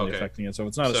 are currently Okay. affecting it. So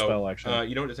it's not a spell, actually.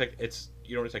 You don't detect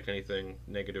anything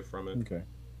negative from it. Okay.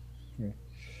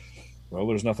 Well,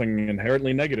 there's nothing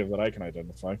inherently negative that I can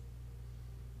identify.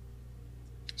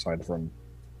 Aside from,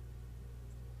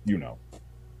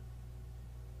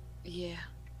 Yeah.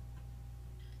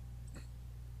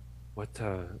 What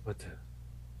There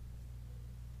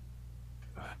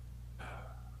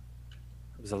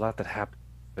was a lot that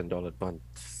happened all at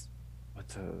once.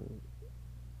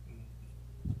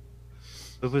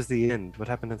 What was the end? What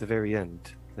happened at the very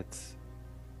end?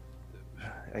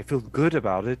 I feel good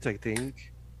about it, I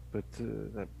think. But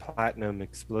that platinum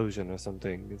explosion or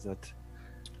something, is that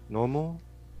normal?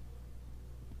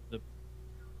 The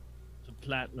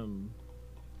platinum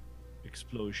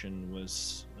explosion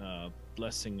was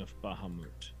blessing of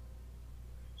Bahamut.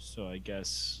 So I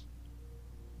guess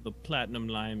the platinum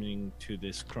lining to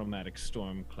this chromatic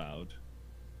storm cloud,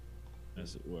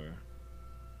 as it were.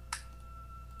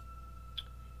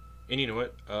 And you know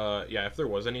what? Yeah, if there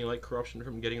was any like corruption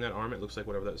from getting that arm, it looks like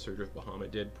whatever that Surge of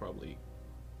Bahamut did probably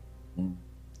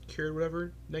cured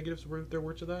whatever negatives there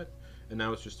were to that, and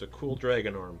now it's just a cool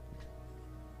dragon arm.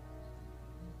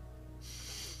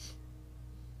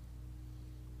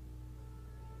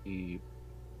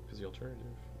 Is the alternative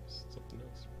something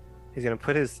else? He's gonna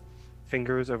put his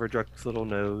fingers over Druck's little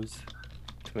nose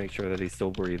to make sure that he's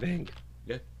still breathing.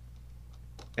 Yeah.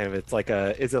 And if it's like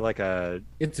a, is it like a?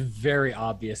 It's very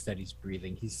obvious that he's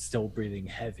breathing. He's still breathing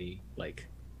heavy, like.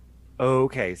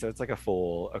 Okay, so it's like a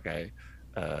full. Okay.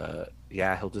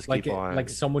 Yeah, he'll just like keep on. like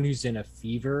someone who's in a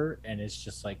fever and is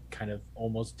just like kind of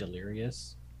almost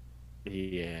delirious.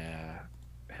 Yeah,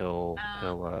 he'll.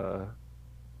 I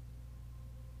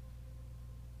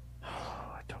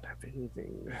don't have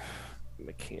anything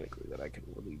mechanically that I can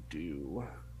really do.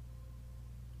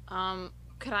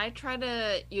 Could I try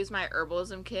to use my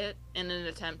herbalism kit in an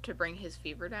attempt to bring his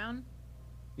fever down?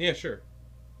 Yeah, sure.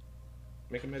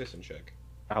 Make a medicine check.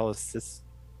 I'll assist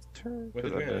her With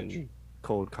 'cause I've been advantage.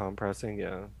 cold compressing.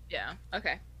 Yeah. Yeah.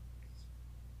 Okay.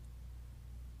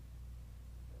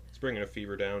 It's bringing a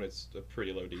fever down. It's a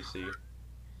pretty low DC.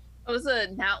 It was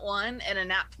a nat 1 and a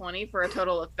nat 20 for a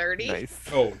total of 30. Nice.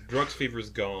 Oh, Druck's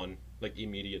fever's gone, like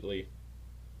immediately.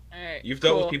 All right. You've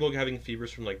dealt cool. with people having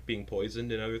fevers from like being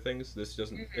poisoned and other things. This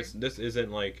doesn't. This isn't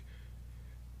like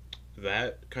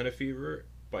that kind of fever,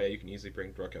 but yeah, you can easily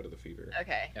bring Druck out of the fever.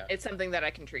 Okay. Yeah. It's something that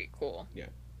I can treat. Cool.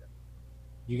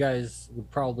 You guys would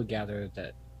probably gather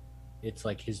that it's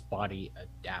like his body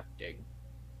adapting.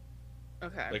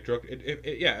 Okay. Like Druck,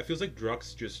 yeah, it feels like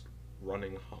Druck's just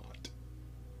running hot.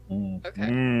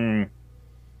 Okay.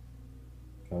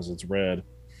 Because it's red.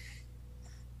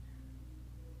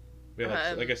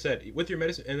 Yeah, like I said, with your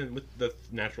medicine, and then with the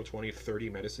natural 20, 30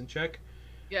 medicine check,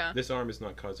 Yeah. this arm is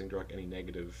not causing Druck any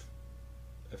negative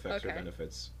effects or Okay.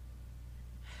 benefits.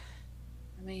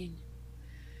 I mean,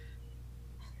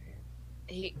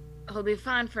 he'll be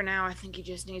fine for now. I think he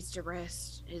just needs to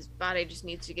rest. His body just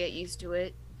needs to get used to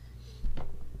it.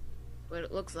 What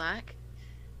it looks like.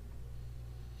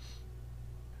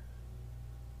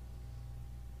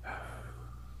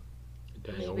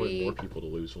 Dang, I wanted Maybe- more people to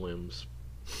lose limbs.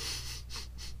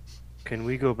 Can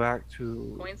we go back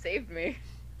to? Coin saved me.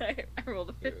 I rolled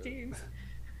a 15.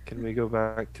 Can we go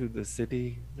back to the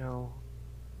city now?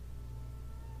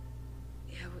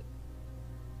 Yeah, we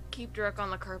keep Druck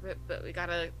on the carpet, but we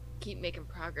gotta keep making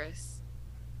progress.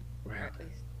 Or at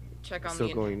least check on Still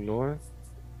the going north?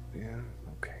 Yeah.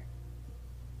 Okay.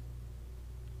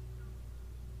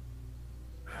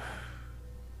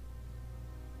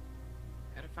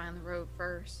 Gotta find the road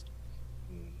first.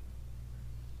 Hmm.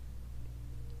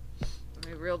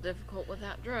 It'll be real difficult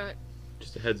without Druck.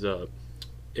 Just a heads up,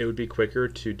 it would be quicker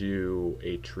to do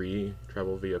a tree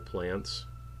travel via plants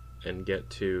and get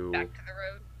to Back to the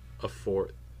road.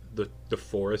 the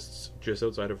forests just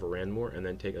outside of Varanmore, and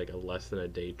then take like a less than a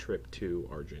day trip to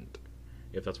Argent,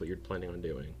 if that's what you're planning on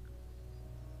doing.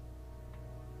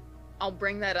 I'll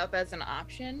bring that up as an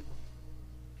option.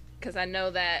 Because I know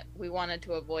that we wanted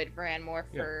to avoid Varanmore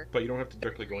Yeah, for... but you don't have to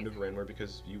directly go into Varanmore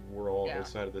because you were all Yeah.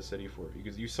 outside of the city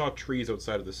because you saw trees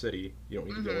outside of the city. You don't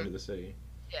need to go Mhm. into the city.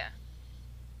 Yeah.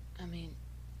 I mean,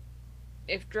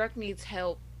 if Druck needs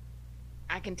help,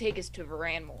 I can take us to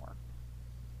Varanmore.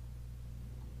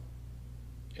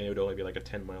 And it would only be like a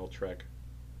 10-mile trek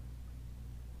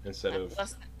instead of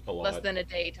Less, a lot. less than a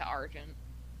day to Argent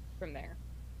from there.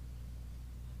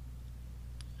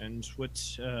 And what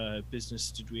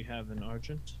business did we have in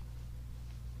Argent?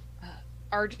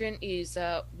 Argent is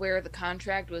where the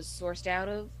contract was sourced out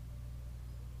of.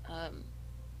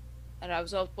 And I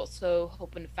was also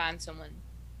hoping to find someone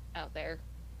out there,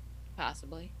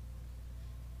 possibly,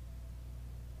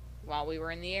 while we were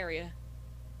in the area.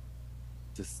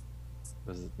 This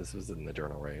was in the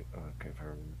journal, right? Okay, if I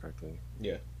remember correctly.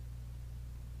 Yeah.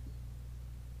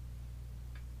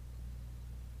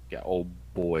 Yeah, old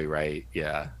boy, right?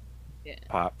 Yeah. Yeah.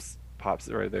 Pops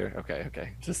right there.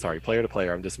 Okay. Just sorry, player to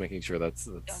player. I'm just making sure that's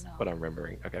no. what I'm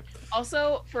remembering. Okay.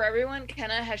 Also, for everyone,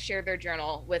 Kenna has shared their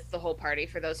journal with the whole party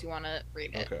for those who want to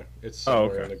read it. Okay. It's Oh,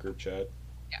 somewhere okay. in the group chat.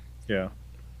 Yeah.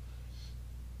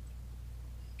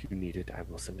 If you need it, I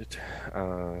will send it.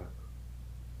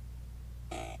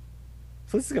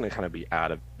 So this is gonna kind of be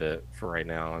out of it for right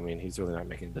now. I mean, he's really not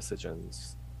making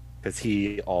decisions because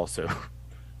he also,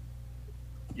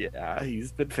 yeah,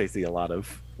 he's been facing a lot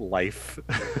of life,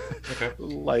 Okay.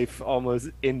 life almost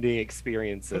ending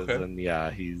experiences, Okay. and yeah,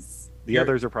 the You're-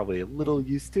 others are probably a little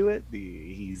used to it.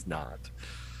 He's not.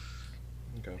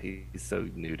 Okay. He's so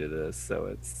new to this, so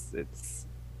it's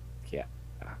yeah.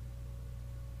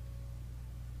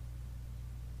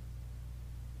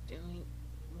 Do we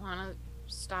want to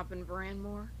stop in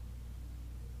Varanmore?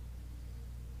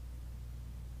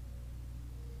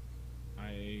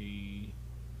 I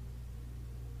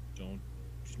don't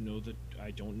know that.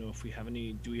 I don't know if we have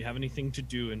any. Do we have anything to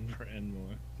do in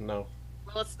Varanmore? No.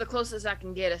 Well, it's the closest I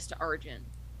can get us to Argent.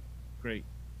 Great.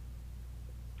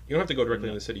 You don't have to go directly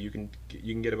in the city. You can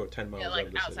get about 10 miles Yeah, like out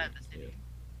of the outside city. the city.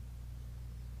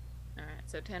 Yeah. All right,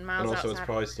 so 10 miles And also, outside. it's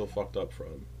probably still fucked up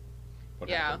from what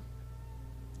Yeah. happened.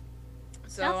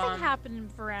 So, Nothing happened in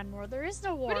Varanmore. There is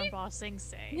no war do you- in Bossing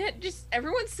Say. Yeah, just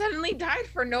everyone suddenly died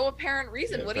for no apparent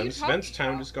reason. Yeah, What are you talking Vent's town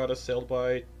about? just got assailed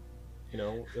by,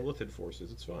 Illithid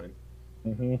forces. It's fine.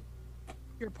 Mm-hmm.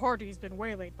 Your party's been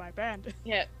waylaid by bandits.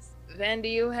 Yeah, Van, do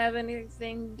you have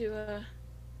anything to?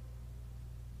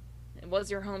 It was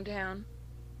your hometown.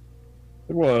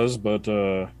 It was, but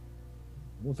I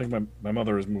don't think my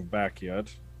mother has moved back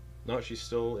yet. No, she's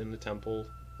still in the temple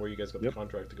where you guys got Yep. the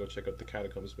contract to go check out the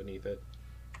catacombs beneath it.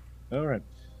 All right.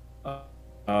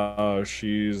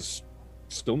 She's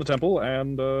still in the temple,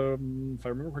 and if I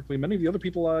remember correctly, many of the other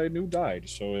people I knew died,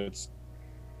 so it's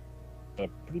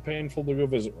pretty painful to go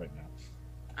visit right now.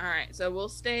 All right, so we'll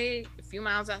stay a few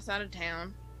miles outside of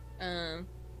town.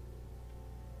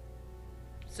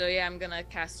 So yeah, I'm gonna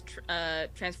cast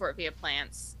transport via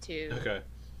plants to Okay.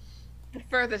 the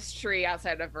furthest tree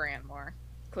outside of Varanmore,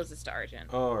 closest to Argent.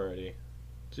 Alrighty.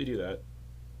 So you do that.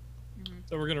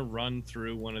 So we're gonna run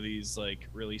through one of these like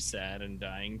really sad and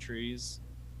dying trees.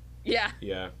 Yeah.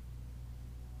 Yeah.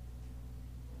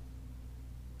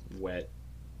 Wet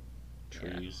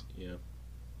trees. Yeah.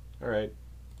 Alright.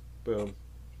 Boom.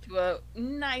 To a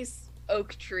nice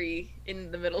oak tree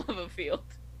in the middle of a field.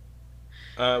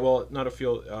 Well, not a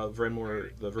field.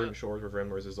 Varanmore, the verdant shores where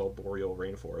Varanmore is all boreal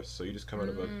rainforest. So you just come out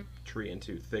of a tree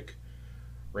into thick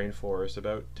rainforest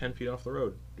about 10 feet off the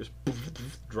road. Just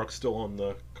Druck's still on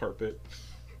the carpet.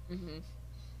 Mm-hmm.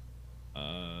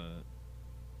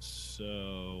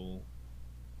 So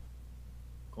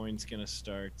Quoin's gonna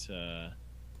start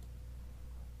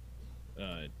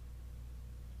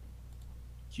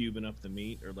cubing up the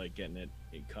meat, or like getting it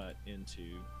cut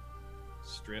into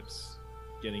strips,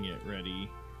 getting it ready.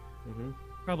 Mm-hmm.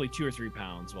 Probably 2 or 3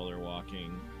 pounds while they're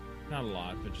walking. Not a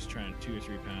lot, but just trying 2 or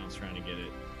 3 pounds, trying to get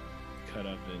it cut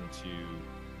up into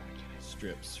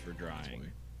strips for drying.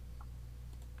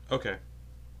 Okay.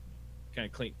 Kind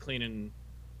of cleaning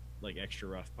like extra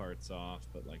rough parts off,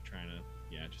 but like trying to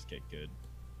just get good.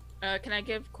 Can I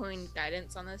give Quoin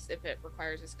guidance on this if it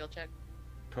requires a skill check?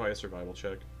 Probably a survival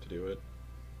check to do it.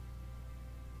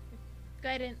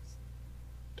 Guidance.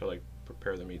 To like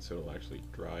prepare the meat so it'll actually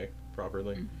dry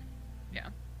properly. Yeah.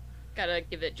 Gotta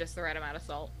give it just the right amount of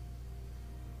salt.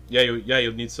 Yeah,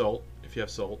 you'll need salt if you have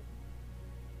salt.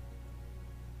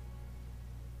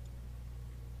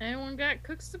 Anyone got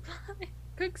cook supply?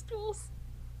 Cook's tools?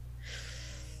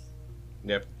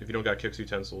 Yeah, if you don't got cook's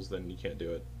utensils, then you can't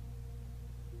do it.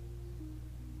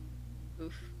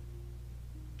 Oof.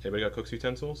 Anybody got cook's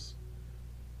utensils?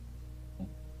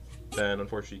 Then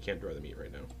unfortunately you can't dry the meat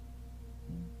right now.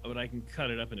 Oh, but I can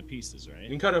cut it up into pieces, You right?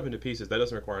 can cut it up into pieces. That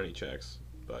doesn't require any checks,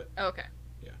 but Okay.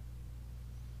 Yeah.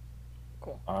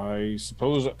 Cool. I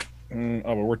suppose.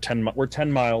 But we're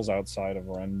 10 miles outside of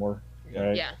Varanmore. Yeah.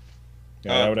 Right? Yeah.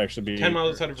 Yeah, that would actually be 10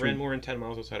 miles outside of two- Varanmore and 10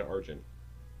 miles outside of Argent.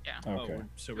 Okay.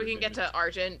 So We can get to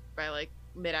Argent by like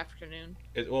mid-afternoon.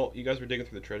 Well, you guys were digging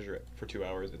through the treasure for 2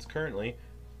 hours. It's currently,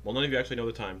 well, none of you actually know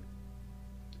the time.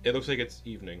 It looks like it's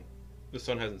evening. The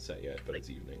sun hasn't set yet, but it's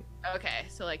evening. Okay,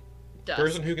 so like The dusk.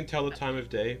 person who can tell the time of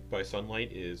day by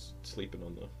sunlight is sleeping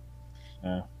on the...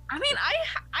 I mean, I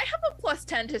have a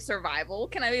 +10 to survival.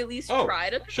 Can I at least Oh, try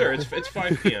to? Sure, it's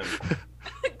 5 p.m.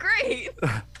 Great.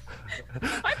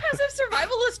 My passive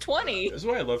survival is 20. This is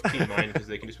why I love Team Mind, because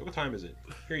they can just, what time is it?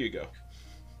 Here you go.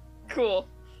 Cool.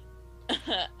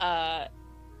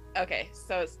 Okay,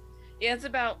 so it's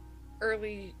about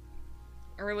early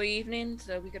evening,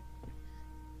 so we could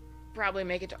probably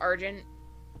make it to Argent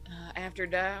after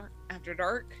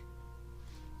dark.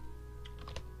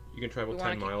 You can travel We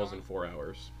wanna 10 keep miles going. in 4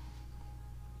 hours.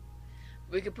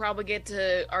 We could probably get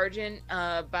to Argent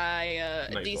by a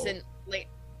Nightfall. decent late.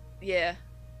 Yeah.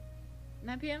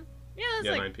 9 p.m. Yeah, that's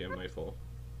Yeah, like 9 p.m. nightfall.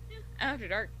 after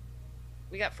dark.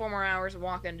 We got 4 more hours of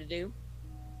walking to do.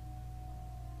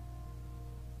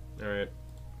 Alright.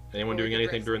 Anyone Or we doing could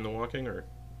anything rest. during the walking, or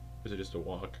is it just a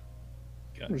walk?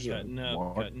 There's a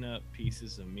walk. Cutting up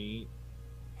pieces of meat.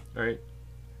 Alright.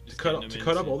 To Just cut getting up,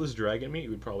 them into- all this dragon meat, it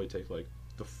would probably take like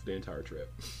the entire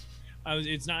trip.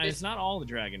 It's not all the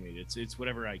dragon meat. It's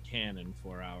whatever I can in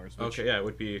 4 hours. Which, Okay, yeah, it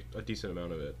would be a decent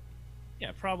amount of it.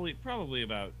 Yeah, probably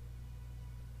about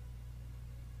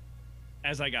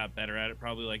as I got better at it,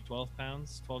 probably like 12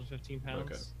 pounds, 12 to 15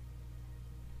 pounds. Okay.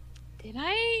 Did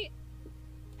I?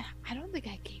 I don't think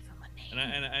I gave him a name.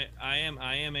 And I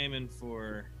am aiming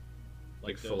for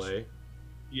Like those- fillet.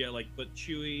 Yeah, like but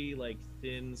chewy, like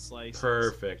thin slices.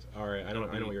 Perfect. All right, I know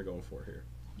That'll be- what you're going for here.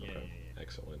 Yeah, Okay. yeah,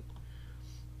 Excellent.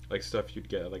 Like stuff you'd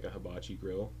get at like a hibachi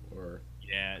grill or.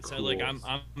 yeah. So like Cool.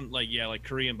 I'm like Like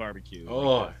Korean barbecue.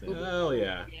 Oh like that. hell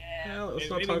yeah! Yeah. Hell, let's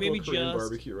Maybe- not talk maybe about Korean just-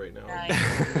 barbecue right now.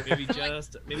 Nice.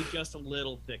 maybe just a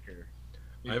little thicker.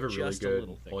 I have a Maybe really just good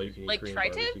little thicker. all-you-can-eat Like Korean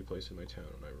Triton? barbecue place in my town,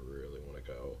 and I really want to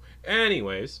go.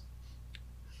 Anyways,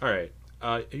 all right.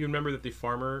 You remember that the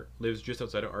farmer lives just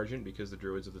outside of Argent because the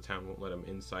druids of the town won't let him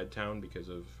inside town because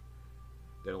of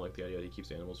they don't like the idea that he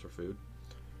keeps animals for food.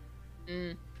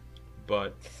 Mm.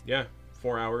 But yeah,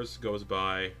 4 hours goes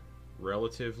by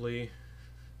relatively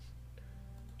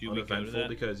Do we go to uneventful that?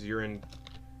 because you're in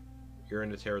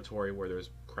a territory where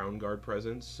there's crown guard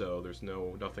presence, so there's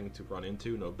nothing to run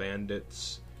into, no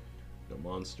bandits, no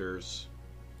monsters,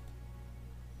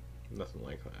 nothing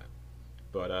like that.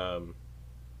 But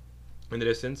in the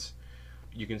distance,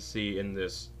 you can see in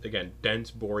this again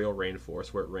dense boreal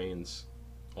rainforest where it rains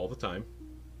all the time.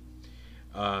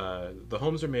 The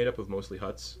homes are made up of mostly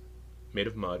huts, made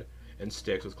of mud and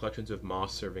sticks with collections of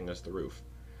moss serving as the roof.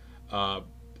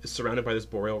 It's surrounded by this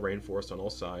boreal rainforest on all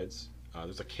sides.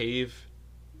 There's a cave.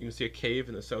 You can see a cave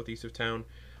in the southeast of town.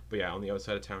 But yeah, on the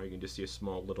outside of town, you can just see a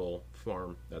small little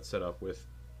farm that's set up with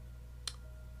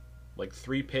like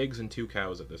 3 pigs and 2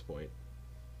 cows at this point.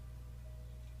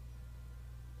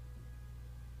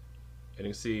 And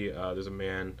you can see there's a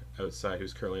man outside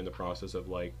who's currently in the process of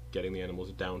like getting the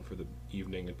animals down for the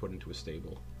evening and put into a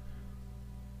stable.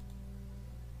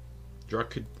 Druck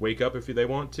could wake up if they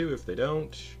want to. If they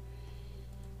don't,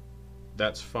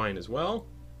 that's fine as well.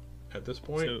 At this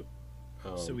point,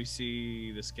 So we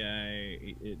see this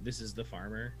guy. This is the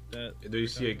farmer. That do you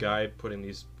see a guy putting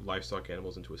these livestock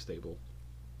animals into a stable?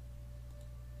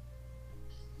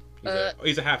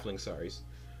 He's a halfling. Sorry, he's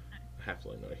a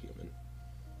halfling, not a human.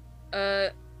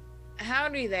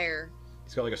 Howdy there.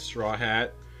 He's got like a straw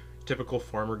hat, typical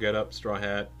farmer getup, straw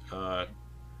hat,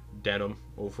 denim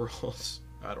overalls.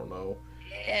 I don't know.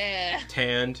 Yeah.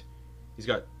 Tanned. He's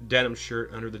got denim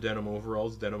shirt under the denim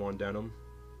overalls, denim on denim.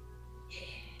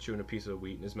 Chewing a piece of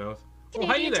wheat in his mouth. Oh, hey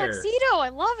Canadian there. tuxedo, I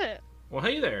love it. Well,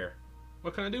 hey there.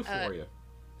 What can I do for you?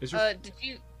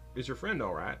 Is your friend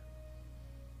all right?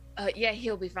 Yeah,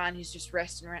 he'll be fine. He's just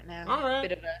resting right now. All right.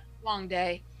 Bit of a long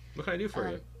day. What can I do for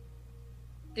you?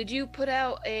 Did you put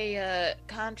out a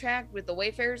contract with the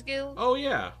Wayfarers Guild? Oh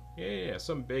yeah. Yeah.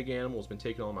 Some big animal's been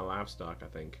taking all my livestock, I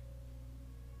think.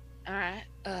 All right.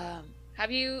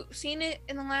 Have you seen it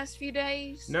in the last few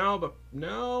days? No.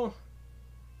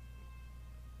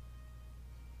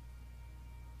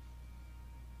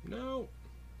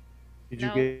 Did you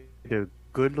No. get a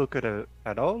good look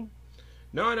at all?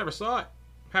 No, I never saw it.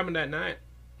 Happened that night.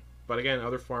 But again,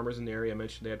 other farmers in the area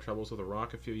mentioned they had troubles with a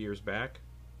rock a few years back.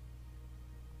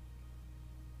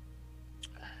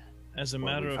 As a Well,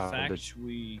 matter we of found fact,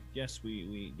 we as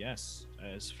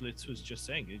Flitz was just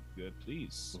saying,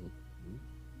 please.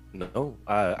 No,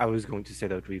 I was going to say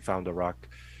that we found a rock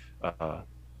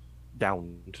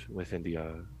downed within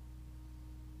the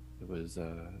it was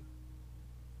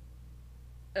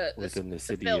within the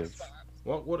city of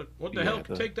What the Yeah, hell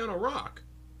could the- take down a rock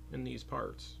in these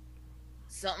parts?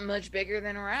 Something much bigger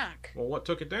than a rock. Well, what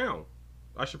took it down?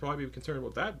 I should probably be concerned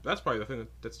about that. That's probably the thing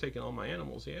that's taking all my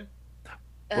animals, yeah?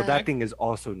 well, that thing is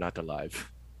also not alive.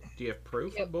 Do you have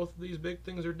proof that both of these big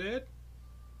things are dead?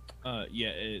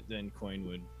 Then Quoin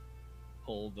would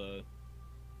pull the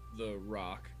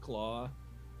rock claw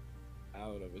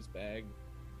out of his bag.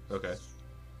 Okay.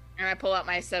 And I pull out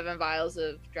my 7 vials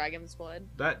of dragon's blood.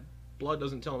 That blood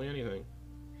doesn't tell me anything.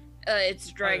 It's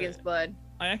dragon's blood.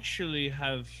 I actually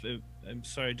have. I'm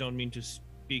sorry, I don't mean to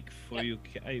speak for you.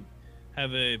 I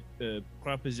have a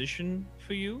proposition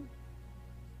for you.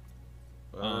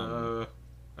 I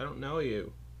don't know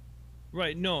you.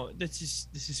 Right. No, this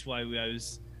is why I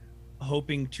was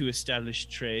hoping to establish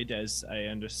trade. As I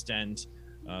understand,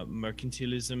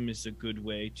 mercantilism is a good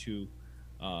way to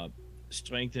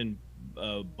strengthen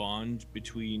a bond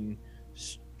between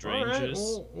All right, strangers.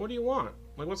 well, what do you want?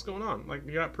 Like, what's going on? Like,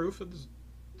 you got proof that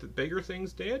the bigger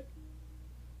thing's dead?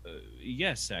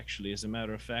 Yes, actually, as a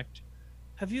matter of fact.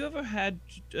 Have you ever had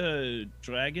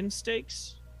dragon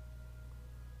steaks?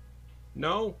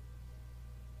 No.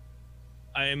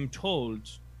 I am told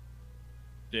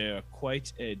they're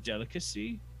quite a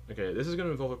delicacy. Okay, this is going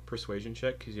to involve a persuasion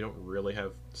check because you don't really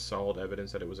have solid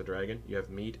evidence that it was a dragon. You have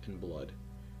meat and blood.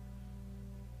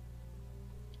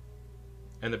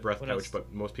 and the breath What pouch, else?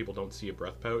 but most people don't see a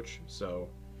breath pouch. So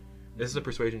this is a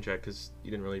persuasion check because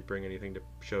you didn't really bring anything to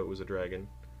show it was a dragon.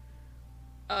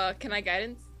 Can I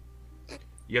guidance?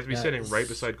 You have to be Yeah, sitting right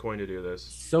beside Quoin to do this.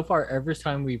 So far, every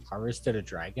time we've harvested a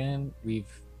dragon, we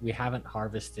haven't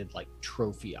harvested like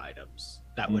trophy items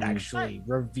that would actually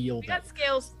reveal We them. got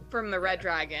scales from the red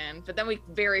dragon, but then we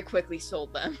very quickly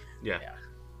sold them. Yeah. Yeah.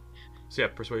 So yeah,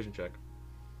 persuasion check.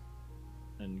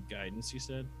 And guidance, you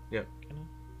said? Yep. Can I?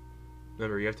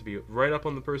 Remember, you have to be right up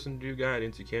on the person to do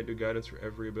guidance. You can't do guidance for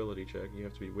every ability check. You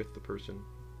have to be with the person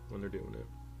when they're doing it.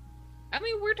 I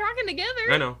mean, we're talking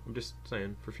together. I know. I'm just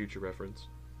saying for future reference.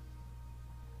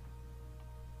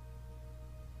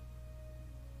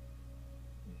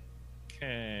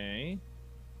 Okay.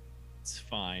 It's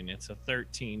fine. It's a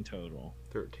 13 total.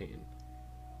 13.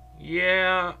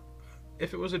 Yeah.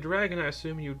 If it was a dragon, I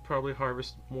assume you'd probably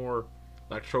harvest more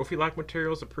like trophy-like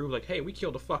materials to prove like, hey, we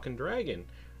killed a fucking dragon,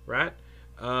 right?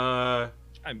 The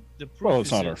proof Well, it's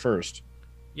is not in- our first.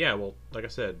 Yeah, well, like I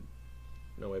said,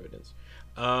 no evidence.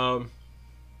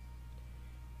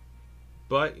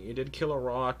 But you did kill a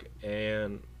rock,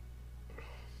 and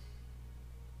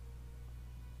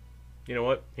you know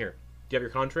what? Here, do you have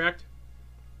your contract?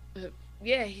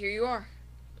 Yeah, here you are.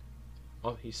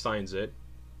 Oh, he signs it,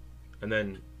 and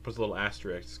then puts a little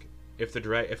asterisk. If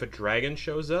a dragon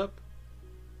shows up,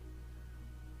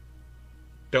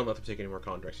 don't let them take any more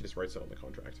contracts. He just writes it on the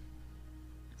contract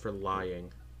for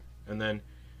lying, and then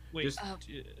Wait, just-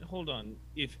 hold on.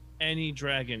 If any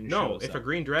dragon no. shows If up,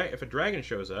 if a dragon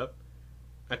shows up,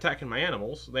 attacking my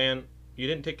animals, then you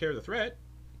didn't take care of the threat.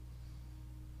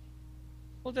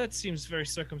 well, that seems very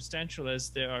circumstantial, as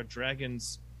there are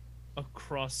dragons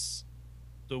across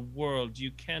the world.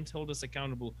 You can't hold us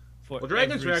accountable for. Well,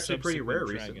 dragons every are actually pretty rare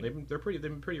subsequent recently. dragon.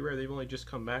 They've been pretty rare. They've only just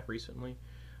come back recently,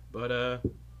 but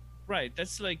Right,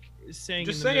 that's like saying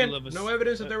just in the saying, middle of a no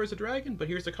evidence that there was a dragon. But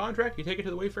here's the contract. You take it to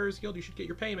the Wayfarers Guild. You should get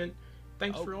your payment.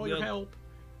 Thanks Oh, for all your well, help.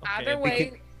 Either Okay,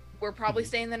 way, we're probably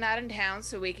staying the night in town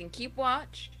so we can keep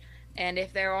watch. And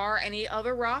if there are any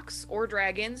other rocks or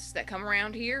dragons that come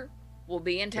around here, we'll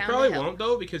be in They town. probably to help. won't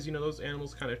though, because you know those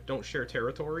animals kind of don't share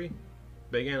territory.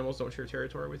 Big animals don't share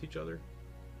territory with each other.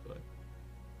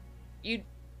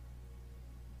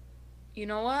 You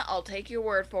know what? I'll take your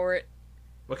word for it.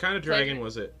 What kind of dragon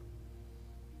was it?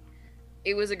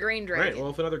 It was a green dragon. Right. Well,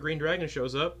 if another green dragon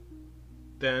shows up,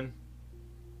 then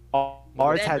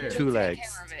Ours Then had we'll 2 take legs.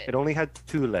 care of it. It only had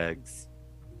 2 legs.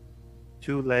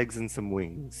 2 legs and some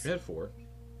wings. it had 4.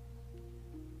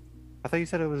 I thought you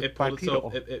said it was It pulled bipedal.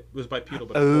 itself. It was bipedal,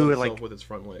 but it Oh, pulled like- itself with its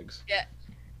front legs.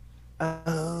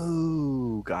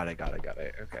 Oh, got it.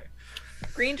 Okay.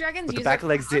 Green dragons But the use back their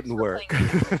legs fronts didn't for work.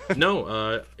 playing.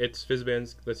 No, it's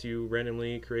Fizzbands lets you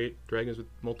randomly create dragons with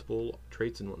multiple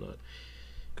traits and whatnot.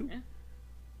 Cool. Yeah.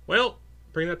 Well,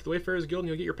 bring that to the Wayfarers Guild and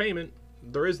you'll get your payment.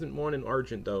 There isn't one in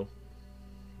Argent though.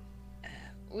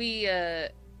 We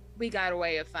got a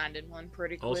way of finding one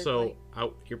pretty quickly. Also,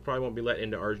 you probably won't be let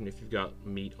into Argent if you've got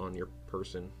meat on your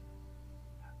person.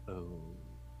 Oh.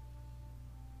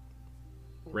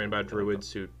 Ran by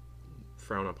druids who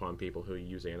frown upon people who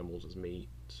use animals as meat.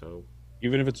 So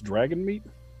Even if it's dragon meat?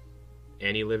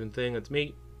 any living thing that's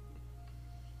meat.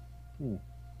 Hmm.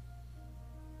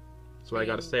 So I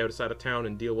got to stay outside of town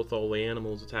and deal with all the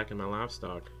animals attacking my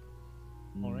livestock.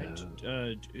 All right.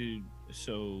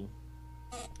 So,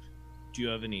 do you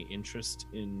have any interest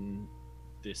in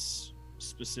this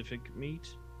specific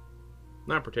meat?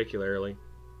 Not particularly.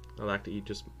 I like to eat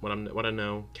just what I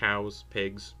know: cows,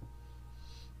 pigs,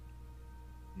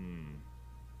 Hmm.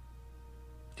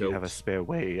 Do you have a goats. spare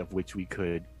way of which we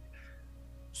could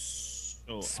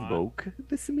So smoke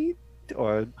this meat?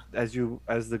 Or as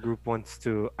the group wants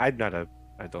to, I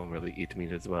don't really eat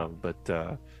meat as well, but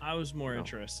I was more No.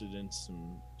 interested in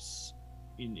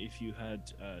in if you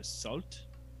had salt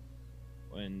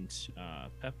and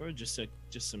pepper, just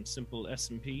some simple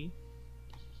S&P.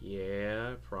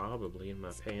 Yeah, probably in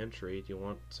my pantry. Do you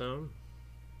want some?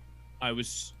 I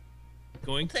was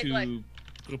going Take, to like-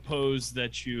 propose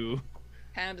that you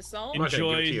Pound of salt. I'm not gonna give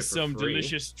it to enjoy you for some free.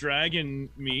 delicious dragon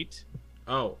meat,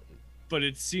 Oh, but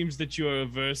it seems that you are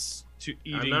averse to I'm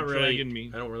eating not really. dragon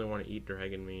meat. I don't really want to eat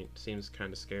dragon meat. Seems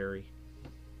kind of scary.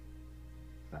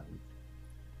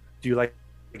 do you like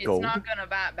It's gold? not gonna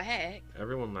bite back.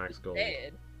 Everyone likes gold.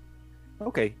 Dead.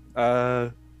 Okay.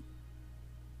 How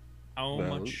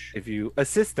Well, much? if you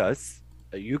assist us,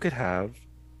 you could have.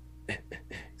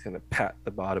 He's gonna pat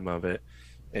the bottom of it,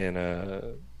 and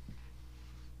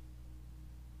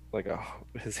like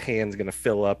his hand's gonna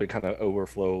fill up and kind of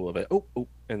overflow a little bit. Oh,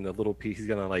 and the little piece he's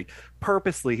gonna like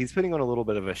purposely. He's putting on a little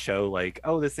bit of a show, like,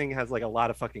 oh, this thing has like a lot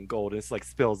of fucking gold, and it's like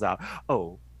spills out.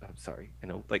 Oh, I'm sorry,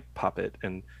 like pop it,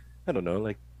 and I don't know,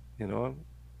 like,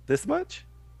 this much.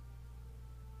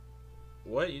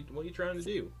 What are you trying to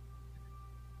do?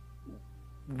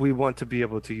 We want to be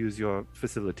able to use your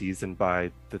facilities and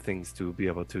buy the things to be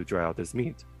able to dry out this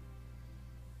meat.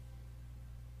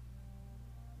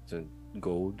 So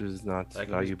gold is not I can just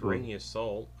valuable. bring you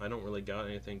salt. I don't really got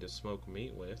anything to smoke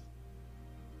meat with,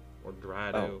 or dry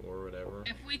it out, or whatever.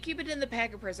 If we keep it in the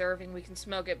pack of preserving, we can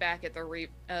smoke it back at the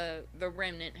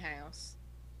Remnant house.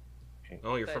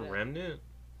 Oh, you're But, from Remnant?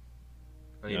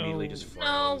 I No. immediately just No,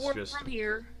 frowns. we're just, from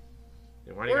here.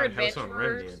 Why do you we're got a house on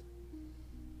adventurers. Remnant?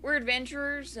 We're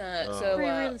adventurers, Oh. so Free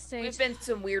real estate. we've been to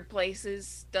some weird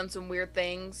places, done some weird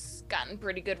things, gotten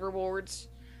pretty good rewards.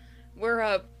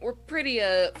 We're pretty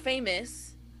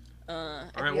famous. All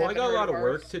right, well, I got a lot of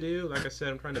work to do. Like I said,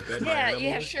 I'm trying to bed my animals.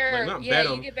 Yeah, sure. Like, not Yeah, bed you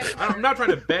them. get better I'm not trying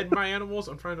to bed my animals.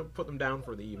 I'm trying to put them down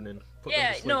for the evening. Put them Yeah,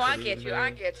 to sleep no, for I the get you. evening. I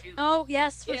get you. Oh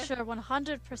yes, for Yeah. sure,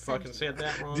 100%. Fucking said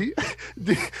that wrong. Do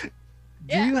do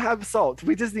Yeah. you have salt?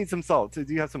 We just need some salt. Do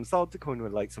you have some salt? Quoin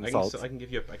would like some salt. I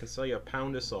can sell you a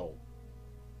pound of salt.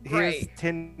 Here's Right.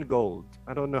 10 gold.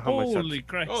 I don't know how much. Holy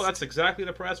Christ! Oh, that's exactly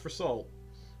the price for salt.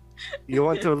 You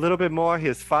want to a little bit more?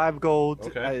 Here's 5 gold.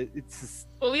 Okay. It's just,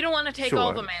 Well, we don't want to take all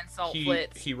Sure. the man's salt, He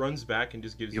Flitz. he runs back and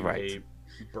just gives You're you right.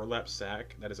 a burlap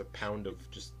sack that is a pound of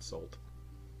just salt.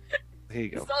 here you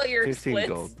go. It's all yours, 15 Flitz.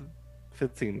 gold.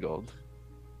 15 gold.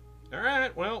 All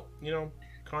right, well,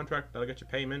 contract that'll get you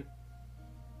payment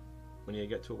when you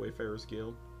get to a Wayfarer's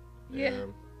Guild. Yeah.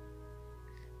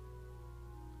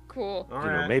 Cool. All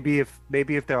You know, right.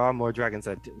 maybe if there are more dragons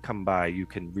that come by, you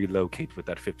can relocate with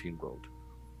that 15 gold.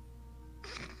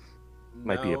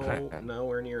 Might be a plan.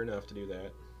 Nowhere near enough to do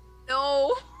that.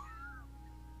 No.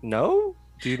 No?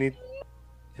 Do you need?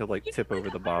 He'll like tip over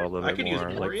the bottle a I bit could use more,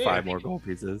 more, like yeah. 5 more gold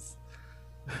pieces.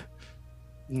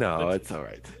 No, But- it's all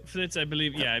right. Flitz, I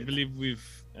believe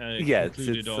we've Yeah,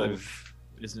 concluded all I've-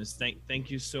 business. Thank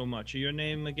you so much. Your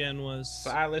name again was.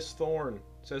 Silas Thorne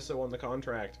says so on the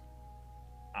contract.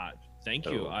 Thank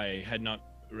you. Oh. I had not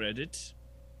read it.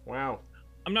 Wow,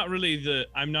 I'm not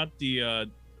the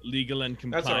legal and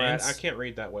compliance. that's all right. I can't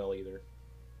read that well either.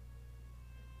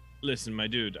 Listen, my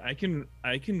dude, I can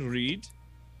read,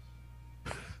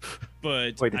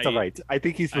 but Wait, it's all right. I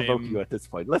think he's I provoked am- you at this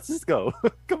point. Let's just go.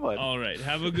 Come on. All right,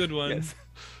 have a good one. Yes.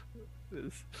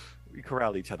 Yes. We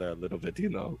corral each other a little bit,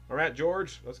 All right,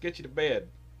 George, let's get you to bed.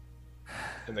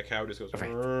 And the cow just goes. All right.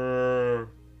 "Rrrr."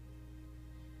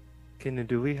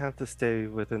 Do we have to stay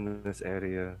within this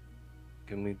area?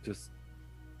 Can we just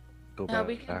go No, back?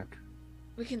 we can-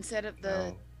 We can set up the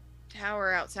No.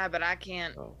 tower outside, but I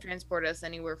can't Oh. transport us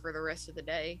anywhere for the rest of the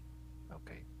day.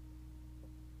 Okay.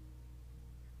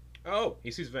 Oh, he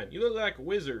sees Ven. You look like a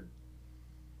wizard.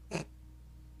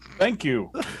 Thank you.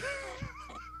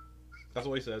 That's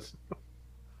what he says.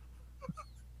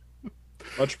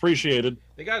 Much appreciated.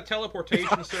 They got a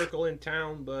teleportation circle in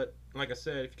town, but like I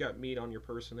said, if you got meat on your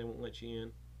person, they won't let you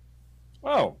in.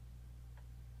 Oh.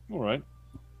 All right.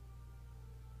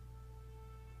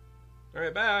 All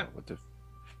right, bye. What the?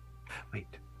 Wait.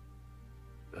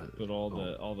 Put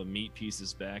all the meat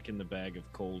pieces back in the bag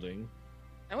of colding.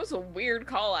 That was a weird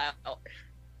call out.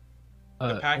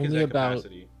 The pack is only at about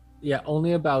capacity.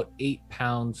 only about 8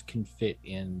 pounds can fit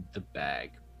in the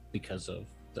bag because of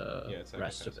the Yeah, it's at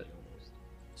rest of capacity it. almost.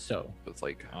 So All It's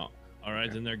like right,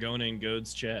 Okay. then they're going in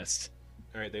Gode's chest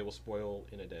All right, they will spoil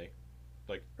in a day.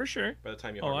 for sure. By the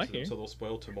time you Oh, I harvest them, hear. so they'll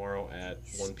spoil tomorrow at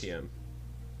 1 p.m.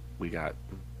 we got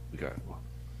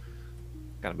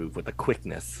gotta move with the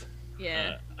quickness.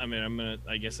 Yeah.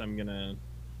 I guess I'm gonna.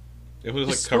 It was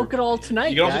just like smoke it all tonight,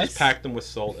 You can also guys. just pack them with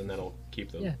salt, and that'll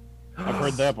keep them. Yeah. I've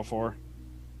heard that before.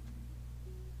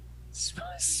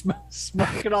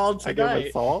 Smoke it all I give tonight.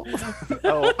 it salt.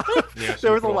 Oh, Yeah,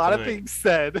 there was smoke a it all lot of tonight. things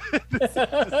said.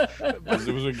 It was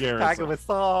a Pack it garrison. with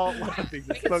salt. A lot of things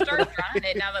We can smoked start it. trying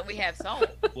it now that we have salt.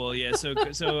 Well, yeah.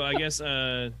 So I guess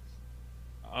are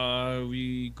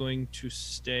we going to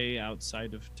stay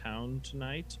outside of town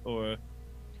tonight, or? If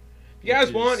you guys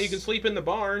Which want, is- you can sleep in the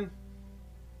barn.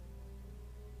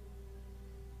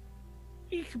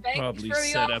 We could Thanks probably for the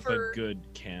set up offer. a good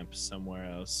camp somewhere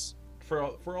else. For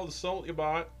all the salt you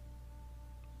bought.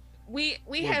 We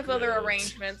We're have other good.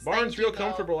 arrangements. Barn's Thank you, real though.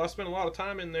 comfortable. I spent a lot of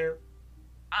time in there.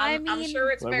 I'm I mean-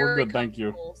 sure it's We're very good, thank you.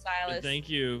 comfortable, But Silas. thank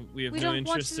you. We have We no don't want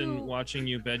interest in to- watching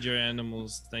you bed your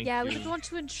animals. Thank Yeah, you. we don't want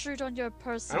to intrude on your I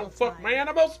personal don't fuck time. my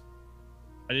animals.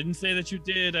 I didn't say that you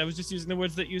did. I was just using the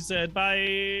words that you said.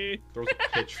 Bye. Throws a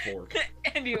pitchfork.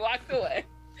 And you walked away.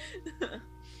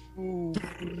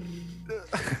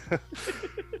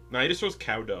 Nah, he just throws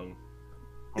cow dung.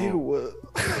 Ew.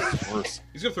 Worse.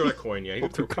 He's gonna throw that coin, yeah. He's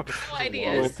gonna throw No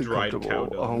idea. dried cow dung.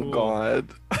 Oh god.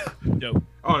 Dope.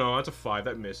 Oh no, that's a 5.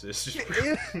 That misses. Just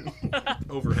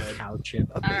overhead. Cow chip.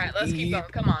 All right, let's keep going.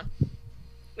 Come on.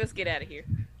 Let's get out of here.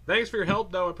 Thanks for your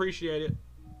help, though. I appreciate it.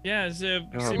 Yeah, it seems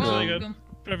You're like a welcome.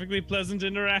 perfectly pleasant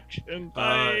interaction.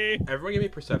 Bye. Everyone give me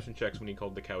perception checks when he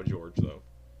called the cow George, though.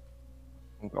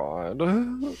 Oh god.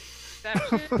 Don't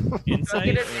Insight.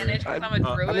 get advantage because I'm a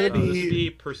I'm druid. gonna This be- would be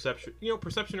perception,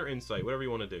 perception or insight, whatever you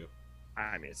want to do.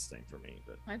 I mean, it's the same for me,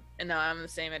 but What? No, I'm the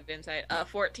same at insight.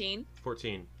 14.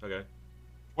 14. Okay.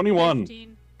 21.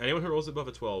 15. Anyone who rolls above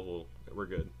a 12, we're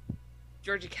good.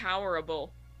 Georgia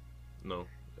Cowerable. No.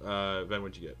 Ben,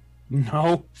 what'd you get?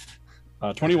 No.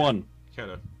 21.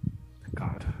 Kenna.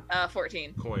 God.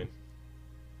 14. Coin.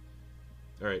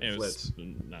 All right, it was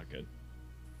Flitz. not good.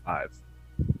 5.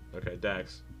 Okay,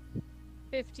 Dax.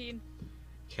 15.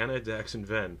 Kenna, Dax, and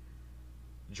Ven.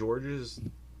 George is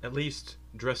at least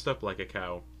dressed up like a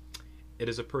cow. It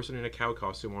is a person in a cow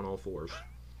costume on all fours.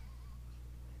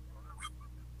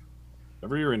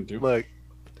 Whatever you're into. Look,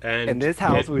 And in this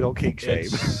house we don't kink shame.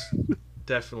 it's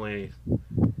definitely,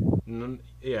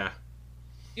 yeah.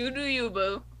 You do you,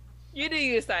 boo. You do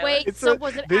you, Silas. Wait, It's so a-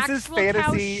 was it this is actual cow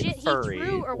fantasy shit furry, he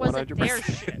threw, or was it their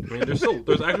 100%. shit? I mean,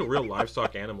 there's actual real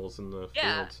livestock animals in the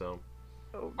Yeah. field, so.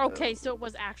 Oh, no. Okay, so it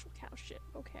was actual cow shit.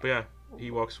 Okay. But yeah,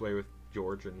 he walks away with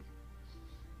George, and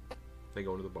they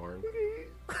go into the barn.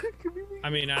 I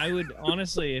mean, I would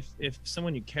honestly, if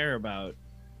someone you care about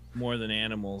more than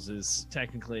animals is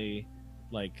technically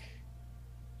like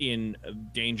in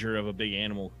danger of a big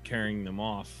animal carrying them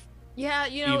off, Yeah,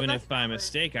 you know. even that's if by valid.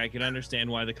 mistake, I could understand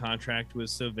why the contract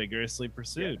was so vigorously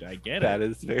pursued. I get That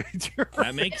it. is very true.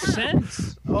 That makes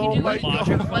sense. Oh do my what you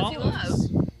Logic want, what you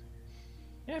follows. love.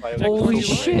 Yeah, Holy protect what Holy you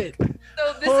like. shit!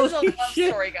 So this is a Holy love shit.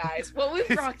 story, guys. What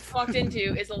we've walked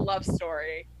into is a love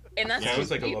story, and that's Yeah, it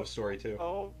was like a you- love story too.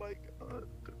 Oh my god.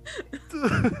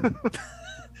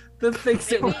 The things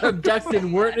that were abducted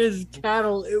weren't his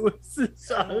cattle; it was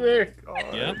his other.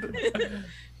 Yep.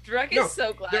 Drek is No,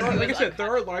 so glad. There are, he like I was said, there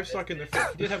are unconscious. livestock in the field.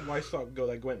 He did have livestock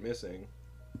that went missing.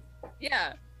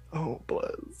 Yeah. Oh,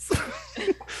 bless.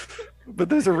 But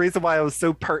there's a reason why I was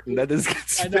so pertinent that this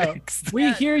gets I know. fixed.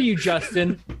 We hear you,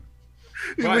 Justin.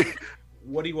 But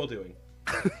what are you all doing?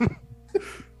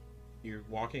 You're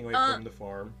walking away from the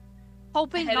farm.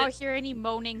 Hoping Headed- not hear any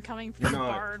moaning coming from You're the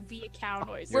not. barn via cow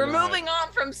noises. You're We're not. moving on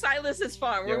from Silas's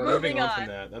farm. Yeah, we're we're moving on from on.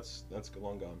 that. That's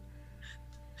long gone.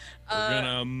 We're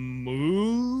gonna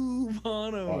move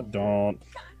on Oh, over. don't.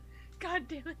 God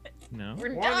damn it. No.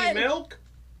 We're Want any done. milk?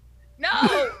 No.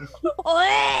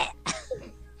 I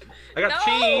got No!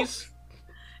 cheese.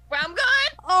 Well, I'm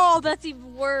good. Oh, that's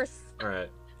even worse. All right,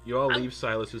 you all leave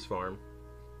Silas's farm.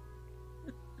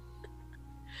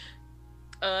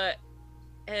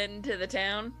 And to the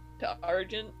town, to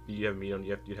Argent. You have meat on.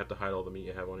 You'd have to hide all the meat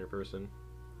you have on your person,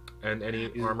 and any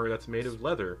armor that's made of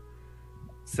leather.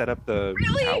 Set up the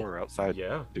Really? tower outside.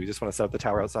 Yeah. Do we just want to set up the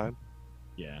tower outside?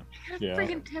 Yeah. I gotta Yeah.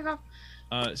 freaking take off.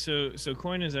 So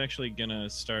Quoin is actually gonna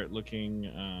start looking.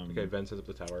 Okay, Ven sets up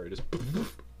the tower. It just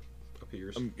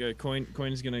appears.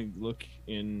 Quoin is gonna look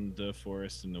in the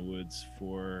forest and the woods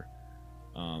for,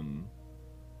 a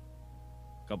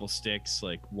couple sticks,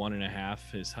 like 1.5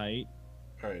 his height,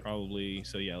 All right. probably.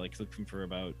 So yeah, like looking for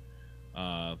about,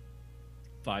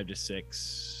 5 to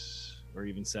 6 or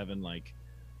even 7, like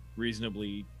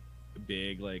reasonably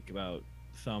big, like about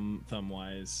thumb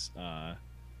wise,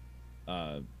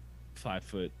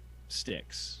 5-foot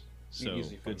sticks. So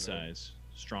easily find good that. size,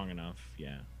 strong enough.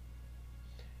 Yeah.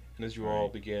 And as you all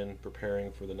begin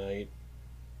preparing for the night,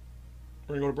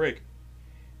 we're gonna go to break.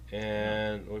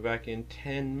 And we'll be back in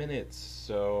 10 minutes.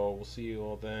 So we'll see you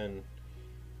all then.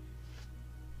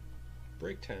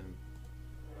 Break time.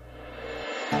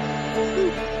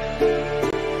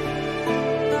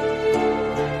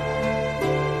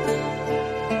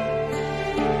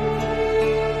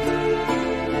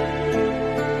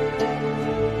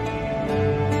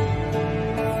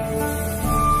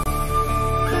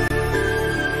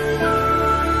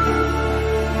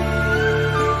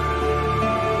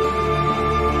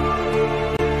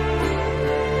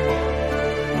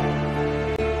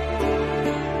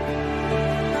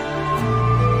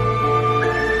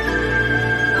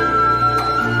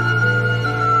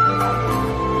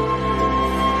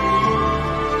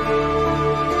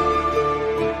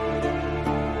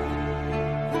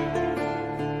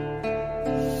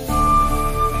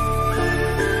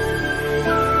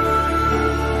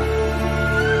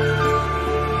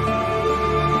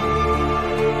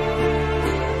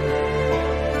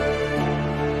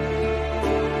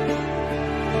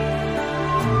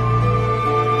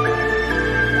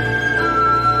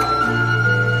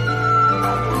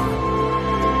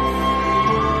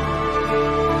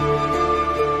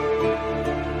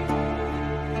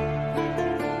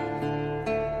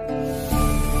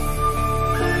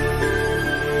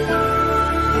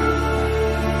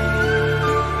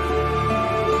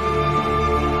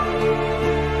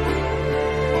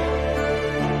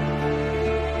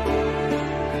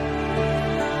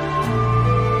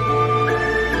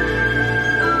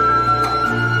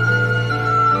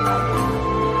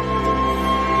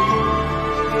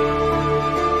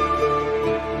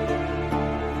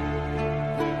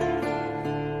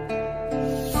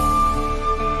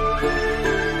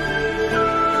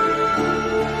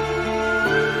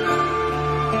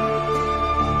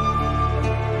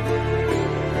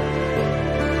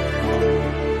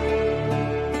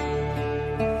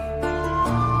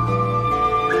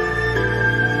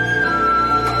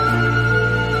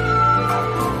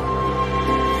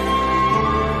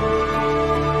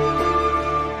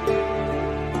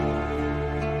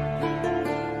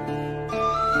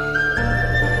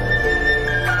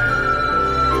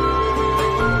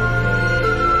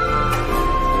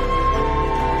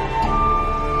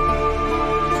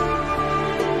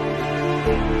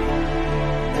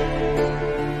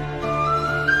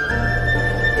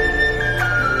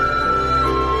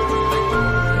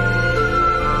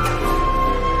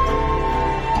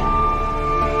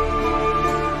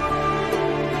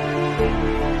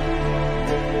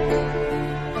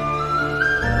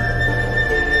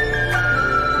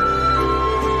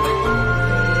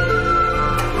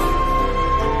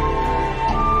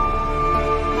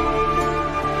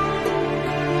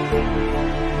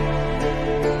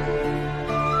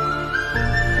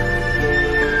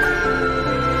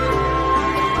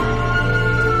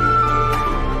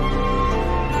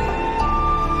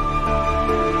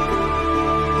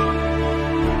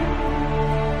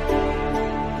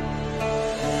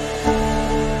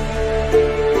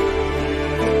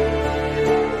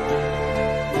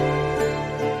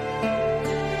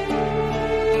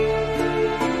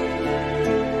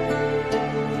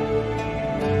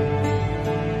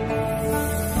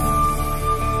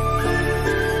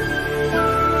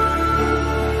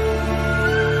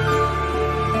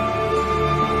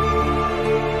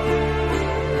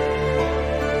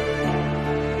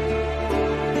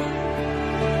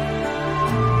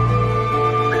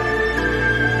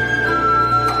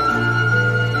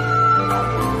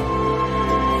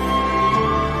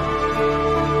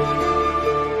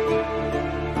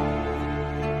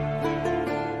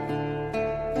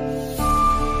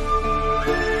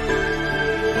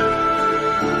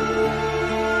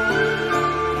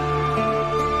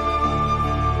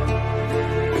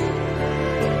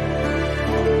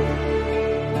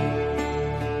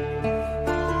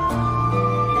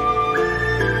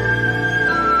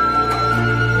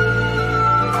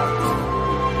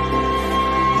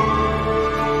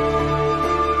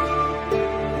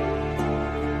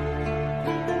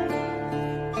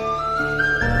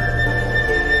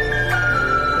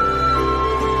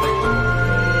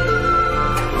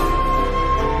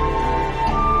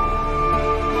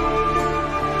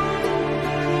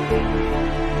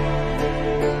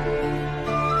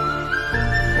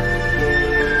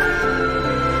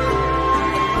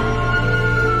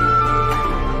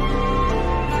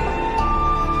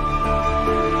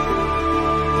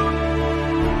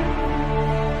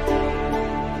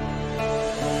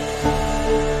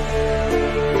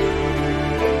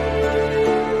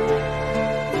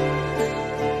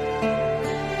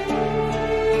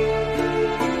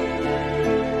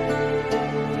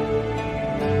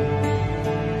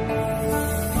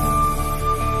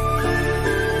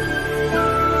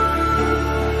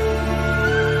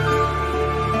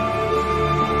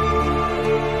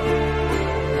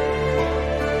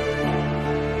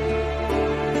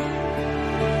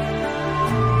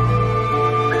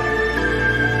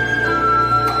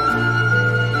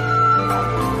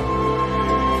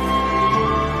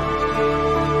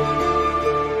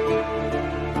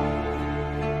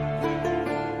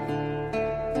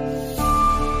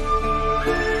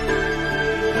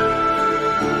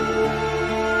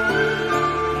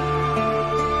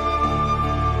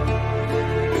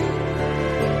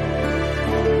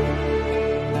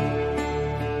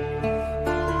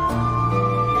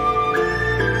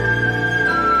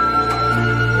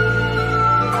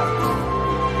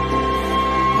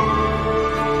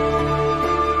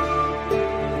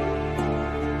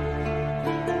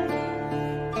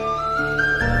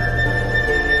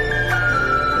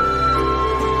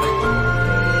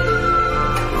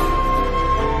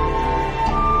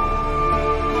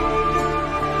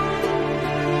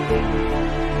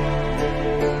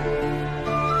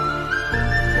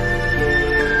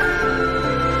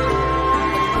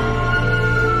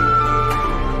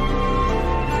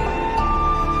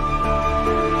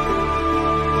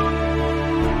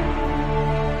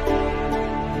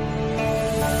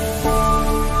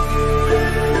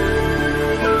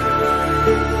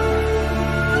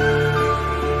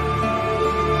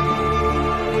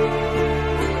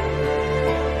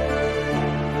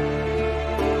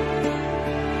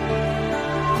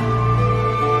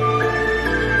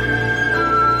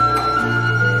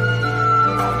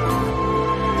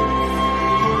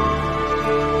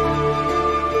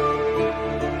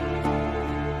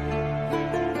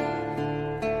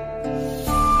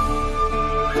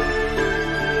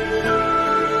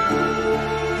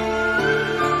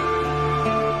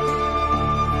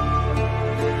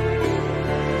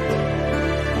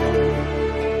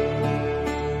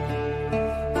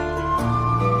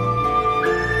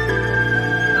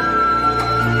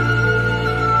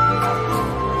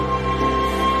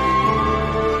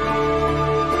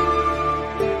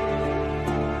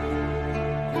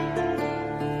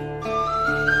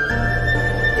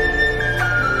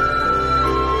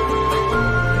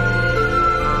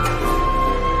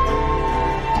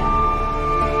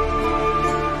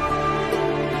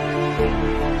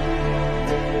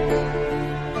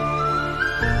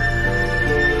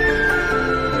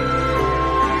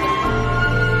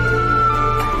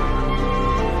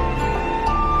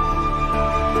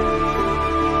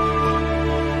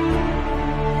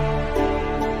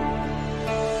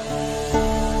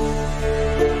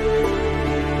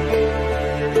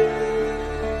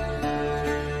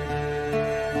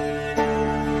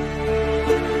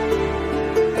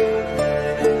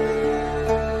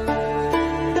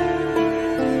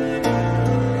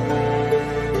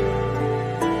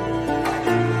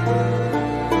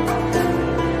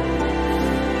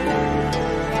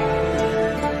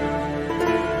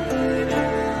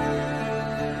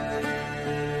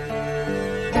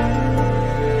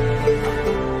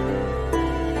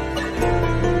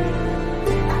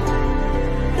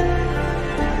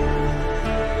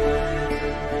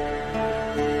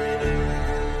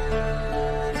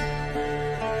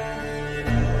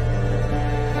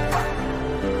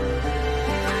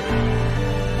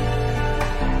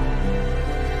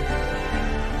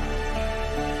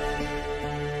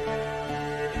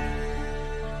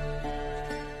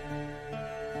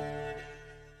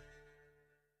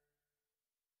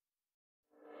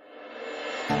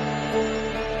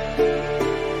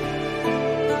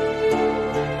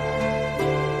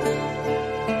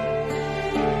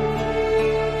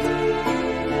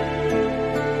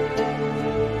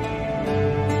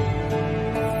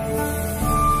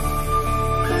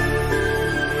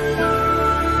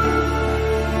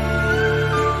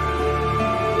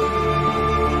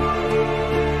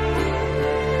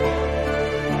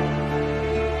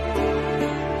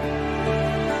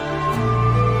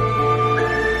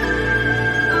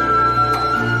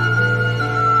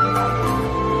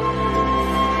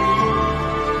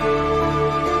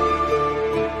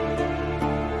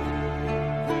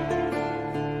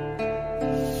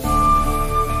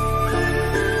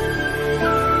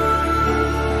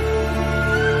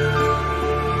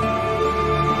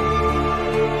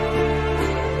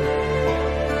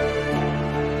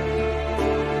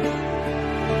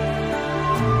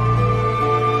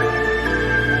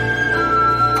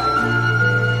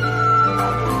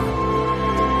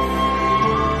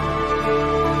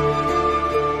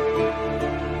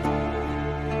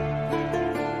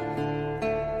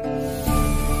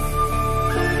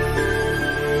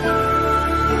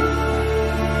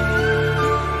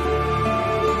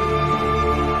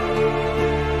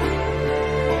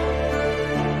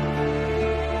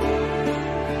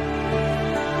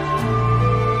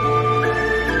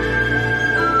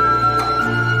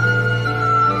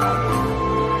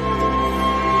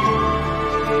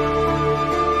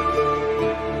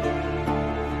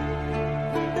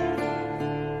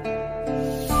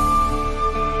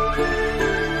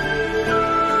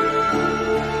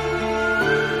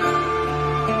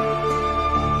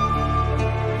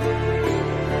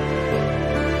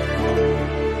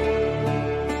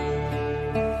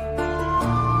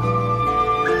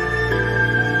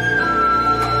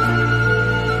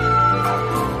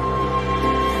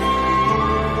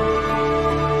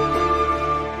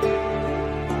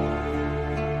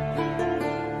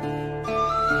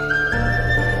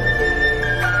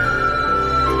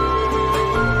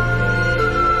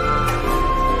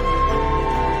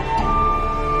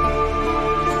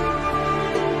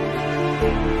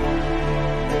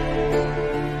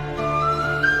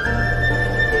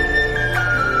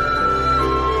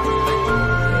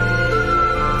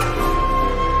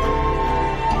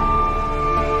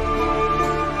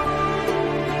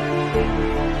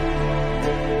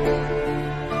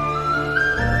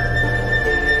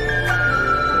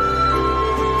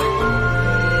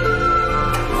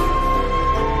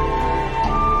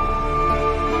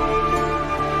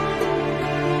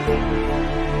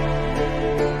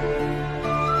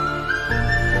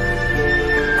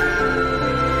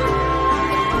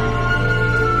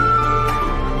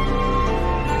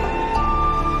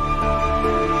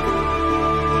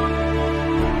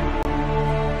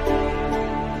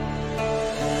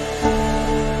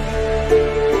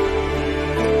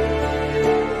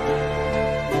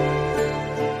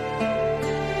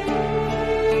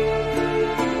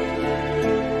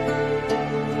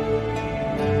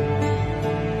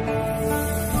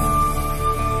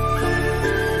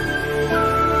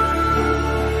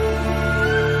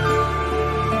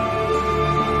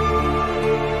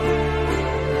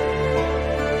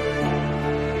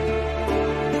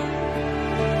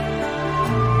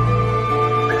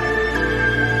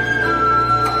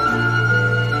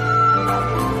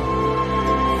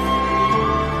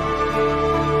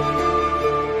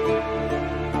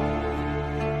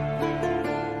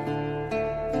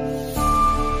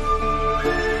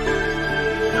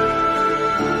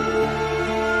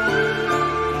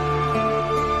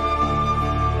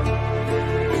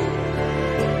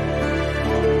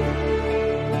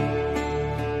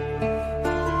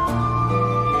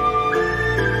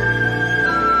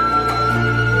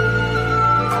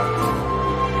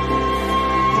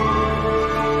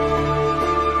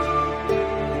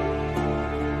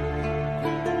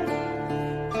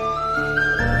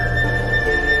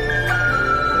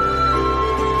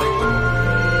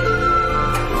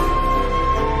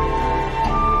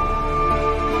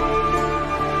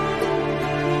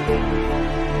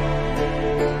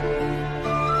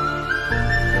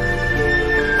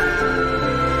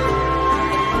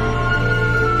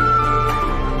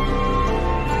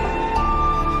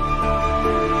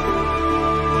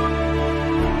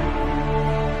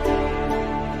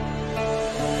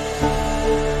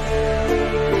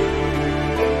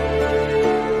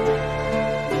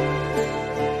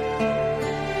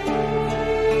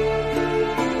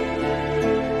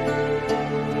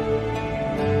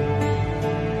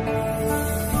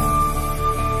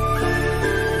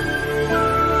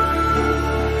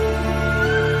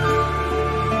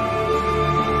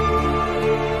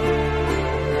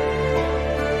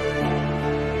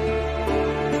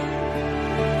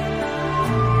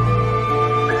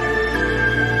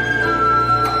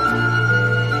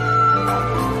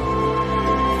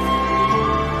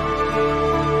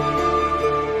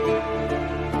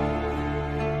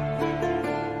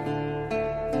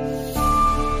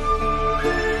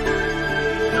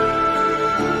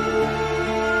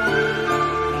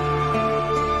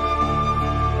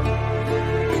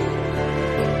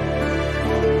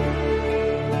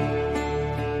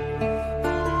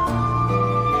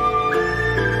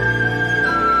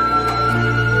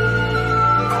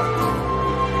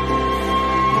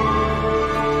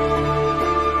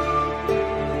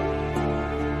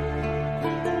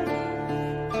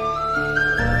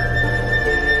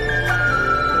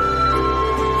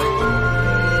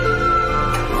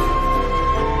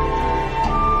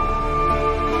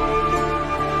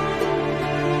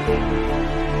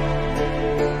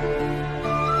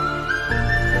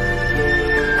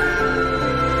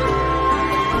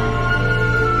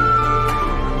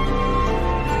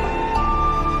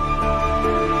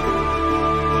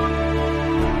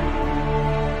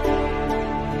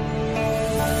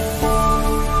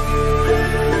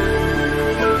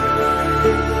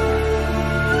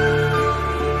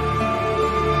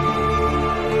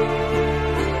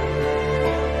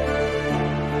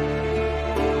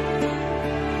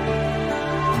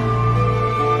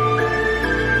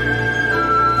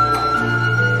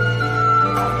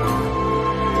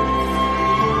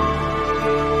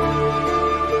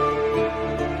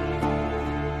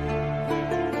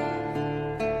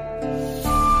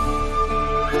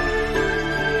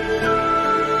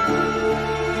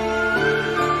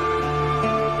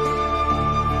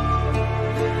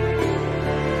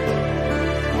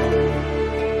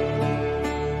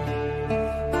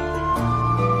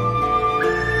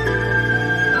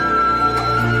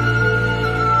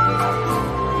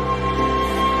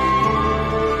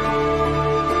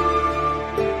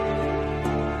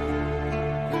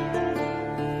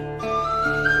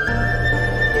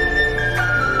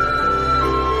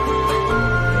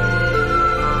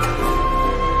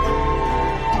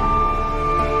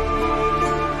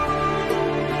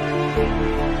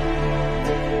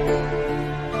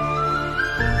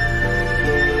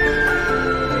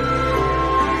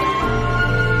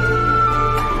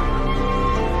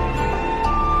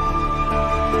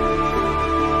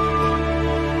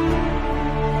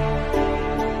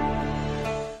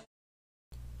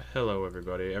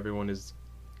 everybody. Everyone is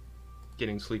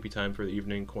getting sleepy time for the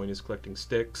evening. Quoin is collecting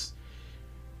sticks.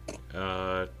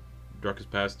 Druck is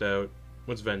passed out.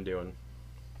 What's Ven doing?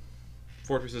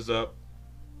 Fortress is up.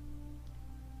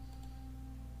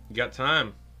 You got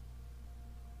time.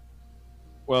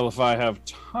 Well, if I have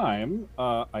time,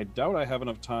 I doubt I have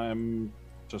enough time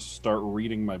to start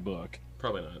reading my book.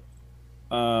 Probably not.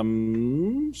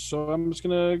 So I'm just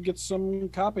gonna get some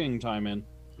copying time in.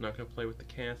 I'm not gonna play with the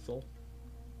castle.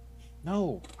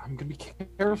 No, I'm gonna be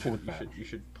careful with that. You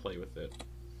should play with it.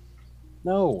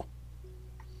 No.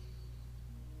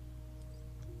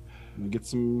 Get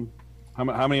some. How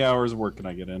many hours of work can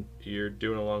I get in? You're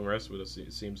doing a long rest with us,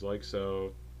 it seems like,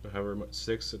 so however much,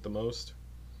 6 at the most.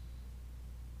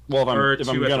 Well, if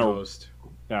I'm 2 at gonna, the most.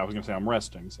 yeah, I was gonna say I'm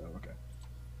resting, so okay.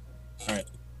 All right.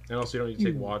 And also, you don't need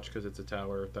to take watch because it's a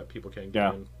tower that people can't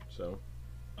get in. So.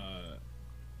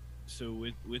 So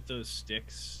with those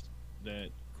sticks that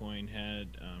Quoin had,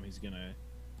 he's gonna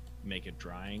make a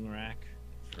drying rack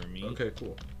for me. Okay,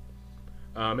 cool.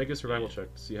 Make a survival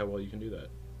check to see how well you can do that.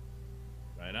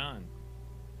 Right on.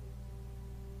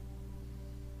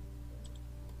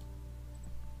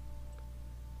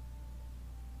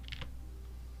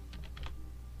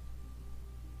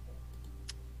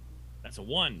 That's a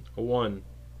 1. A 1.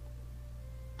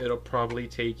 It'll probably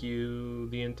take you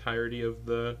the entirety of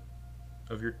your.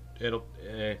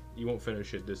 You won't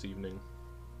finish it this evening.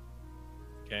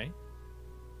 Okay.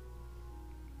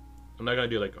 I'm not gonna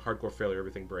do like a hardcore failure.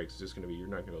 Everything breaks. It's just gonna be you're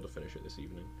not gonna be able to finish it this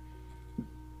evening.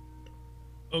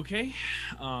 Okay.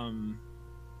 I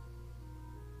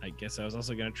guess I was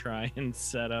also gonna try and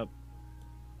set up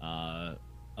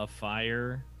a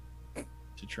fire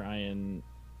to try and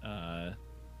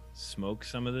smoke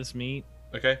some of this meat.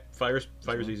 Okay, fire's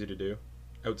easy to do.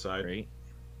 Outside. Great.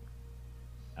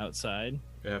 Outside.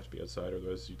 It'd have to be outside,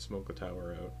 otherwise you'd smoke the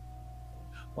tower out.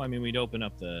 Well, I mean, we'd open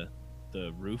up the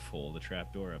roof hole, the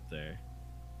trap door up there.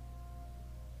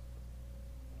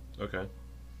 Okay.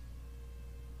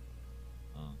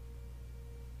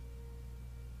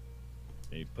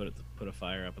 Maybe put a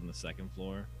fire up on the second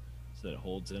floor so that it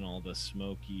holds in all the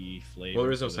smoky flavor. Well,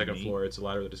 there is no for the second meat. floor. It's a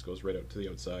ladder that just goes right out to the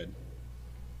outside.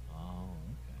 Oh,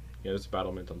 okay. Yeah, there's a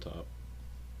battlement on top.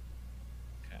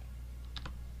 Okay.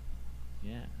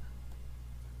 Yeah.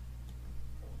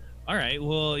 All right.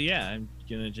 Well, yeah. I'm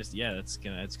gonna just it's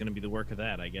gonna be the work of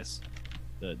that. I guess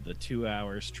the 2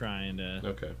 hours trying to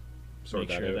Okay. Sort make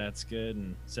that sure out. that's good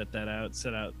and set that out.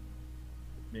 Set out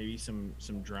maybe some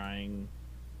drying.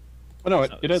 Oh, no,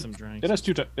 it has some drying. it has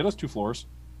two floors.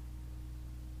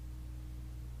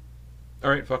 All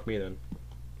right, fuck me then.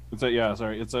 It's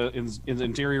its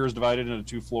interior is divided into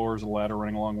 2 floors, a ladder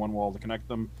running along one wall to connect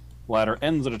them. The ladder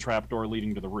ends at a trapdoor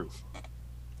leading to the roof.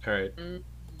 All right.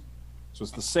 So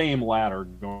it's the same ladder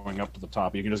going up to the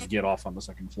top. You can just get off on the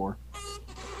second floor.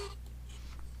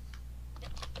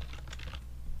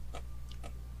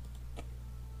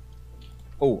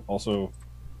 Oh, also,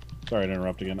 sorry to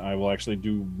interrupt again. I will actually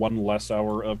do 1 less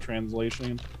hour of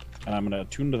translation, and I'm going to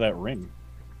attune to that ring.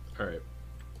 All right.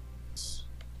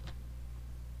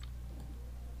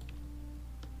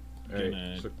 All right.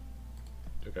 Gonna-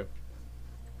 Okay.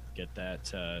 Get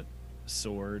that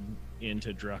sword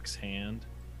into Druck's hand.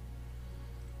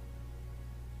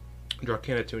 Druck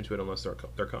can't attune to it unless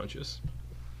they're conscious.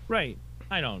 Right.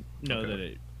 I don't know Okay. that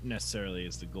it necessarily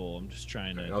is the goal. I'm just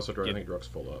trying to. And also, I get- think Druck's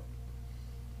full up.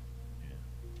 Yeah.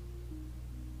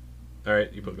 All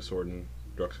right, you put the sword in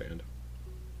Druck's hand.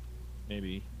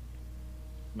 Maybe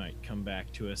might come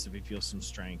back to us if he feels some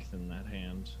strength in that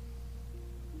hand.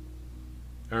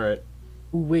 All right.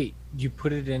 Ooh, wait, you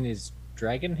put it in his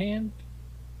dragon hand?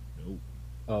 Nope.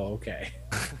 Oh, okay.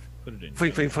 Put it in.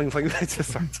 Fling, fling, fling, fling. It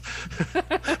just starts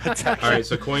attacking. All right.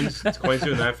 So Quoin's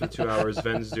doing that for the 2 hours.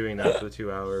 Ven's doing that for the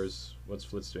 2 hours. What's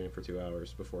Flitz doing for 2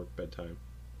 hours before bedtime?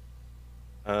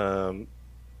 I'm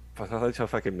not really sure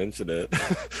if I can mention it.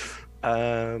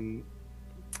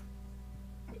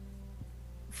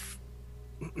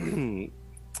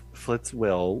 Flitz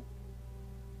will.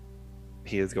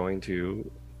 He is going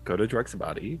to go to Druck's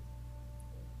body.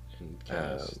 And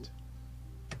cast.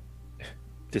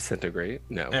 Disintegrate.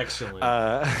 No. Excellent.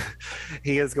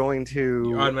 He is going to.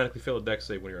 You automatically fail a dex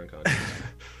save when you're unconscious.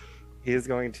 He is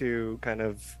going to kind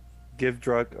of give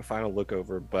Druck a final look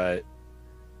over, but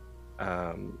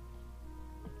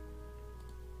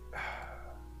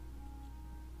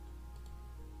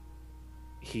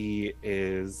he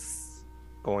is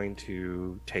going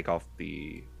to take off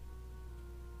the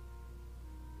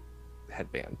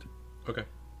headband. Okay.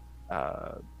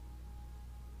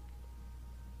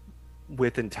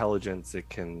 With intelligence, it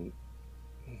can.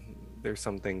 There's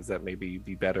some things that maybe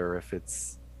be better if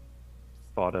it's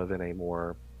thought of in a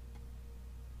more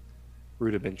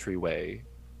rudimentary way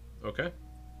Okay.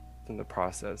 in the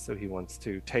process. So he wants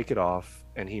to take it off,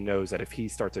 and he knows that if he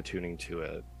starts attuning to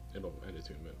it, It'll end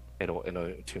attunement. it'll end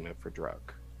attunement for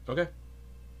Druk. Okay.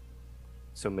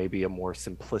 So maybe a more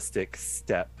simplistic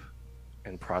step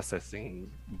in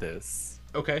processing this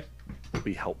Okay. will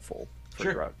be helpful for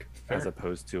Sure. Druk, Fair. as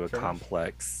opposed to a Fair enough.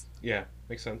 complex Yeah,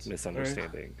 makes sense.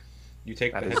 misunderstanding. Alright. You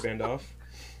take That the is- headband off.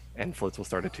 And Flitz will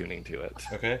start attuning to it.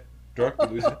 Okay. Druk,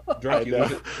 you lose it. Druk, you I know.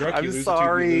 lose it. Druk, I'm you lose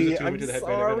sorry. it. You lose I'm it to the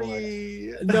headband. Everyone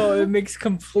likes. sorry. No, it makes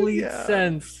complete Yeah.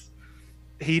 sense.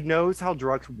 He knows how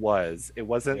Druk was. It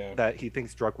wasn't Yeah. that he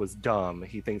thinks Druk was dumb.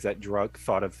 He thinks that Druk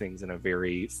thought of things in a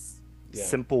very Yeah.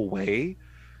 simple way,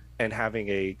 and having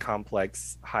a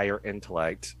complex, higher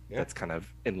intellect Yeah. that's kind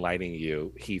of enlightening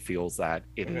you. He feels that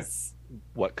it is Okay.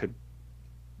 what could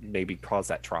maybe cause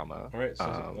that trauma. All right,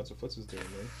 so that's what Flitz is doing,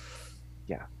 man.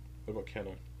 Yeah. What about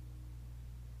Kenna?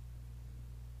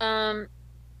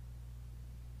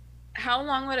 How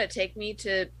long would it take me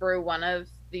to brew one of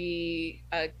the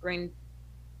green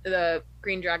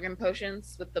dragon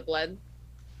potions with the blood?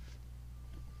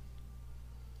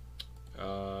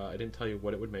 I didn't tell you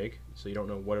what it would make, so you don't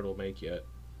know what it'll make yet.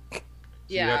 So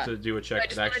you Yeah. have to do a check I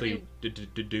just that wanna actually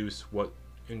deduce what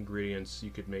ingredients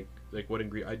you could make, like what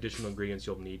additional ingredients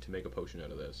you'll need to make a potion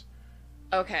out of this.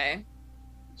 Okay.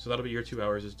 So that'll be your 2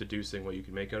 hours is deducing what you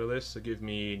can make out of this. So give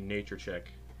me nature check.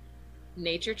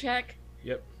 Nature check.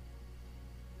 Yep.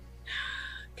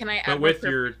 Can I add But my with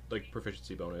your like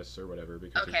proficiency bonus or whatever.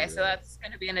 Because Okay, of so your, that's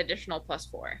going to be an additional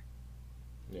 +4.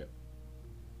 Yeah.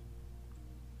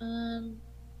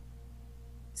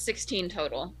 16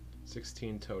 total.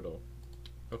 16 total.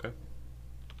 Okay.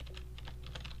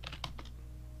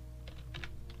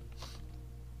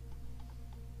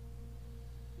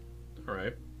 All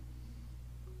right.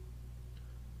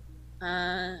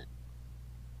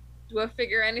 Do I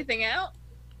figure anything out?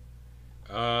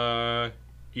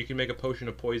 You can make a potion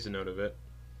of poison out of it.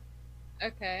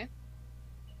 Okay.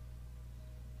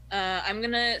 I'm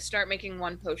gonna start making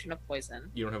one potion of poison.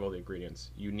 You don't have all the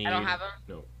ingredients. You need. I don't have them.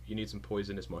 No, you need some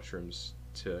poisonous mushrooms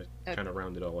to Okay. kind of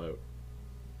round it all out.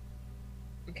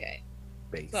 Okay.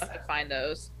 Base. So I have to find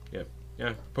those.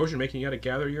 Yeah, potion making, you gotta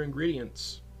gather your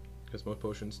ingredients. Because most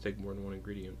potions take more than one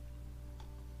ingredient.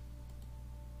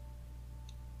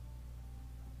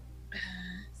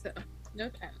 So, no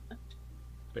time left.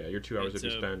 But yeah, your 2 hours It's will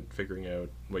be a- spent figuring out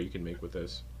what you can make with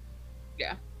this.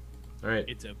 Yeah. Alright.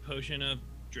 It's a potion of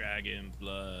dragon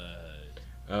blood.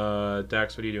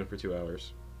 Dax, what are you doing for 2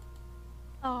 hours?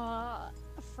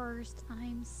 First,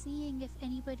 I'm seeing if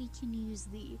anybody can use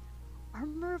the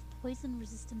armor of poison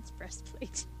resistance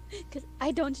breastplate, because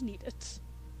I don't need it.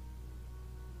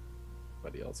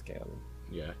 Nobody else can.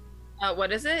 Yeah.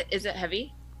 What is it? Is it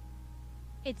heavy?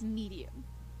 It's medium.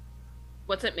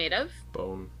 What's it made of?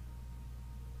 Bone.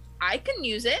 I can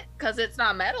use it because it's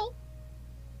not metal.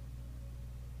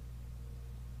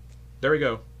 There we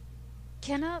go.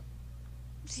 Here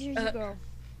you go.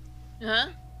 Huh?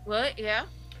 What? Yeah.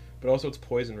 But also it's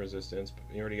poison resistance.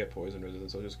 You already get poison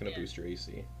resistance, so it's just gonna Yeah. boost your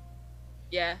AC.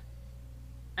 Yeah.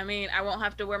 I mean, I won't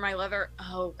have to wear my leather.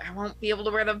 Oh, I won't be able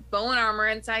to wear the bone armor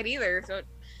inside either. So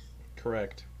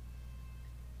Correct.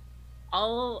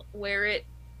 I'll wear it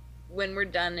when we're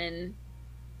done in.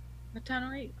 What town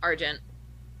are we? Argent.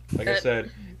 Like I Uh,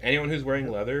 said, anyone who's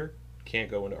wearing leather can't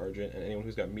go into Argent, and anyone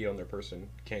who's got meat on their person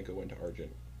can't go into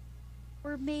Argent.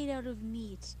 We're made out of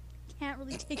meat. Can't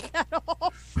really take that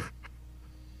off.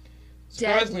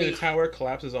 Surprisingly, Deadly. the tower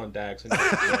collapses on Dax. And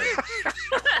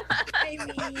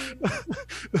I mean,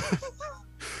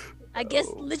 I guess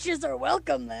liches are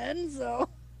welcome then, so.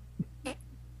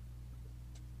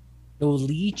 The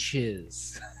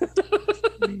leeches.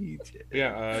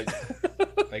 yeah,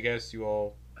 I guess you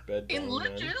all bed In down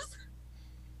then.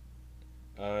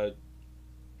 liches?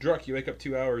 Druk, you wake up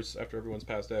 2 hours after everyone's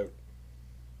passed out.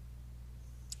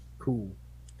 Cool.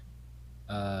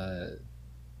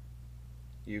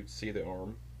 You see the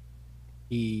arm.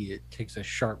 He takes a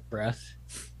sharp breath,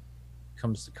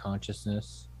 comes to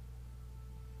consciousness,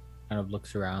 kind of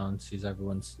looks around, sees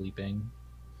everyone sleeping.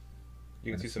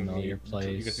 You can In see a some familiar meat.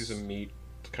 place. You can see some meat,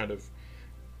 kind of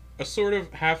a sort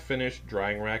of half-finished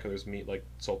drying rack, and there's meat like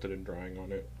salted and drying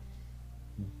on it.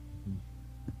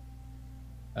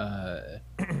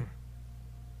 Can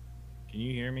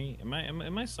you hear me?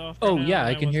 Am I soft? Oh, now? yeah, Am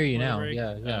I can hear wasn't you fully now. awake?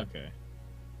 Yeah, yeah. Okay.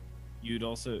 You'd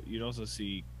also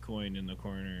see Quoin in the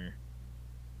corner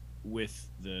with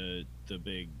the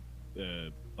big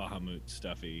Bahamut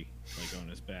stuffy like on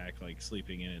his back, like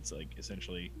sleeping in. It's like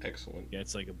essentially Excellent.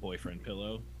 it's like a boyfriend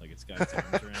pillow. Like it's got its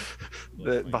arms around.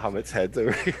 The Bahamut's head's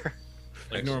over here.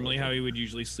 Like normally how he would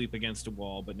usually sleep against a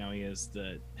wall, but now he has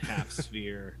the half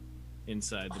sphere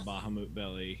inside the Bahamut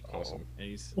belly. Awesome. And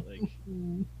he's like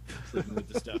sleeping with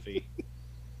the stuffy.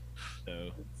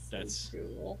 So that's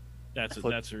cool. that's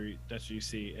what you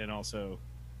see, and also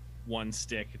one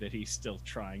stick that he's still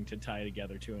trying to tie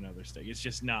together to another stick. It's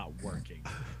just not working.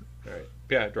 All right.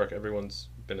 Yeah, Druck, everyone's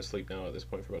been asleep now at this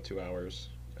point for about 2 hours.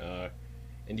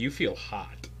 And you feel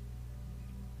hot.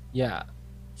 Yeah.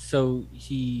 So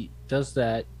he does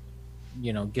that,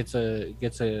 gets a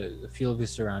feel of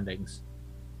his surroundings.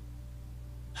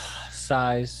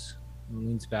 Sighs,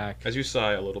 leans back. As you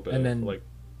sigh a little bit, And then- like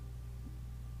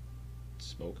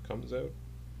smoke comes out.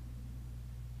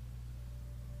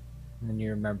 And then he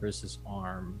remembers his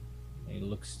arm. And he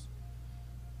looks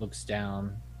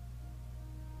down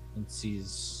and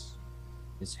sees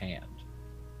his hand.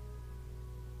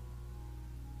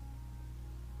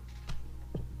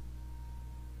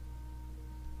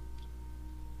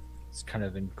 It's kind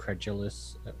of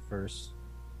incredulous at first.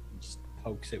 He just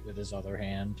pokes it with his other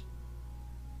hand.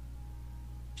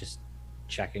 Just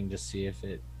checking to see if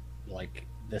it, like,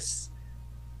 this,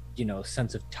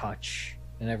 sense of touch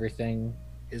and everything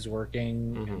is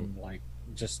working. Mhm. And, like,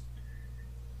 just.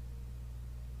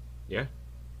 Yeah.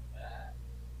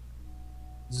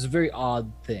 This is a very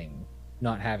odd thing,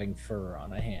 not having fur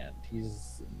on a hand.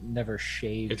 He's never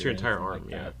shaved. It's or your entire anything arm,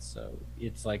 like yeah. that, so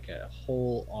it's like a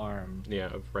whole arm. Yeah,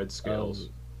 of red scales.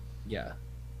 Yeah.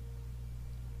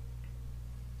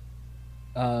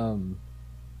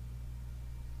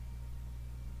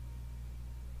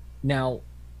 Now,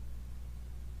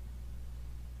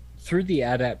 through the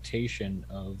adaptation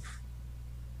of,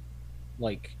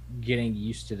 like, getting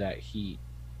used to that heat,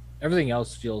 everything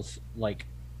else feels like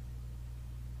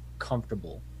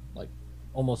comfortable, like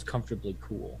almost comfortably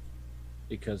cool,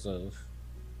 because of,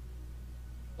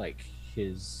 like,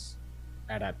 his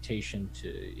adaptation to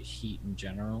heat in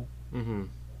general. Mm-hmm.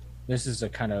 This is a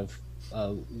kind of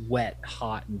wet,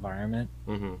 hot environment.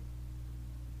 Mm-hmm.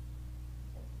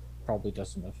 Probably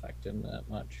doesn't affect him that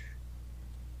much.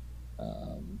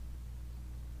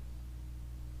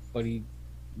 But he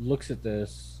looks at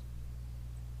this,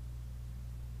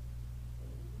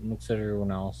 looks at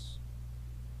everyone else,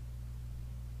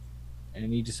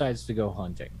 and he decides to go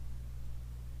hunting.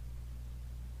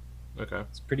 Okay.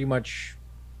 It's pretty much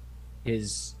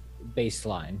his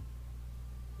baseline.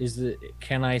 Is that,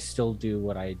 can I still do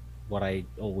what I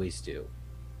always do?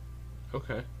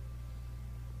 Okay.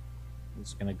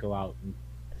 He's gonna go out and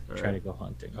All try right. to go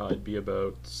hunting. It'd be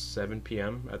about 7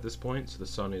 p.m. at this point, so the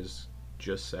sun is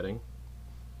just setting,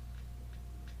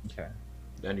 Okay,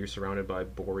 and you're surrounded by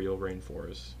boreal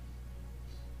rainforest.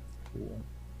 cool.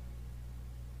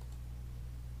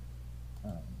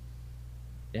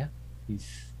 Yeah,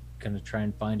 he's gonna try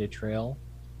and find a trail.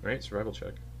 All right, survival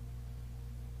check.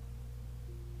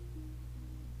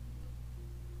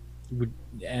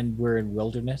 And we're in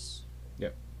wilderness.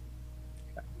 Yep.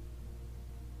 Okay.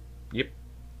 Yep.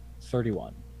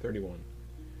 31. 31.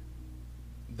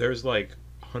 There's like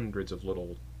hundreds of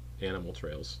little animal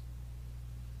trails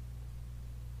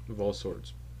of all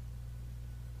sorts.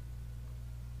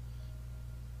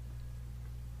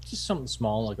 Just something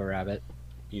small like a rabbit.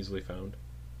 Easily found.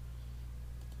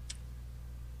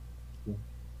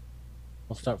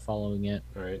 I'll start following it,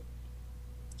 All right.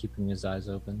 keeping his eyes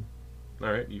open.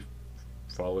 All right. You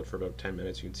follow it for about 10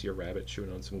 minutes. You can see a rabbit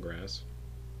chewing on some grass,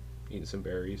 eating some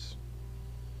berries.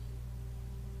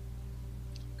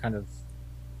 Kind of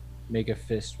make a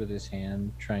fist with his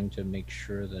hand, trying to make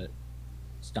sure that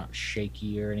it's not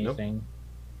shaky or anything.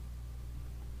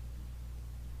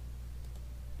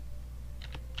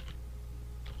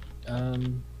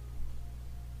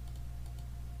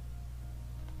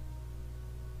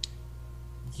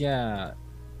 Yeah,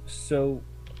 so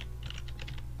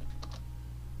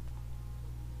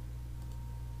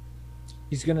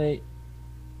he's gonna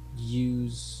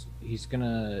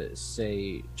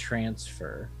say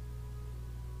transfer,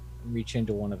 reach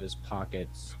into one of his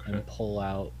pockets Okay. and pull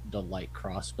out the light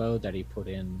crossbow that he put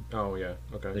in Oh, yeah.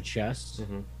 Okay. the chest.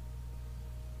 Mm-hmm.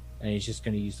 And he's just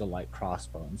going to use the light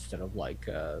crossbow instead of like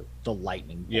the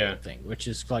lightning bolt Yeah. thing, which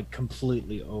is like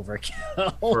completely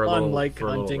overkill For a on little, like for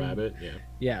a hunting. little rabbit. Yeah.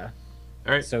 Yeah.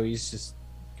 All right. So he's just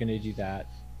going to do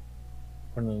that.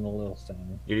 Put it in a little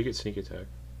thing, You get sneak attack.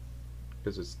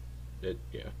 Because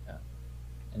yeah.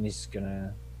 and he's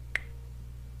gonna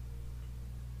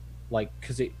like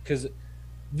because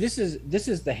this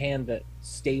is the hand that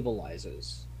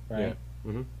stabilizes, right?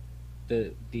 Yeah. Mhm.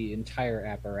 The entire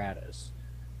apparatus.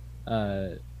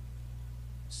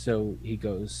 So he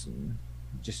goes and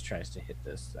just tries to hit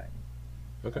this thing.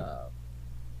 Okay.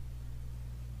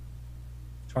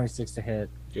 26 to hit.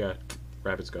 Yeah,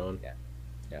 rabbit's gone. Yeah.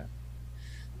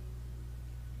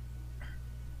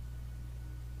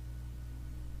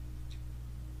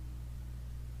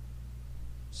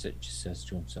 Sid just says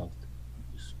to himself,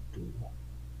 "This will do, I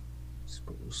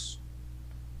suppose."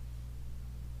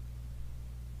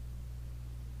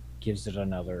 Gives it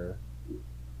another,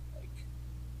 like,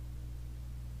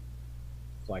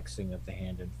 flexing of the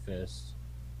hand and fist.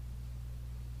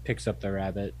 Picks up the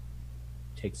rabbit,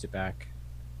 takes it back,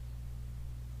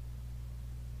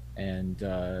 and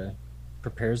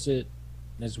prepares it,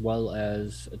 as well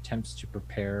as attempts to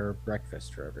prepare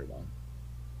breakfast for everyone.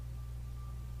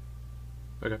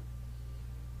 Okay.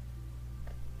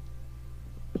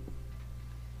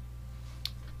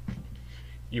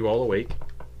 You all awake,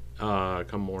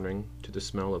 come morning, to the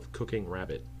smell of cooking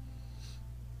rabbit.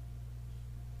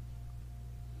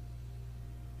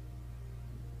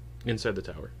 Inside the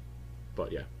tower.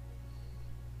 But yeah.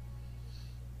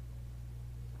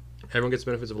 Everyone gets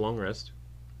benefits of a long rest.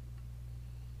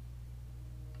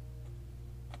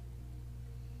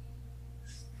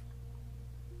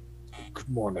 Good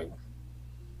morning.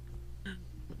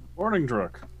 Morning,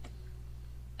 Druk.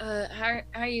 How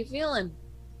are you feeling?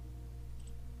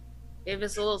 It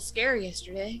was a little scary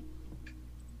yesterday.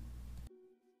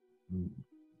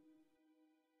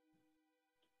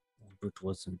 It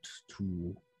wasn't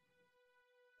too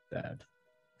bad.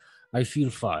 I feel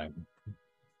fine.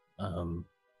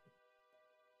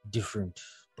 Different,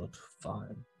 but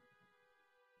fine.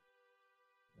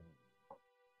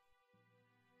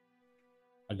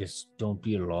 I guess don't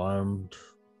be alarmed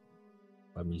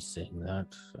by me saying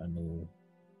that. I know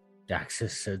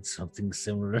Daxus said something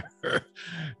similar,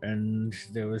 and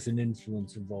there was an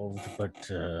influence involved,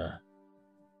 but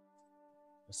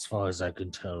as far as I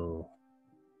can tell,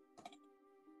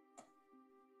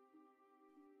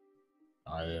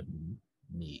 I am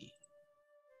me.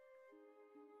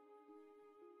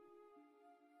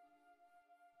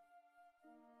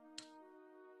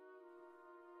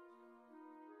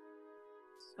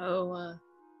 So,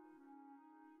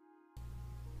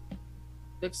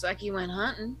 looks like you went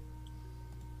hunting.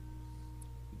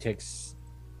 He takes.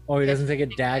 Oh, he doesn't take a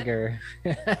dagger.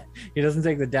 He doesn't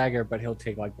take the dagger, but he'll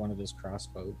take like one of his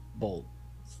crossbow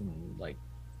bolts and like,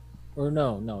 or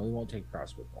no, he won't take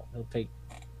crossbow bolt. He'll take,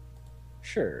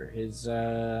 sure, his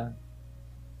that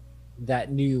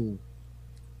new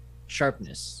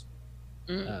sharpness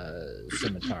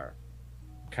scimitar.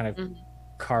 Kind of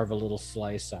carve a little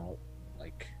slice out,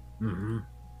 like.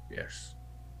 Yes.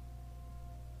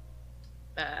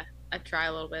 I try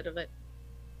a little bit of it.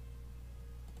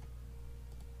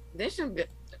 This is good.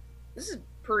 This is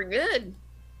pretty good.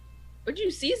 What'd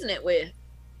you season it with?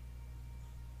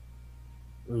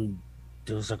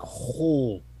 There was like a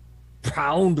whole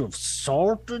pound of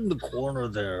salt in the corner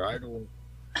there. I don't.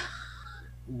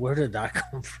 Where did that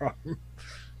come from?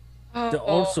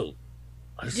 Also,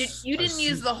 you didn't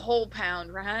use the whole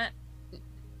pound, right?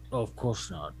 Oh, of course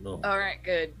not. No. All right,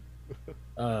 good.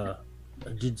 I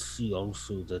did see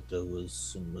also that there was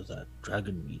some of that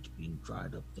dragon meat being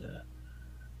dried up there.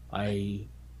 I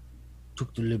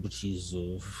took the liberties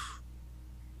of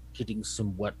getting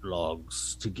some wet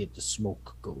logs to get the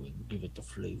smoke going, give it the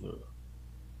flavor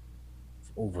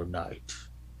overnight.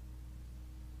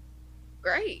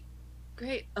 Great.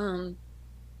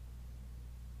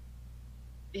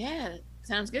 Yeah,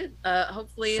 sounds good.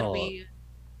 Hopefully it'll be.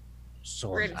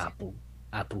 Saw an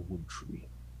applewood tree.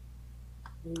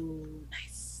 Ooh,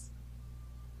 nice.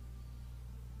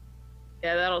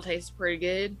 Yeah, that'll taste pretty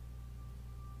good.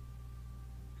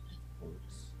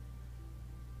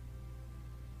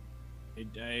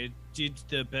 I did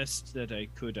the best that I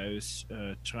could. I was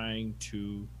trying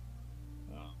to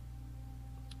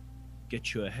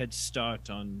get you a head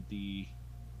start on the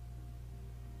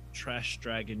trash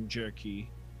dragon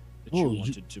jerky that you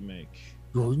wanted to make.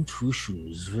 Your intuition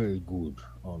is very good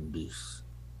on this.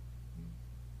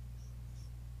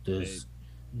 There's,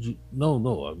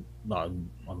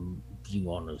 I'm being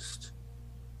honest.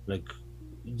 Like,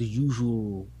 the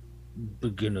usual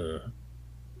beginner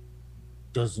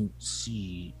doesn't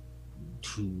see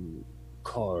to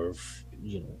carve,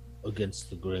 against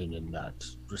the grain in that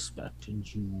respect, and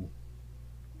you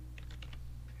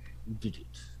did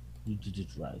it. You did it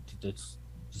right. This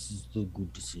is the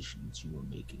good decisions you were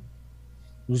making.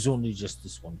 It was only just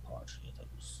this one part here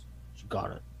you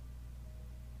got it.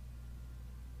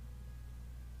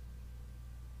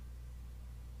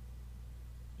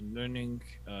 In learning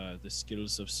the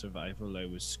skills of survival, I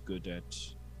was good at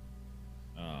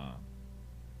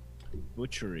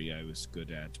butchery. I was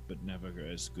good at, but never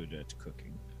as good at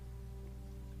cooking.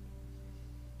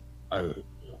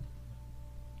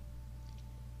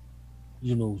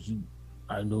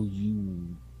 I know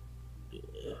you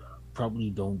probably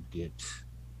don't get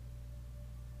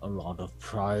a lot of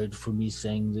pride for me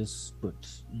saying this, but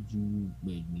you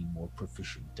made me more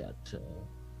proficient at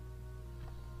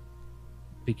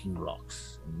picking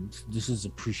rocks, and this is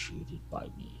appreciated by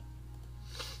me.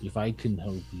 If I can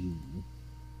help you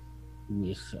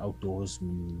with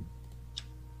outdoorsman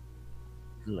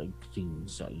like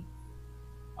things,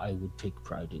 I would take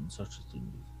pride in such a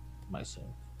thing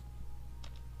myself.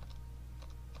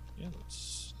 Yeah,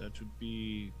 that would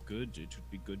be good. It would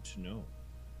be good to know.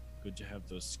 Good to have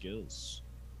those skills.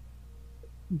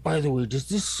 By the way, does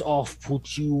this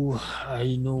off-put you?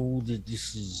 I know that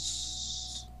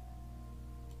this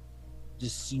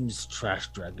seems trash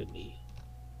dragon-y.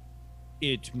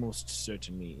 It most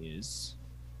certainly is.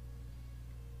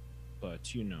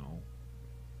 But,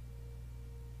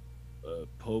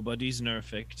 Po Buddy's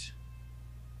nerfed.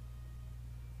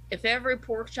 If every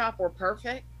pork chop were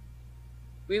perfect,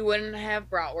 we wouldn't have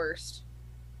bratwurst.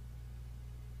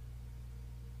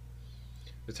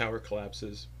 The tower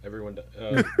collapses. Everyone,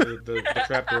 the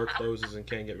trapdoor closes and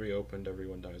can't get reopened.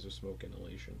 Everyone dies of smoke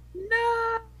inhalation.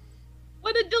 No!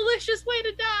 What a delicious way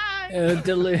to die!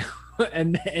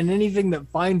 And anything that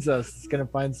finds us is gonna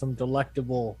find some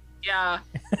delectable. Yeah.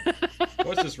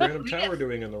 What's this random tower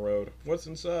doing in the road? What's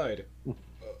inside?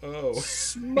 Oh.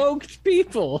 Smoked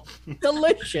people.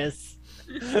 Delicious.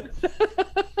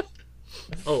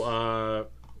 Oh,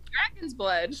 Dragon's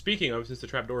blood. speaking of, since the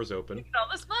trapdoor's open, Look at all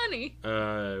this money.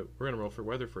 we're gonna roll for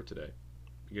weather for today.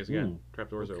 Because again,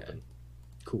 trapdoor's open.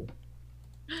 Cool.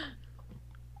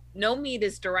 No meat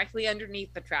is directly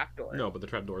underneath the trapdoor. No, but the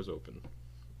trapdoor's open.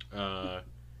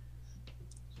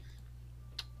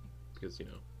 Because,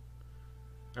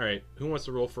 Alright, who wants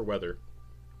to roll for weather?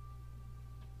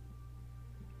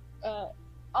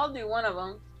 I'll do one of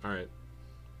them. Alright.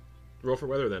 Roll for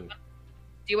weather then.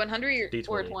 D100 or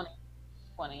D20. 20?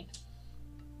 20.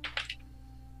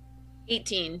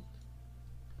 18.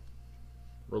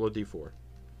 Roll a d4.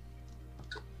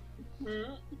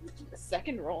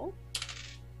 Second roll.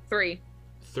 3.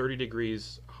 30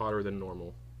 degrees hotter than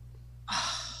normal.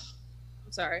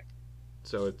 I'm sorry.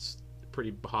 So it's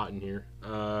pretty hot in here.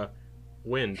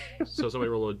 Wind. So somebody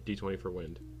roll a d20 for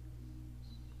wind.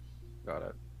 Got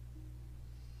it.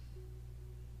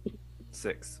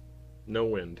 6. No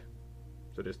wind.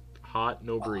 So just hot,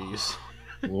 no breeze.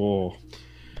 Whoa.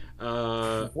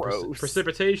 Gross.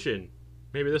 Precipitation.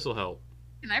 Maybe this will help.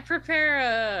 Can I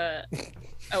prepare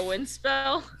a wind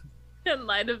spell in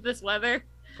light of this weather?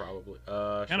 Probably.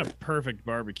 Kind of perfect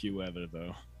barbecue weather,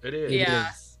 though. It is.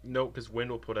 Yeah. No, because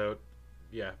wind will put out.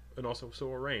 Yeah, and also so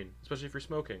will rain, especially if you're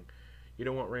smoking. You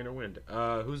don't want rain or wind.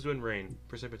 Who's doing rain?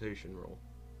 Precipitation roll.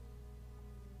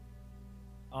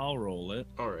 I'll roll it.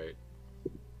 All right.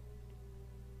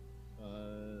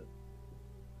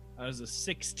 That was a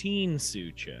 16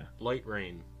 suture. Light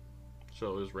rain.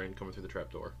 So there's rain coming through the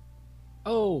trapdoor.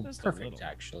 Oh, Just a perfect. little.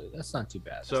 Actually, that's not too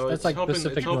bad. So that's it's like helping.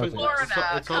 Pacific It's helping. Northwest.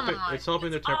 Florida, It's come helping. on, It's helping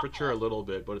the it's temperature a awful. little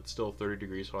bit, but it's still 30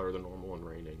 degrees hotter than normal and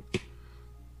raining.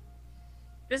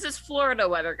 This is Florida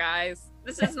weather, guys.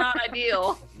 This is not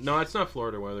ideal. No, it's not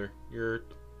Florida weather. You're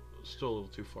still a little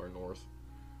too far north.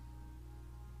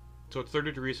 So it's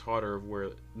 30 degrees hotter of where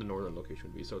the northern location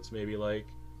would be. So it's maybe like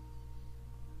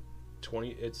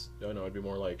 20. It'd be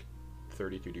more like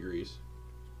 32 degrees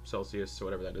Celsius, so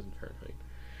whatever that is in Fahrenheit.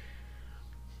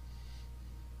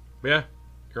 But yeah,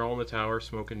 you're all in the tower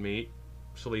smoking meat,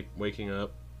 waking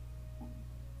up,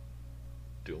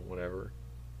 doing whatever.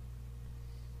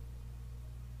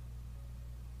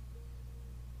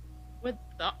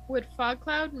 Would fog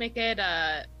cloud make it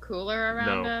cooler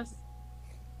around No. us?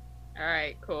 All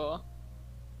right, cool.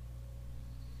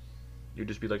 You'd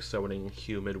just be like summoning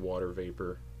humid water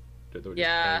vapor that would just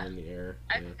Yeah. hang in the air.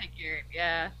 I Yeah. figured,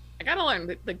 yeah. I gotta learn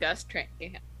the gust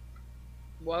train.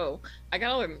 Whoa, I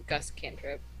gotta learn gust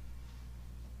cantrip.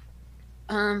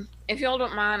 If y'all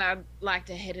don't mind, I'd like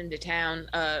to head into town.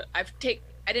 I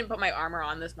didn't put my armor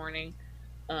on this morning,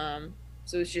 so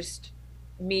it's just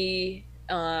me,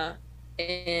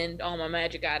 and all my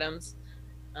magic items.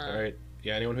 All right.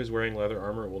 Yeah, anyone who's wearing leather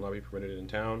armor will not be permitted in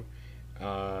town.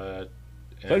 Does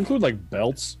that include like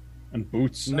belts and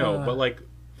boots? No, but like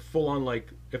full on,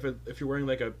 like if you're wearing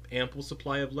like a ample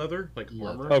supply of leather, like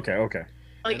Leather. armor. Okay.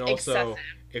 Like And also, excessive.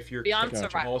 if you're Beyond Gotcha.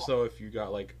 survival. also if you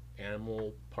got like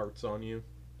animal parts on you,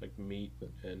 like meat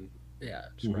and Yeah.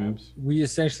 scraps. We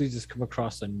essentially just come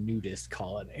across a nudist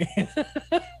colony.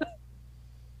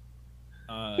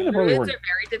 Probably Druids weren't. are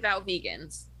very devout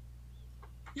vegans.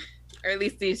 Or at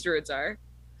least these druids are.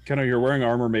 Kenna, you're wearing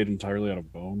armor made entirely out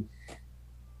of bone.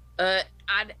 I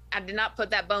I did not put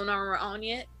that bone armor on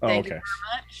yet. Oh, Thank okay.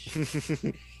 you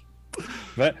very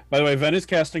much. By the way, Ven is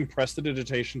casting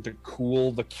prestidigitation to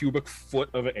cool the cubic foot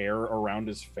of air around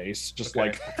his face, just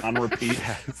Okay. like on repeat.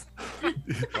 Yes.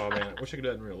 Oh man, I wish I could do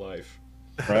that in real life.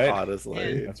 Right?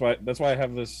 Honestly. That's why I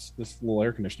have this little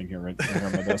air conditioning here right here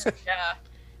on my desk. Yeah.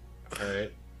 All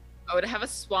right. I would have a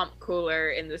swamp cooler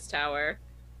in this tower.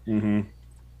 Mm-hmm.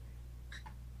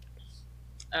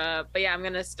 But yeah, I'm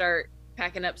gonna start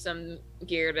packing up some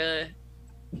gear to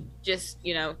just,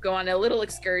 go on a little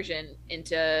excursion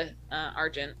into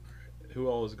Argent. Who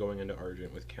all is going into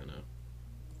Argent with Kenna?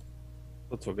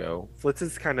 Flitz will go. Flitz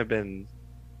has kind of been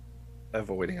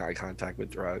avoiding eye contact with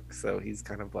Drug, so he's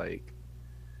kind of like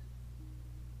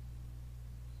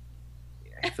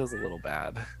he feels a little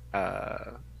bad.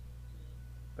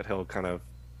 But he'll kind of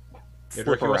Yeah, flip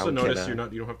Drake, you also around notice Kenna.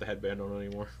 you don't have the headband on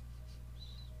anymore.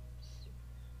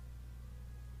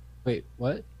 Wait,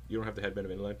 what? You don't have the headband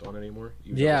of intellect on anymore.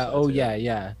 You Yeah. noticed that Oh, too.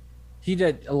 yeah. He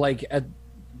did like Just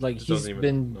he's doesn't even-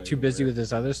 been not too even busy aware. with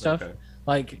his other stuff. Okay.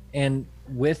 Like, and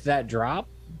with that drop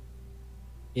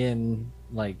in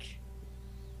like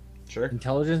Sure.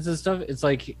 intelligence and stuff, it's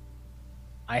like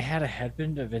I had a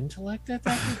headband of intellect at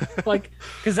that, like,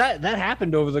 because that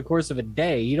happened over the course of a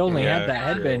day. He'd only Yeah, had that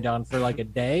true. headband on for like a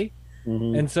day,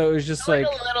 Mm-hmm. and so it was just Like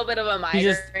like a little bit of a he migraine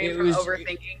just- it from was-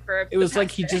 overthinking for. it was the like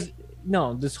past he day. just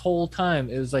no. This whole time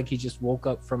it was like he just woke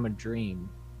up from a dream.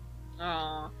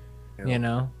 Aw. You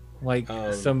know, like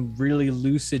some really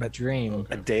lucid dream.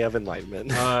 A day of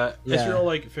enlightenment. As Yeah. you're all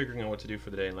like figuring out what to do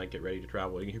for the day and like get ready to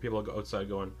travel, you can hear people go outside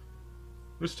going,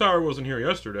 "This tower wasn't here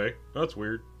yesterday. That's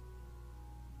weird."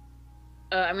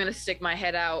 I'm gonna stick my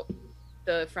head out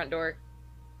the front door.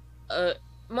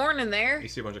 Morning there. You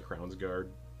see a bunch of Crown's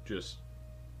Guard just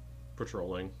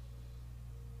patrolling.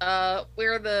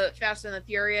 We're the Fast and the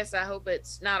Furious. I hope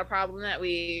it's not a problem that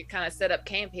we kind of set up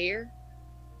camp here.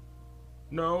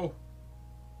 No.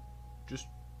 Just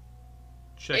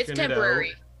checking It's temporary.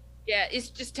 it Yeah, it's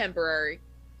just temporary.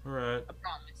 out. All right. I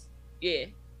promise. Yeah.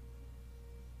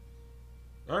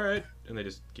 All right. And they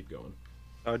just keep going.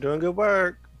 Oh, doing good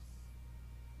work.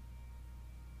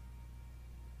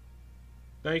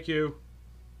 Thank you.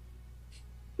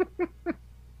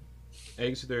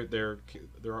 Eggs. They're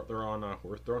on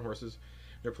horses.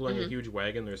 They're pulling a Mhm. huge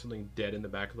wagon. There's something dead in the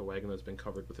back of the wagon that's been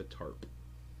covered with a tarp.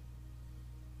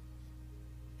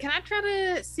 Can I try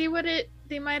to see what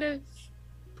they might have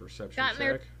Perception Gotten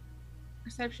there. check.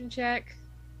 perception check?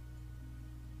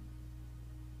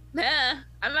 Nah,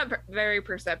 I'm not very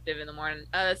perceptive in the morning.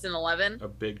 That's an 11. A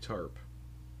big tarp.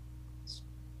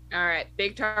 All right,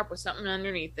 big tarp with something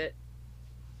underneath it.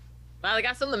 Wow, they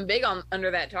got something big under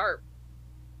that tarp.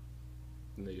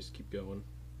 And they just keep going.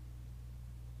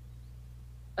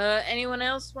 Anyone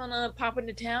else want to pop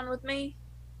into town with me?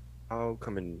 I'll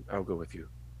come in. I'll go with you.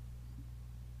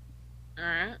 All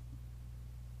right.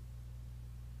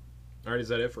 All right. Is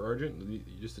that it for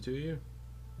Argent? Just the two of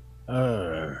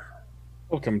you?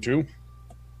 Welcome to.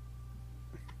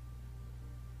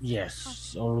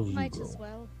 Yes, all of you Might go. as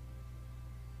well.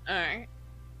 All right.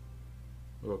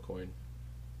 What about Quoin?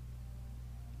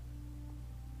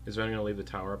 Is anyone gonna leave the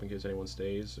tower up in case anyone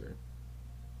stays, or?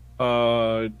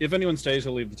 If anyone stays,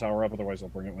 he'll leave the tower up. Otherwise, I'll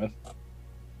bring it with.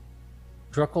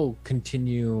 Druck will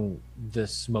continue the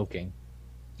smoking.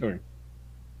 Okay.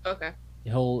 Okay.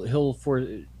 He'll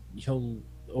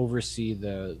oversee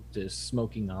the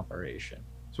smoking operation.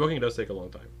 Smoking does take a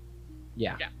long time,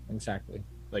 Yeah, Yeah. exactly.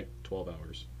 like 12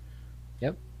 hours.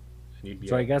 Yep. And you'd be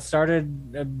So I at, got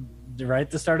started right at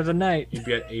the start of the night. you'd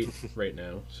be at 8 right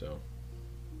now. So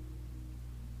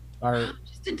Our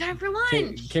Just in time for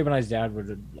lunch. Cabe and I's dad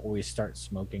would always start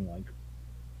smoking like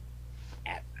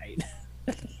at night,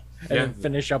 and Yeah. then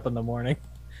finish up in the morning.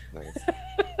 Nice.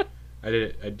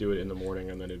 I'd do it in the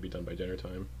morning, and then it'd be done by dinner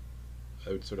time. I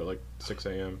would sort of like 6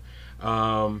 a.m.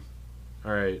 All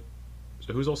right.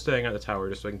 So who's all staying at the tower,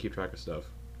 just so I can keep track of stuff?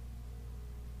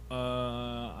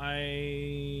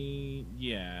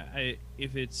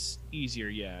 If it's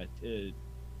easier,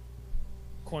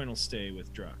 Quoin will stay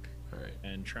with Druck All right.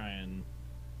 and try and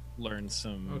learn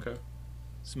some Okay.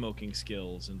 smoking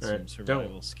skills and All some right.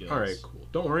 survival skills. All right. Cool.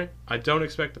 Don't worry. I don't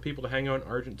expect the people to hang out in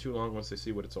Argent too long once they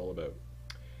see what it's all about.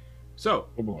 So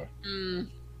Oh boy. Mm,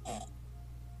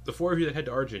 the four of you that head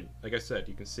to Argent, like I said,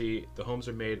 you can see the homes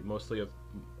are made mostly of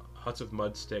huts of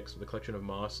mud sticks with a collection of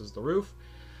moss as the roof.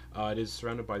 It is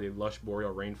surrounded by the lush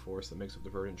boreal rainforest that makes up the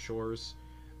verdant shores.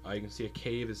 You can see a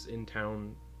cave is in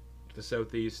town to the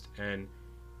southeast, and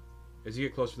as you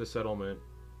get closer to the settlement,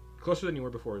 closer than you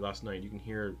were before last night, you can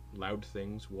hear loud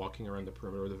things walking around the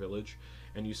perimeter of the village,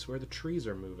 and you swear the trees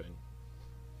are moving.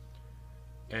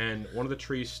 and one of the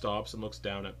trees stops and looks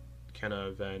down at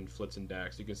Kenna, Ven, Flitz, and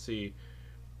Dax. You can see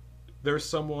there's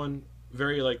someone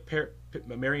very like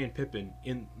Merry and Pippin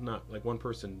in not like one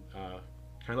person, kind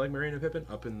of like Merry and Pippin,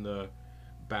 up in the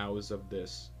boughs of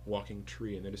this walking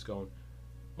tree, and they're just going,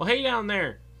 "Well, hey down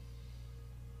there,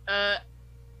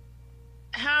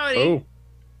 howdy." Oh,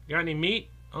 got any meat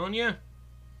on you?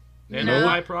 And No. no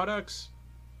byproducts?"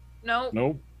 Nope.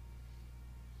 nope.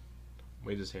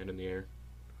 Waves his hand in the air.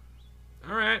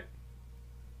 All right.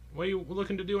 What are you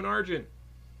looking to do in Argent?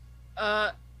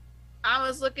 I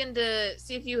was looking to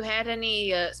see if you had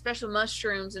any special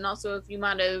mushrooms, and also if you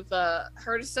might have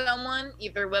heard of someone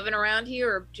either living around here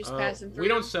or just passing through. We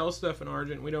don't sell stuff in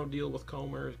Argent. We don't deal with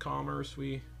commerce.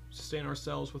 We sustain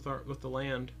ourselves with the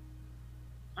land.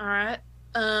 All right.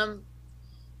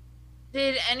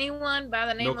 Did anyone by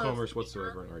the name No of commerce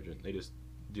whatsoever in Argent. They just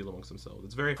deal amongst themselves.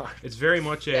 It's very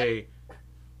much a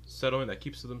settlement that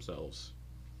keeps to themselves.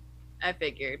 I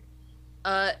figured.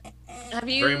 Have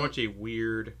you Very much a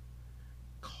weird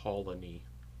colony.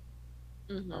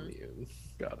 Mhm. Commune.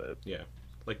 Got it. Yeah,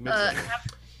 like Uh, Midsummer.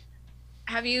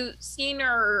 have you seen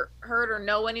or heard or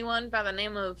know anyone by the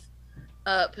name of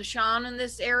Peshan in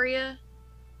this area?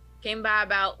 Came by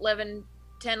about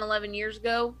 10, 11 years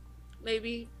ago,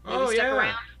 maybe. Oh, stuck yeah.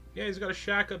 around. Yeah, he's got a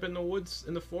shack up in the woods,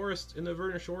 in the forest, in the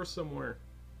Verdant Shore somewhere.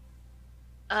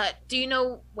 Do you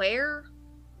know where?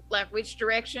 Like which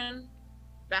direction?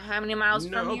 About how many miles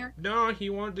from here? No, he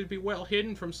wanted to be well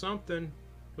hidden from something.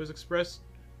 Was expressed,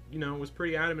 was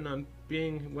pretty adamant on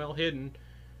being well hidden.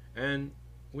 And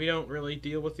we don't really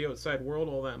deal with the outside world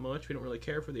all that much. We don't really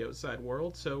care for the outside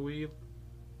world, so we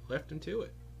left him to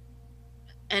it.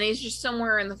 And he's just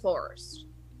somewhere in the forest.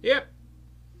 Yep.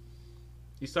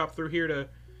 He stopped through here to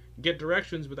get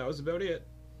directions, but that was about it.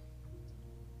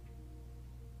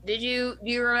 Do you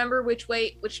remember which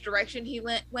direction he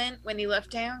went when he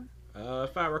left town?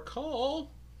 If I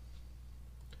recall,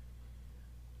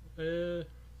 you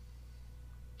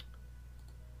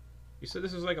said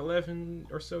this was like 11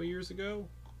 or so years ago?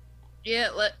 Yeah,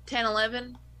 10,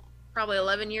 11. Probably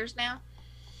 11 years now.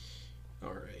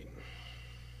 All right.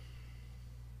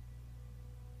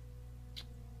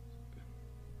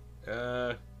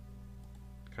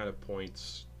 Kind of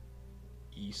points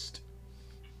east.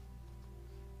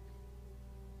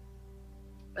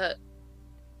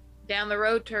 Down the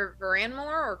road to Varanmore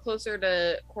or closer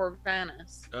to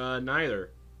Corvinus?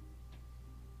 Neither.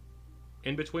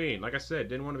 In between. Like I said,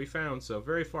 didn't want to be found, so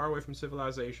very far away from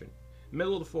civilization.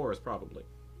 Middle of the forest, probably.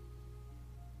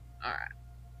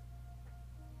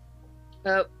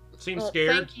 Alright. Seems Well,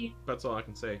 scared. thank you. That's all I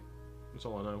can say. That's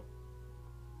all I know.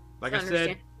 Like I I said,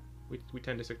 understand. we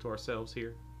tend to stick to ourselves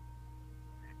here.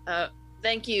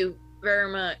 Thank you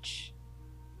very much.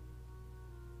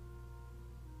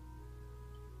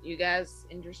 You guys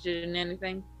interested in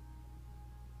anything?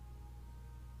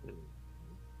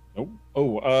 Nope.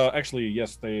 Oh, actually,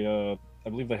 yes. They, I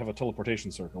believe they have a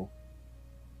teleportation circle.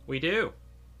 We do.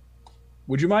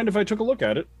 Would you mind if I took a look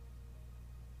at it?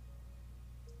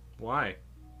 Why?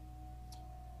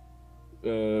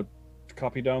 To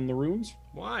copy down the runes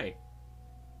Why?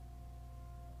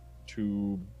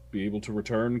 to be able to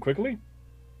return quickly.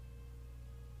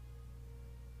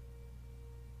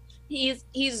 He's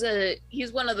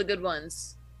one of the good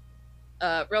ones.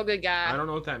 Real good guy. I don't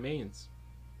know what that means.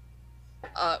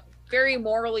 Very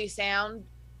morally sound.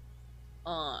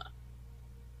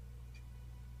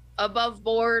 Above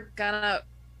board, kind of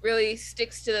really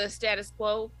sticks to the status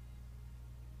quo.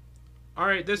 All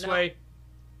right, this No. way.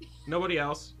 Nobody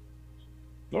else.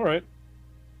 All right.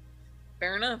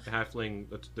 Fair enough. The halfling,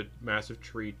 the massive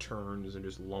tree turns and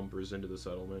just lumbers into the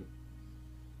settlement.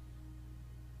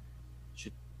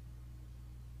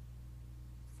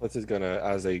 Flitz is gonna,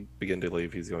 as they begin to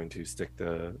leave, he's going to stick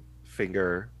the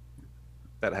finger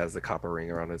that has the copper ring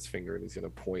around his finger, and he's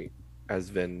gonna point as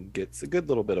Vin gets a good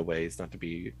little bit of ways, not to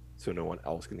be so no one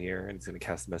else can hear, and he's gonna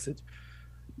cast a message.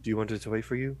 Do you want it to wait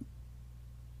for you?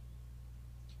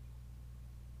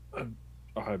 I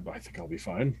think I'll be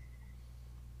fine.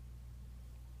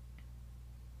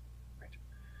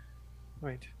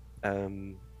 Right.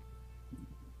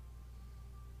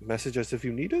 Message us if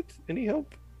you need it. Any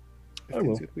help? If I things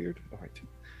will. get weird. All right.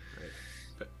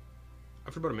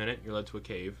 After about a minute, you're led to a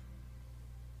cave.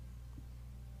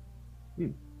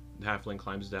 The halfling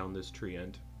climbs down this tree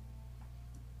end.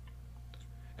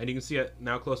 And you can see it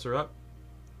now closer up.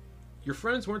 Your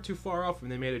friends weren't too far off when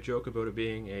they made a joke about it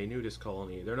being a nudist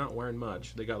colony. They're not wearing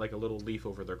much. They got like a little leaf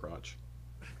over their crotch.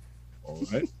 All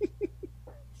right.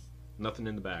 Nothing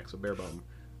in the back, so bare bottom.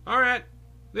 Alright,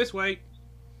 this way.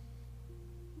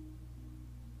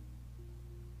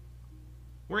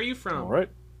 Where are you from? All right.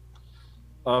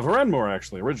 Varanmore,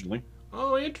 actually, originally.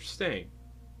 Oh, interesting.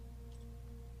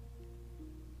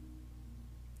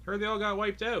 Heard they all got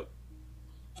wiped out.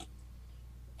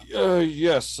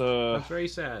 Yes. That's very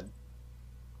sad.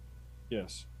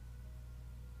 Yes.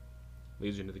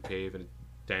 Leads you into the cave, and it's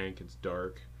dank, it's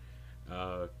dark.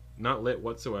 Not lit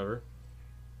whatsoever.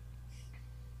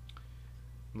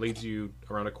 Leads you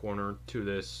around a corner to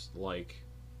this, like,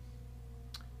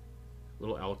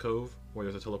 little alcove where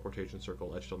there's a teleportation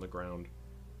circle etched on the ground.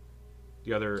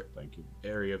 The other Thank you.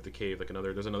 area of the cave,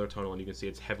 there's another tunnel, and you can see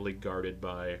it's heavily guarded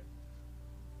by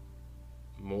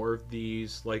more of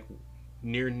these, like,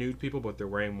 near nude people, but they're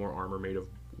wearing more armor made of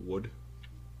wood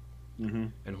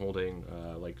and holding,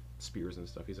 like, spears and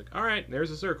stuff. He's like, alright,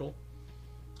 there's a circle.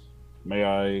 May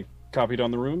I copy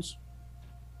down the runes?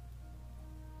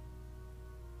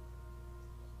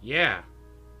 Yeah.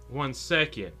 1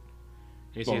 second.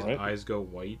 And you see his Alright. eyes go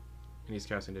white, and he's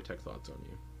casting Detect Thoughts on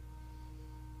you.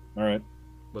 All right.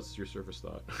 What's your surface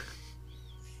thought?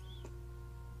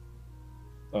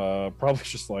 Probably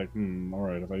just like, all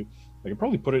right. If I could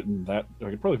probably put it in that. I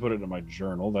could probably put it in my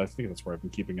journal. I think that's where I've been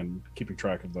keeping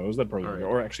track of those. That probably, All right.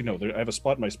 or actually no. I have a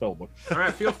spot in my spell book.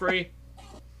 Alright, feel free.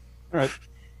 All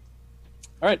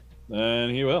right. Then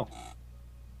he will.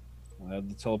 I'll add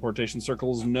the teleportation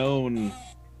circles known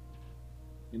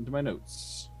into my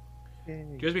notes.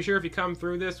 Just be sure if you come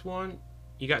through this one,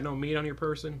 you got no meat on your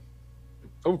person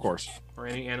Of course. or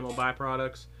any animal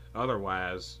byproducts.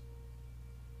 Otherwise,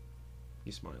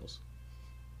 he smiles.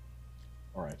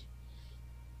 All right.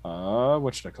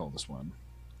 What should I call this one?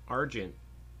 Argent.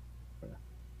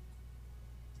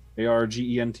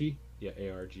 Argent. Yeah,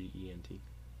 Argent.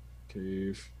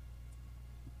 Cave.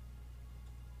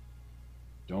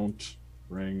 Don't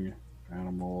bring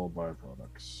animal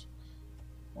byproducts.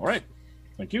 All right.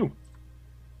 Thank you.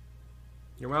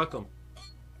 You're welcome.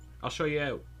 I'll show you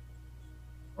out.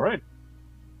 All right.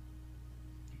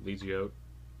 Leads you out.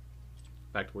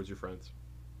 Back towards your friends.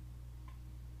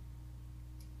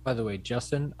 By the way,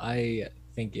 Justin, I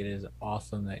think it is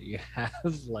awesome that you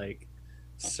have like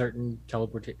certain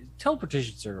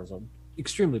teleportation circles are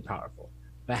extremely powerful.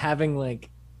 But having like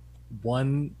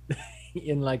one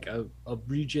in like a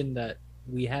region that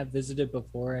we have visited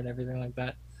before and everything like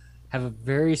that have a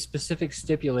very specific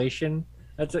stipulation.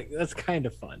 That's kind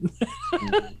of fun.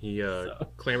 He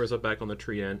clambers up back on the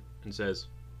tree end and says,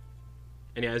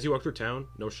 and yeah, as you walk through town,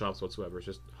 no shops whatsoever, it's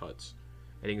just huts.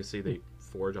 And you can see they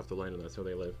forage off the land, and that's how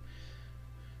they live.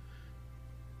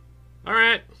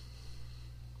 Alright.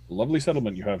 Lovely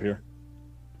settlement you have here.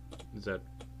 Is that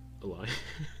a lie?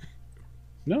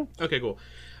 No. Okay, cool.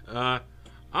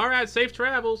 Alright, safe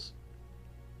travels.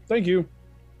 Thank you.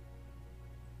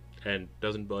 And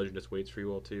doesn't budge and just waits for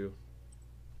you all to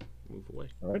move away.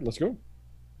 All right, let's go.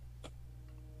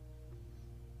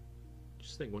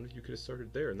 Just think, what if you could have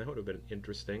started there, and that would have been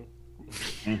interesting.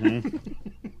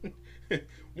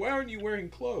 Why aren't you wearing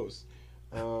clothes?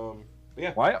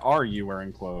 Yeah. Why are you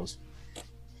wearing clothes?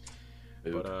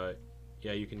 But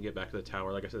yeah, you can get back to the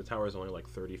tower. Like I said, the tower is only like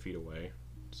 30 feet away,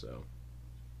 so.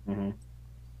 You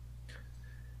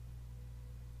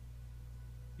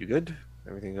good?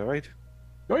 Everything's all right?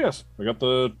 Oh yes, we got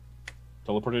the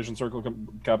teleportation circle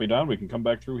copy down. We can come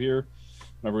back through here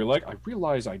whenever we like. I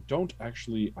realize I do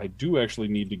actually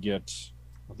need to get.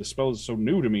 The spell is so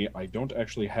new to me. I don't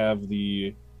actually have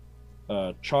the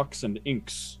chalks and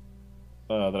inks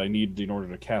that I need in order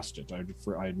to cast it. I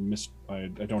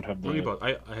don't have the.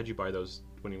 I had you buy those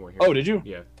when you weren't here. Oh, did you?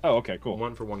 Yeah. Oh, okay, cool.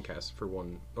 One for one cast for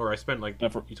one, or I spent like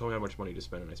for- you told me how much money to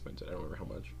spend, and I spent it. I don't remember how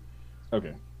much.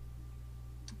 Okay.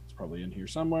 It's probably in here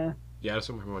somewhere. Yeah, I don't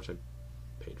remember how much I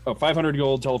paid for. Oh, 500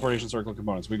 gold teleportation circle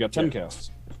components. We got 10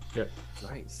 casts. Yeah.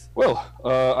 Nice. Well,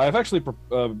 I've actually,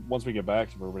 once we get back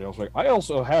to everybody else, I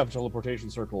also have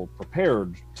teleportation circle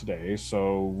prepared today,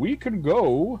 so we could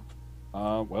go,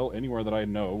 well, anywhere that I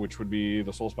know, which would be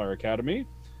the Soulspire Academy,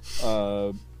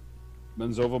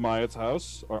 Menzova Mayat's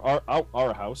house, or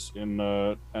our house in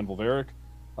Anvilveric,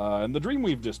 and the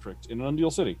Dreamweave district in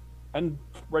Undeal City, and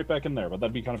right back in there, but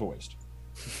that'd be kind of a waste.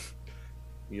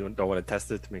 You don't want to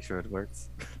test it to make sure it works?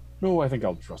 No, I think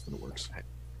I'll trust that it works.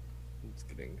 I'm just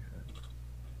kidding.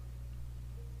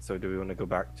 So do we want to go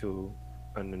back to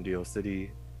Undeal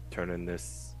City, turn in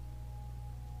this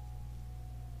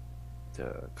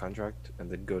to contract,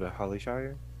 and then go to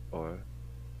Hollyshire? Or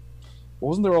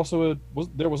Wasn't there also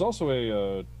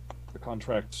a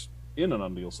contract in an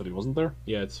Undeal City, wasn't there?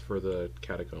 Yeah, it's for the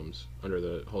catacombs under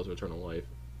the Halls of Eternal Life.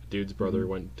 Dude's brother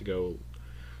went to go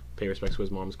pay respects to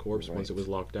his mom's corpse once it was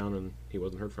locked down, and he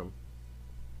wasn't heard from.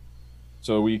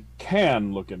 So we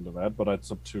can look into that, but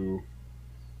it's up to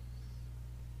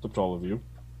all of you.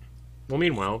 Well,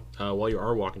 meanwhile, while you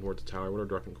are walking towards the tower, what are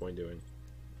Druck and Quoin doing?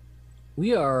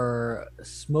 We are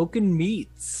smoking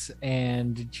meats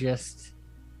and just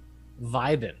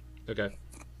vibing. Okay.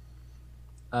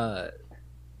 After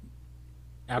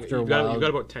you've a while, you've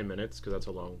got about 10 minutes because that's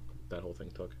how long that whole thing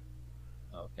took.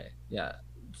 okay, yeah,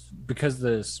 because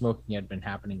the smoking had been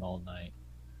happening all night.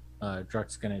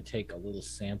 Druck's gonna take a little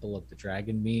sample of the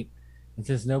dragon meat, and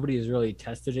since nobody has really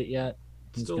tested it yet,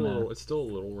 It's still a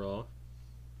little raw.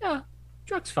 yeah,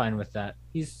 Druck's fine with that.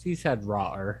 He's had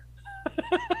rawer.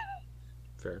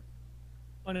 Fair.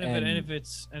 And if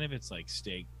it's like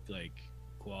steak like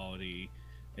quality,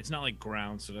 it's not like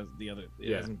ground, so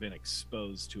it hasn't been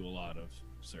exposed to a lot of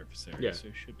surface area, so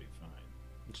it should be fine.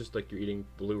 It's just like you're eating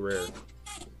blue rare.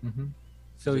 Mm-hmm.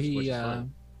 So Which is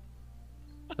fine.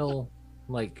 he'll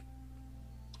like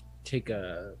take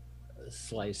a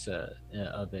slice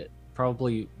of it,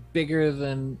 probably bigger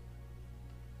than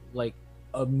like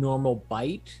a normal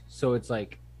bite. So it's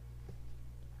like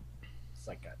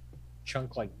a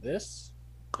chunk like this.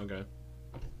 Okay.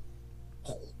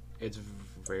 It's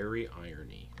very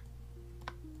irony.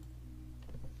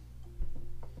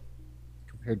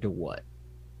 Compared to what?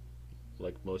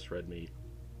 Like most red meat.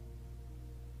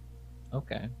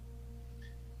 Okay.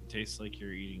 It tastes like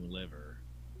you're eating liver.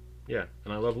 Yeah,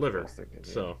 and I love liver.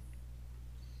 So.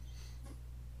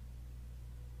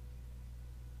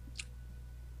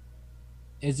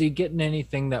 Is he getting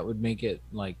anything that would make it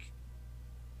like?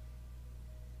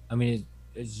 I mean,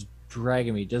 it's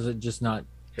dragon meat. Does it just not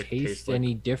It taste tastes like-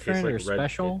 any different like or red-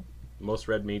 special? Most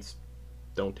red meats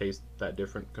don't taste that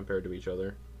different compared to each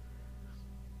other.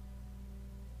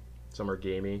 Some are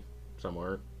gamey, some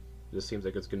aren't. This seems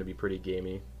like it's going to be pretty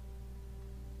gamey.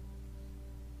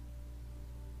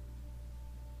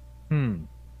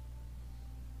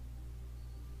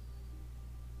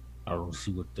 I don't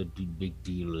see what the big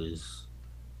deal is.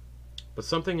 But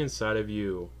something inside of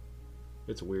you,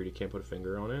 it's weird, you can't put a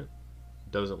finger on it,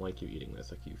 doesn't like you eating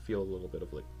this. Like you feel a little bit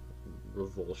of like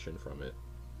revulsion from it.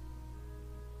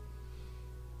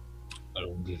 I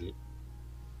don't get it.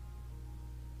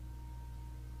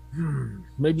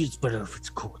 Maybe it's better if it's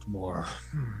cooked more.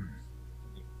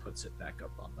 He puts it back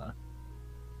up on the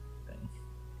thing.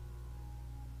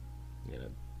 Yeah,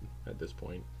 at this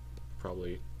point,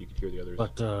 probably you could hear the others.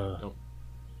 But No.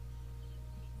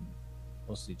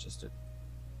 Mostly just a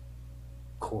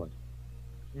Quoin,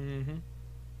 Mm-hmm.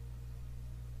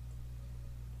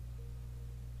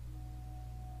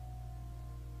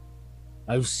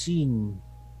 I've seen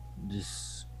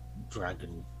this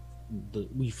dragon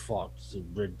that we fought, the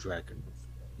red dragon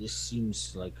before. This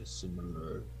seems like a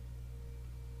similar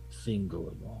thing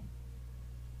going on.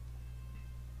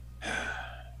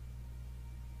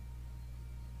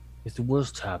 If the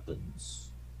worst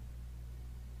happens,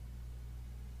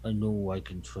 I know I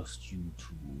can trust you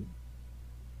to,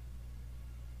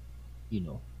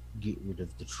 get rid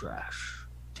of the trash.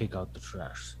 Take out the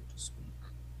trash, so to speak.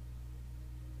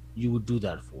 You would do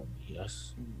that for me,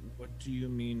 yes? What do you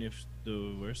mean if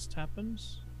the worst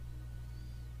happens?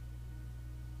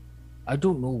 I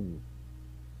don't know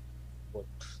what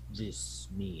this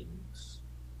means.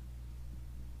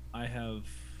 I have.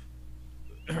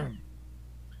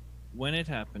 When it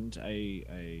happened,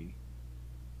 I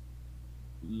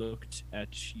looked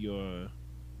at your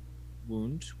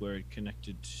wound where it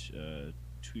connected to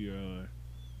your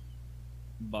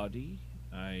body.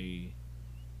 I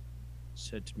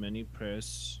said many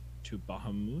prayers to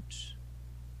Bahamut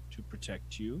to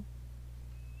protect you.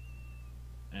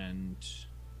 And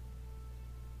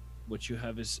what you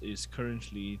have is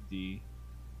currently the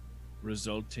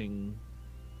resulting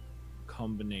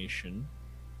combination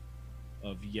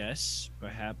of, yes,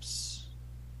 perhaps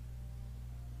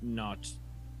not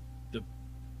the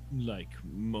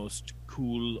most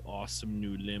cool, awesome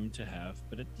new limb to have,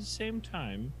 but at the same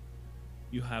time,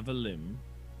 you have a limb,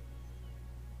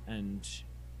 and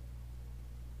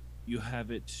you have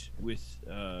it with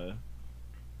the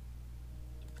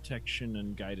protection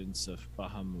and guidance of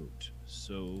Bahamut.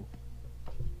 So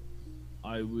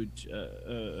I would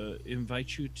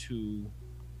invite you to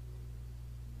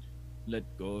let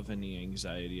go of any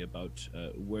anxiety about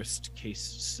worst case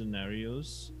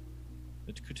scenarios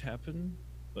that could happen,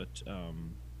 but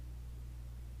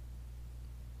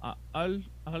I'll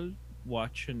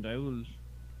watch, and I will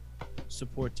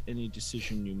support any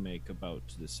decision you make about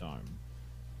this arm.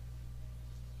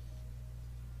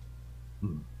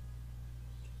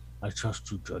 I trust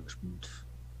your judgment.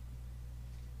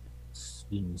 It's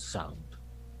been sound.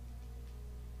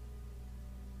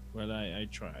 Well, I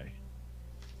try.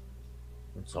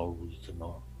 That's all we can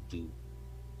all do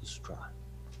is try.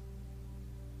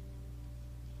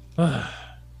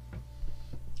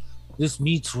 This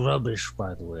meat's rubbish,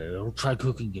 by the way. I'll try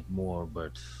cooking it more,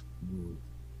 but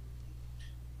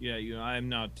Yeah, you know, I'm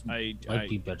not. might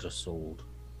be better sold.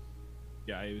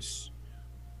 Yeah,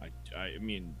 I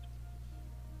mean,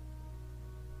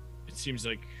 it seems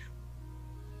like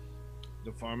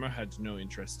the farmer had no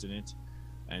interest in it,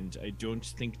 and I don't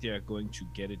think they are going to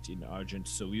get it in Argent.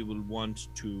 So we will want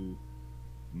to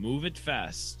move it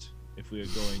fast if we are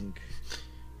going.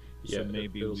 Yeah, So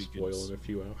maybe it'll we spoil could. in a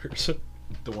few hours.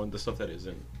 The stuff that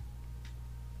isn't.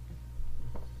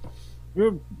 Yeah,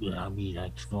 I mean, I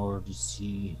can already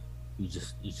see. It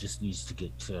just needs to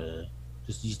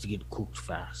get cooked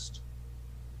fast.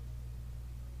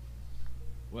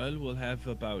 Well, we'll have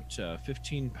about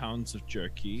 15 pounds of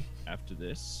jerky after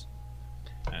this,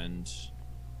 and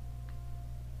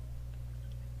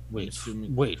Wait,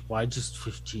 assuming- why just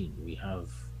 15? We have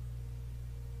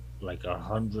like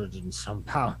 100 and some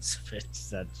pounds of it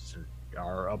that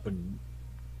are up and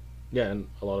Yeah, and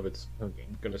a lot of it's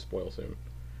cooking. gonna spoil soon.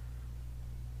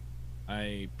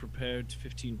 I prepared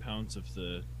 15 pounds of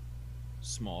the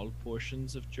small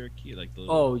portions of jerky, like the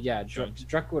Oh yeah, chunks,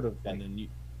 Druck would have been. and then you.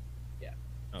 Yeah.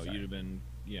 Oh, Sorry. you'd have been.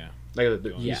 Yeah. Like,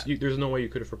 Yeah. there's no way you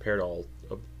could have prepared all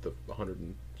of the 100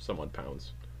 and some odd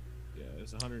pounds. Yeah,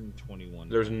 it's 121.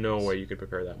 There's no pounds. way you could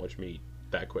prepare that much meat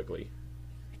that quickly.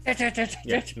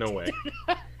 Yeah, no way.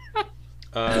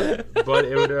 But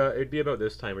it'd be about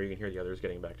this time where you can hear the others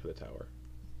getting back to the tower.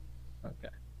 Okay.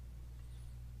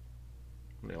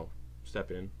 Now,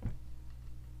 step in.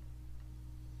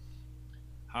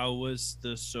 How was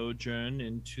the sojourn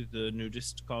into the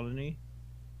nudist colony?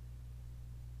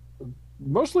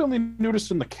 Mostly only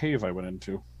noticed in the cave I went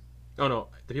into. Oh no,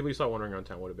 the people you saw wandering around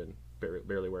town would have been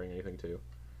barely wearing anything too.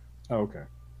 Oh, okay.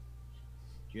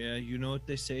 Yeah, you know what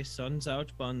they say: sun's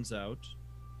out, buns out.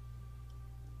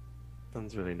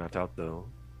 Sun's really not out though.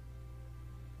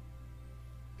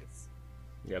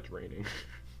 Yeah, it's raining.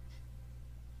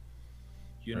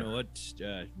 You know what?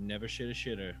 Never shit a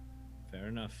shitter. Fair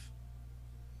enough.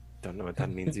 Don't know what that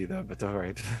means either, but all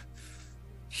right.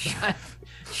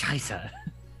 Scheiße.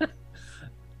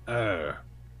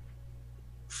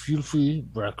 Feel free.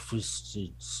 Breakfast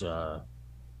is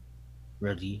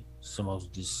ready. Some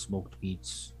of these smoked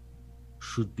meats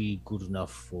should be good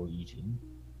enough for eating,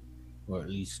 or at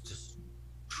least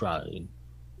trying.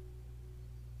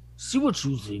 See what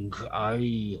you think.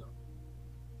 I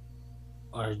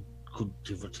could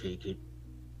give or take it.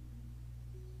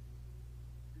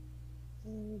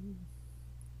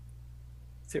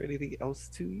 Is there anything else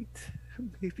to eat?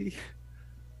 Maybe.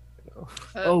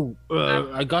 No.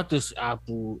 I got this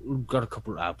apple. Got a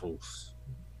couple apples.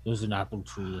 There's an apple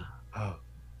tree. Oh,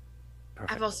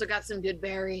 perfect. I've also got some good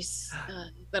berries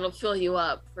that'll fill you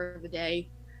up for the day.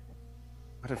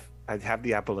 What if I'd have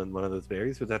the apple and one of those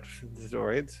berries? Would that is it all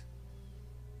right?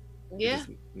 Yeah. Just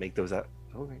make those up.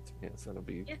 All right. Yes, that'll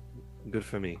be good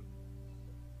for me.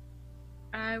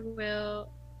 I will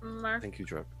mark Thank you,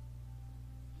 Druck.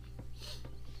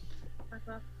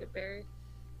 off good berries.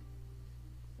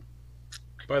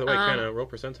 By the way, Kenna, roll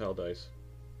percentile dice.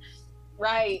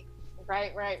 Right.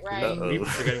 Uh-oh. We keep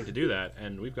forgetting to do that,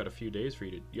 and we've got a few days for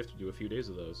you to. You have to do a few days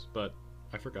of those, but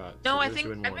I forgot. No, so I we're just think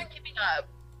doing I've one. been keeping up.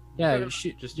 Yeah, Sort you of-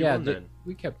 should, Just do yeah, one then.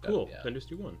 we kept Cool. up. Yeah. Then just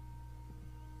do one.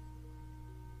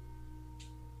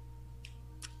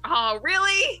 Oh,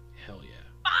 really? Hell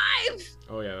yeah. 5.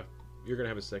 Oh yeah. You're gonna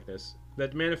have a sickness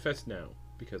that manifests now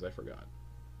because I forgot.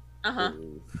 Uh-huh.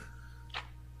 Ooh.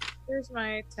 Here's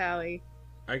my tally.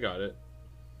 I got it.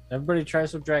 Everybody try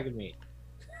some dragon meat.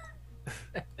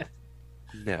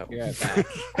 No. You're at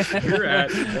that. You're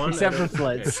at one. Except out of, for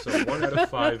okay, Flitz. so 1 out of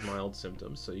 5 mild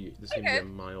symptoms. So this seems to be Okay. a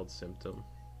mild symptom.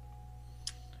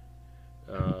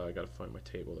 I gotta find my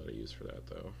table that I use for that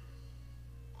though,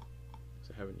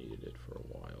 because I haven't needed it for a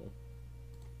while.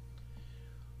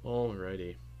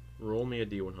 Alrighty, roll me a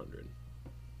d100.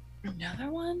 Another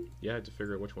one? Yeah, to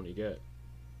figure out which one you get.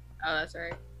 Oh, that's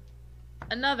right.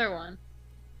 Another one.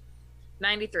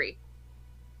 93.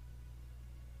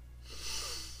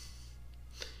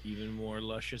 Even more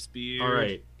luscious beer. All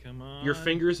right, Come on. your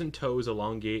fingers and toes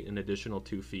elongate an additional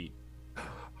 2 feet.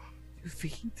 2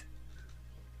 feet.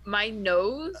 My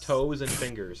nose? Toes and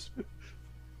fingers.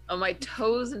 Oh, my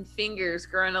toes and fingers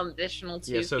grow an additional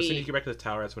 2 Yeah, so as soon as you feet. get back to the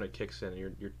tower, that's when it kicks in,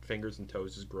 and your fingers and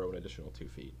toes just grow an additional 2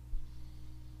 feet.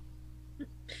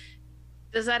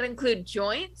 Does that include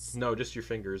joints? No, just your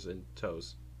fingers and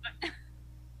toes.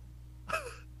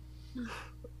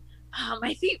 Oh,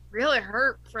 my feet really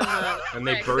hurt from the. And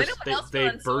they Right, 'cause burst. anyone They, else they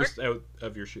feeling sore? burst out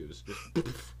of your shoes. Just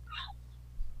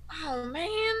Oh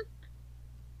man,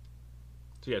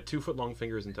 so yeah, 2 foot long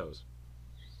fingers and toes.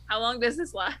 how long does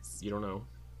this last? You don't know.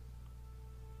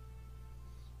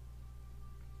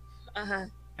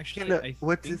 Actually, No, I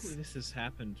what think is- this has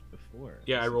happened before.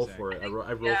 Yeah, I This roll exact- for it. I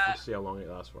roll Yeah. to see how long it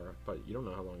lasts for, but you don't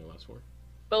know how long it lasts for.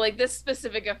 But like this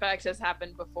specific effect has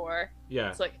happened before. Yeah.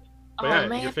 It's like, But oh yeah,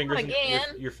 man, your fingers, not again.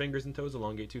 your fingers and toes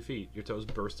elongate 2 feet. Your toes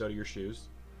burst out of your shoes.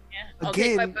 Yeah. I'll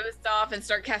take my Again. boots off and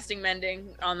start casting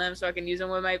mending on them so I can use them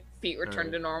when my feet return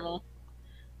Alright. to normal.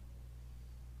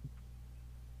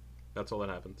 That's all that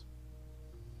happens.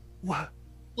 What?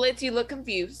 Blitz, you look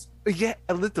confused. Yeah,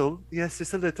 a little. Yes,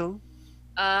 just a little.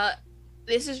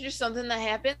 This is just something that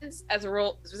happens as a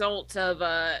result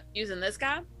of using this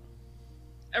guy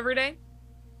every day.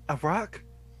 A rock?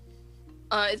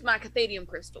 It's my cathadium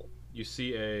crystal. You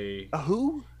see a A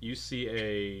who?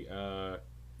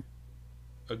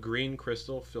 a green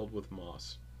crystal filled with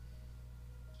moss.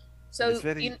 So it's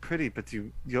very pretty, but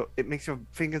it makes your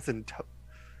fingers and toes.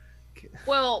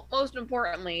 well, most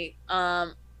importantly,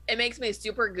 it makes me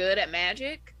super good at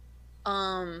magic,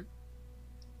 and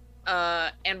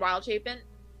wild shaping.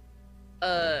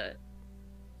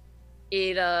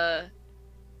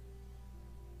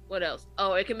 What else?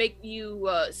 Oh, it can make you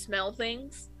smell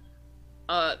things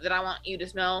that I want you to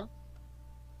smell,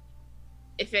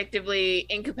 effectively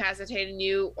incapacitating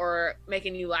you or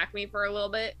making you lack me for a little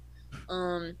bit.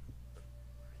 And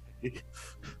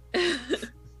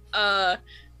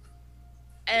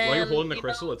While you're holding the you know-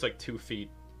 crystal, it's like 2 feet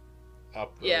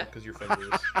up. Yeah. Because your fingers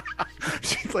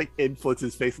She's like in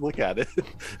Flitz's face. Look at it.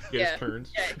 Yeah.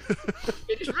 turns. Yeah.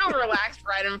 You're just real relaxed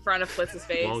right in front of Flitz's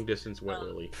face. Long distance wet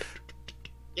lily.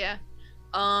 Yeah.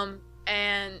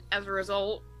 And as a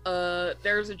result,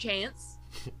 there's a chance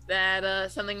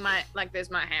that something like this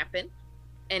might happen.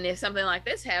 And if something like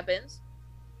this happens,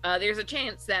 there's a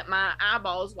chance that my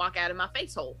eyeballs walk out of my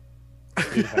face hole.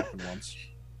 It did happen once.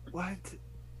 What?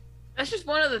 That's just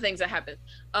one of the things that happened.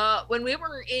 When we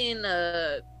were in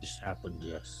This happened,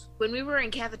 yes. when we were in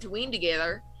Cathatooine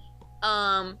together,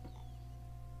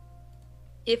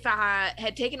 if I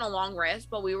had taken a long rest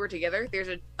while we were together, there's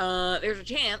a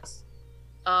chance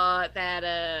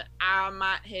that I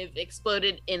might have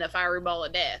exploded in a fiery ball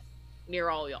of death near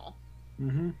all y'all.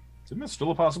 Mm-hmm. Isn't that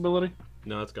still a possibility?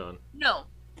 No, it's gone. No.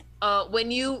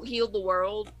 When you healed the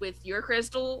world with your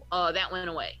crystal, that went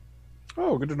away.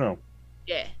 Oh, good to know.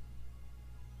 Yeah.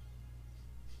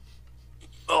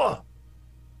 Oh!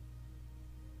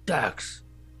 Dax,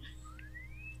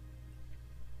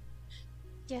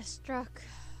 Yes, Druck.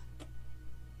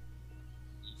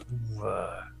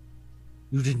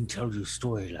 you didn't tell your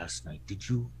story last night, did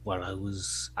you, while I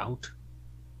was out?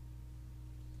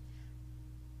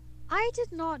 I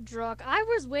did not, Druck. I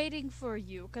was waiting for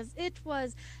you, because it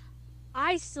was...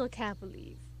 I still can't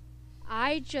believe.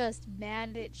 I just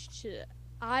managed to...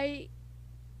 A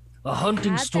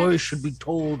hunting Had story that- should be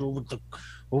told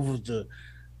over the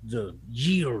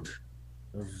yield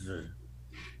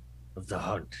of the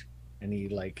hunt. And he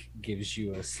like gives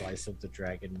you a slice of the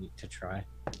dragon meat to try.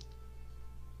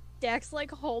 Dax, like,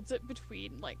 holds it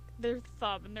between, like, their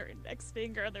thumb and their index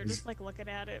finger, and they're just, like, looking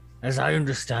at it. As I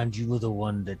understand, you were the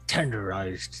one that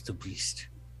tenderized the beast.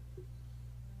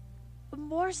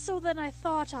 More so than I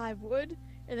thought I would.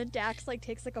 And then Dax, like,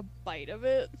 takes, like, a bite of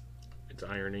it. It's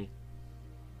irony.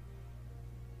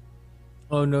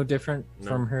 Oh, no different No.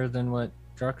 from her than what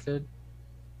Druck did?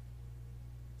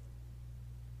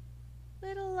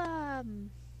 Little,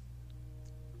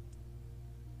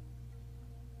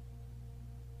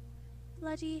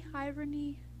 bloody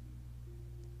irony.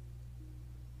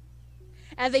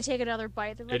 And they take another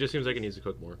bite. They're It like, just seems like it needs to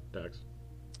cook more, Dax.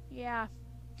 yeah.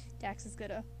 Dax is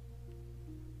gonna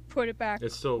put it back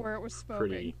It's still where it was smoking.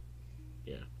 pretty,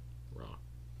 raw.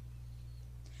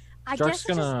 I Druck's guess it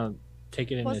just- gonna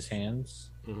take it in was- his hands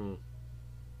Mm-hmm.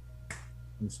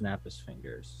 and snap his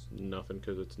fingers. Nothing,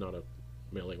 because it's not a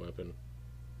melee weapon.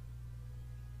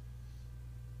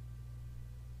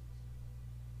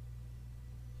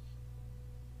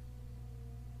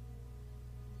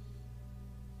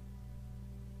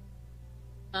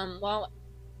 Well,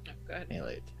 oh, go ahead.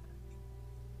 Melee attack.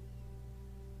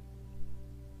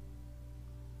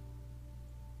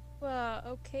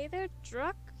 Okay there,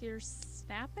 Druck. You're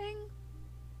snapping?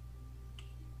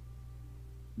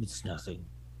 It's nothing.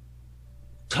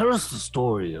 Tell us the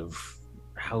story of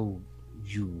how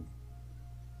you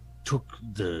took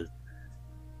this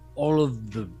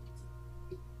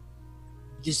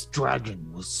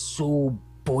dragon was so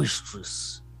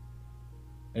boisterous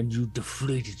and you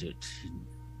deflated it in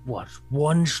what,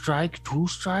 1 strike, 2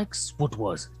 strikes? What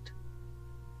was it?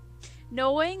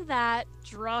 Knowing that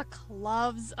Druck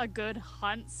loves a good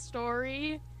hunt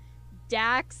story,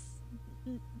 Dax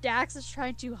is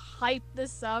trying to hype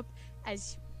this up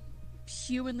as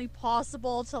humanly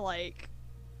possible to like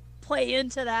play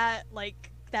into that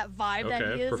that vibe that he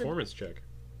Okay, is. performance check.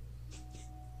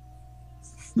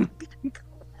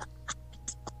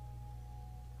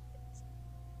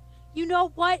 You know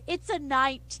what? It's a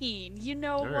 19. You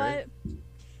know All what? right.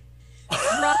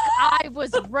 Druck, I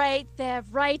was right there,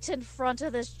 right in front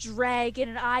of this dragon,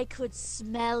 and I could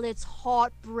smell its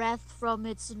hot breath from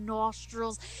its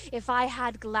nostrils. If I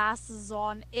had glasses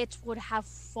on, it would have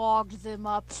fogged them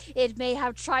up. It may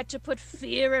have tried to put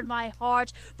fear in my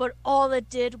heart, but all it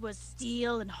did was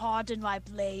steel and harden my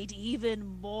blade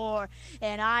even more.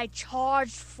 And I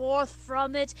charged forth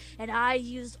from it, and I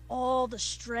used all the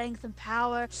strength and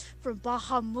power from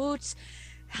Bahamut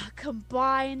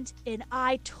combined, and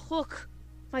I took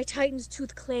my Titan's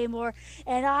Tooth Claymore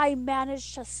and I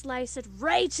managed to slice it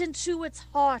right into its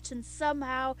heart, and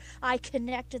somehow I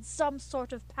connected some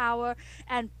sort of power,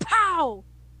 and pow!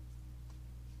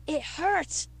 It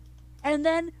hurt! And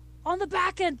then on the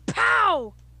back end,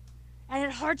 pow! And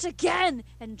it hurt again!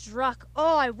 And Druck,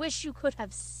 oh, I wish you could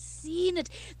have seen it.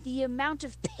 The amount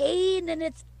of pain in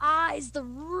its eyes, the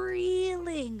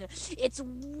reeling, its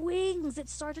wings, it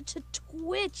started to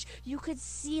twitch. You could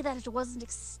see that it wasn't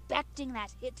expecting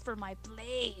that hit for my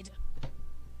blade.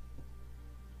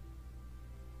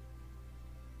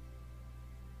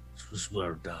 This was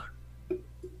well done.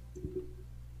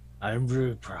 I am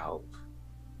very proud.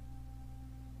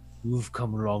 You've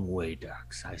come a long way,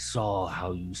 Dax. I saw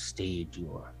how you stayed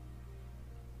your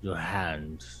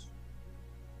hand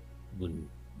when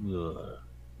you were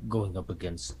going up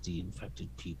against the infected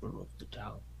people of the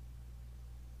town.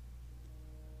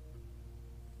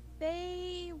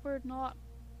 They were not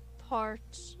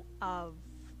part of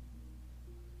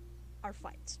our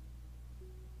fight.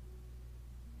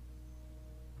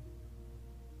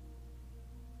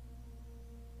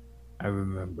 I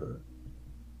remember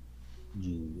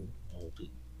you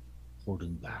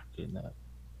holding back in that,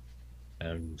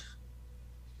 and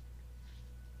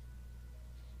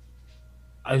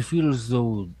I feel as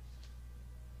though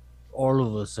all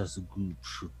of us as a group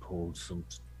should hold some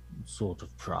sort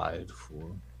of pride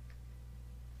for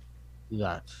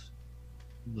that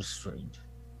restraint.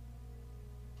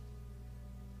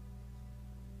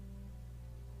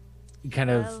 Kind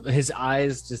of, his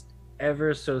eyes just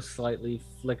ever so slightly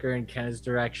flicker in Kenna's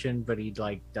direction, but he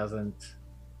doesn't.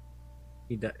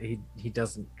 He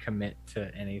doesn't commit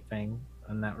to anything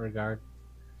in that regard.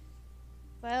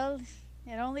 Well,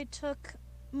 it only took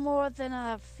more than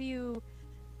a few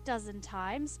dozen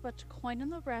times, but Quoin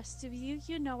and the rest of you,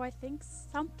 I think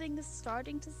something is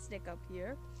starting to stick up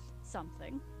here.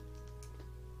 Something.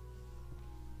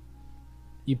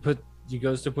 He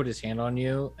goes to put his hand on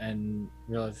you and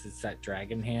realizes it's that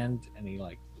dragon hand, and he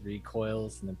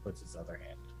recoils and then puts his other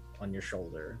hand on your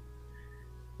shoulder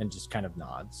and just kind of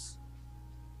nods.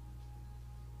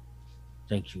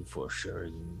 Thank you for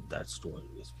sharing that story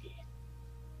with me.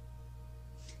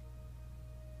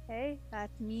 Hey, that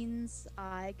means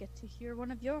I get to hear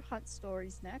one of your hunt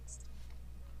stories next.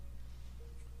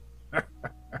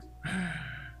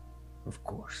 Of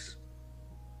course.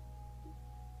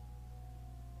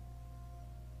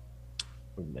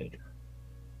 Or later.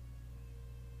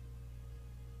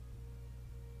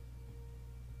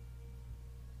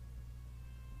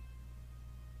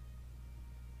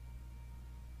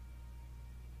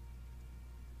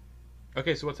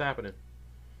 Okay, so what's happening?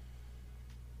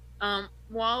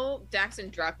 While Dax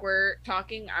and Druck were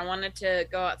talking, I wanted to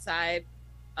go outside,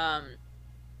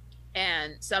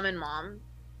 and summon Mom.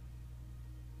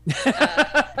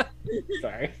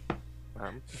 Sorry.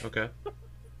 Okay.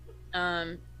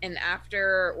 And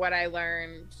after what I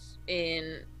learned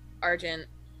in Argent,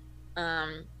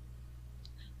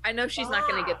 I know she's not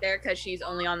going to get there because she's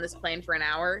only on this plane for an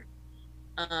hour.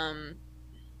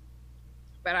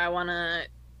 But I want to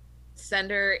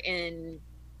send her in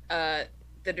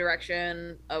the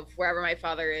direction of wherever my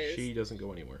father is. She doesn't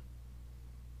go anywhere.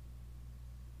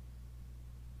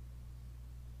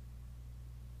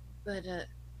 But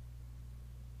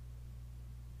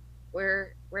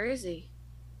where is he?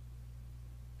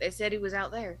 They said he was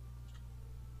out there.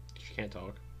 She can't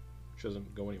talk. She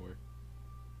doesn't go anywhere.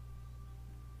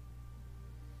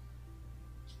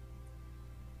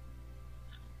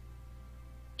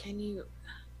 Can you...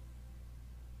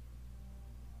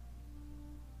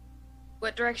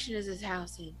 What direction is his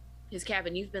house in? His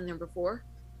cabin? You've been there before?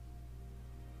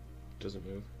 Doesn't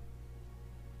move.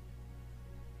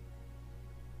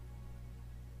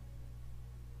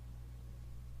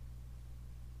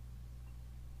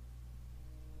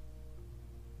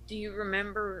 Do you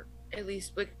remember at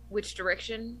least which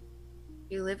direction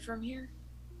you live from here?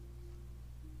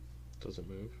 Doesn't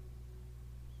move.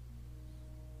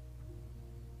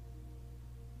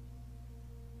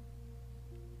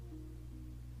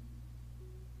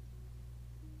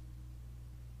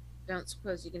 don't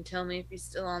suppose you can tell me if he's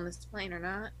still on this plane or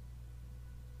not?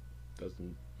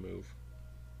 Doesn't move.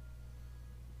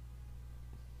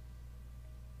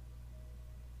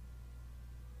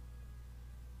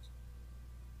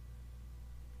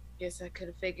 Guess I could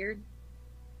have figured.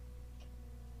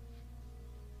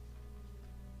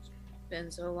 Been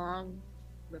so long,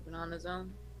 living on his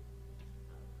own.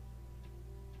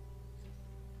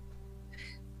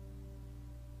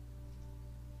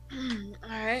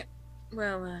 Alright.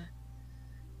 Well,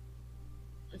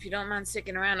 if you don't mind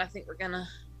sticking around, I think we're gonna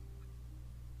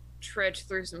trudge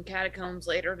through some catacombs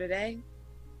later today.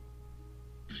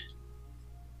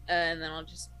 And then I'll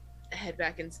just head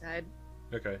back inside,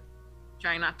 Okay.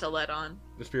 trying not to let on.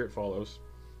 The spirit follows.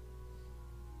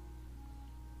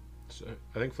 So,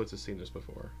 I think Flitz has seen this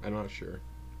before. I'm not sure.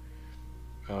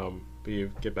 But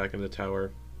you get back into the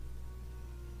tower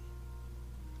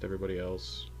with everybody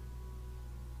else.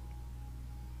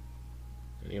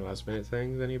 Any last minute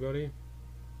things, anybody?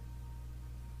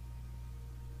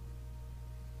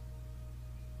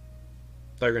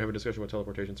 Thought you were gonna have a discussion about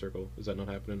teleportation circle. Is that not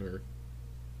happening, or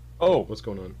Oh, what's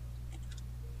going on?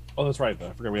 oh, that's right.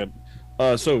 I forgot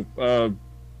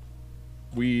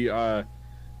we had.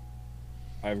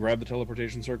 I grabbed the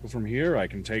teleportation circle from here. I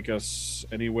can take us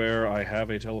anywhere. I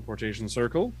have a teleportation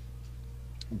circle.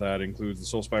 That includes the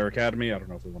Soulspire Academy. I don't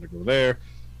know if we want to go there.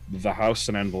 The house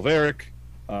in Anvil Varick,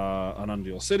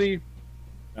 Anundil City,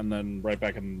 and then right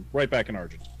back in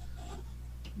Argent.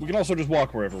 We can also just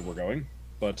walk wherever we're going,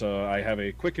 but I have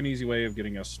a quick and easy way of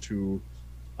getting us to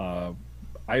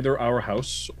either our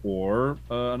house or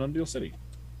Anundil City.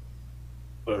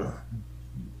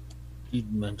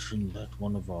 He'd mentioned that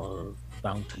one of our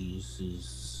bounties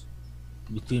is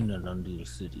within Anundil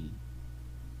City.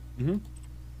 Mm-hmm.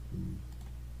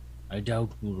 I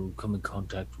doubt we'll come in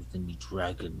contact with any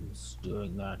dragons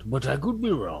during that, but I could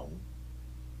be wrong.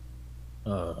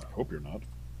 I hope you're not.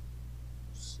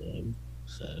 Same.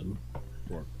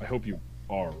 Or I hope you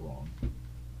are wrong.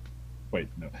 Wait,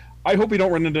 no. I hope we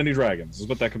don't run into any dragons, is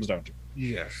what that comes down to.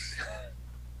 Yes.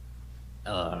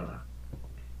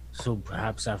 So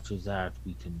perhaps after that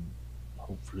we can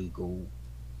hopefully go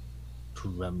to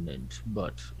Remnant,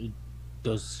 but it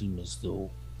does seem as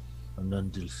though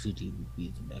Anundil City would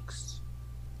be the next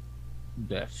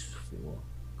best for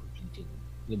completing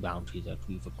the bounty that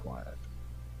we've acquired.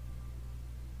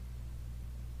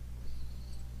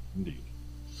 Indeed.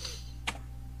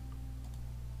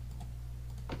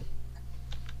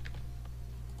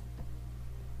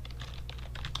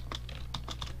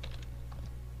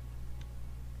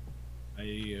 I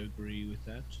agree with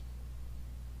that.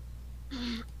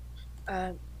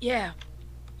 Yeah.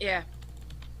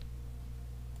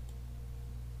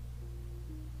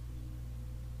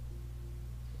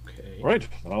 Okay. All right.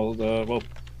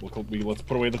 Let's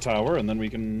put away the tower, and then we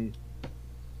can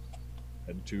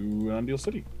head to Anundil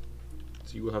City.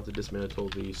 So you will have to dismantle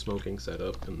the smoking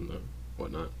setup and the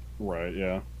whatnot. Right.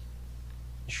 Yeah.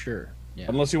 Sure. Yeah.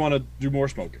 Unless you want to do more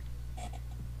smoking.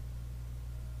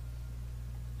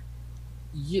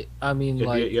 Yeah, I mean, You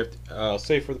like, have to, I'll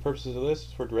say for the purposes of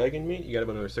this, for dragon meat, you got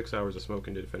about another 6 hours of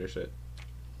smoking to finish it.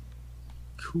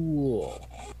 cool.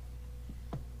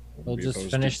 We'll Be just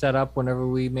opposed finish that up whenever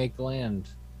we make land.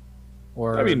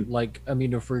 Or, I mean-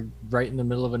 if we're right in the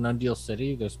middle of an Anundil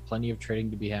City, there's plenty of trading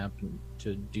to be happen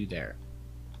to do there.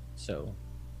 So,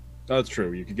 That's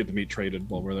true. You could get the meat traded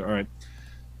while we're there. All right.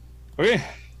 Okay.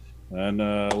 And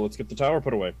let's get the tower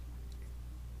put away.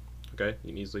 Okay, you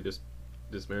can easily just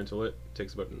dismantle it. It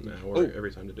takes about an hour Oh.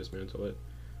 every time to dismantle it.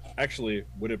 Actually,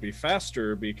 would it be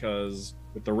faster because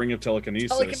with the ring of telekinesis,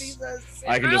 Telekinesis.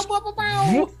 I can just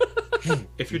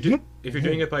If you're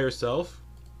doing it by yourself,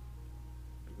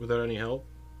 without any help,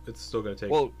 it's still gonna take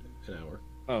Well- an hour.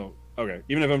 Oh, okay.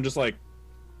 Even if I'm just like,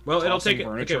 Well, it'll tossing take.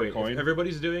 furniture Okay, wait. coin? If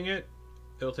everybody's doing it,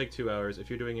 it'll take 2 hours. If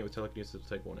you're doing it with telekinesis, it'll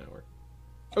take 1 hour.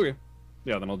 okay,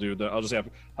 yeah, then I'll do that. I'll just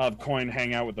have Quoin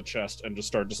hang out with the chest and just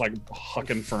start just like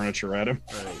hucking furniture at him.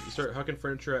 All right, you start hucking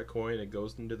furniture at Quoin, it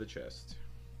goes into the chest,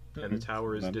 and the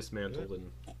tower is Then- dismantled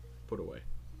and put away.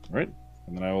 All right,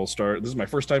 and then I will start. This is my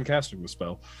first time casting the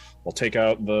spell. I'll take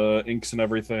out the inks and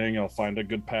everything. I'll find a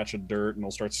good patch of dirt and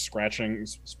I'll start scratching.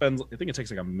 I think it takes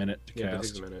like a minute to Yeah, it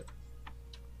cast. takes a minute.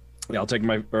 Yeah, I'll take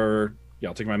my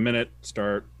minute.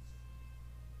 Start.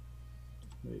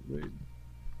 Wait.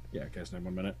 Yeah, casting in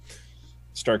 1 minute.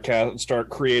 Start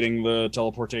creating the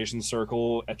teleportation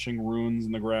circle, etching runes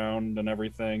in the ground and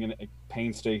everything, and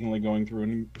painstakingly going through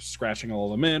and scratching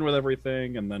all of them in with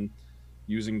everything, and then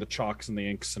using the chalks and the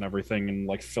inks and everything, and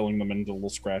like filling them into little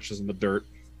scratches in the dirt.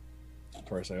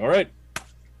 Before I say, "All right,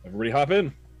 everybody, hop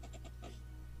in."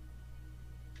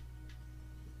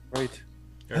 Right.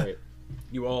 All right,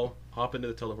 you all hop into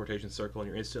the teleportation circle, and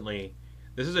you're instantly.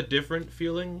 This is a different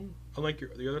feeling. Unlike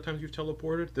the other times you've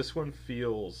teleported, this one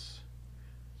feels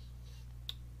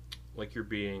like you're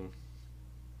being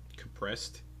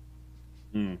compressed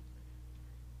Hmm.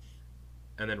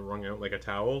 and then wrung out like a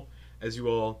towel as you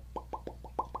all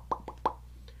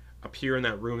appear in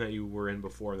that room that you were in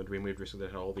before in the Dreamwave District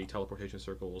that had all the teleportation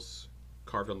circles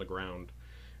carved on the ground.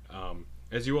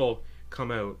 As you all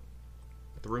come out,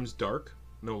 the room's dark,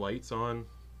 no lights on,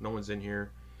 no one's in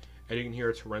here, and you can hear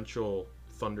a torrential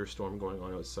thunderstorm going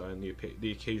on outside, and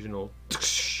the occasional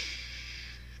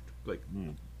like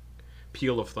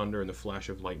peal of thunder and the flash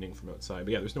of lightning from outside.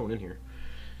 But yeah, there's no one in here.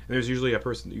 And there's usually a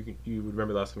person you would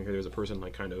remember last time you were here. There's a person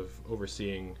like kind of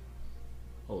overseeing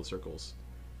all the circles.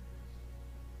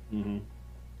 Mm-hmm.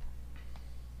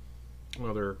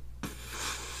 Another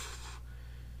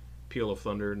peal of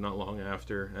thunder not long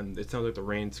after, and it sounds like the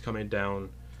rain's coming down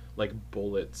like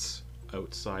bullets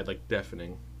outside, like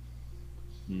deafening.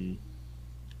 Mm.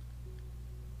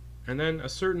 And then a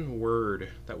certain word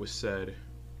that was said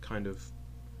kind of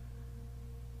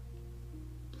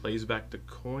plays back to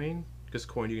Quoin, because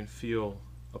Quoin, you can feel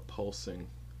a pulsing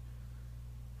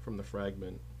from the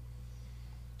fragment.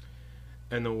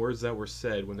 And the words that were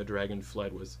said when the dragon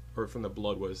fled was, or from the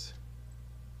blood was,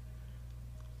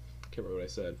 I can't remember what I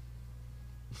said.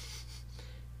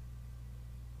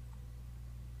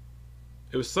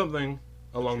 It was something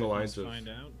along the lines of, Find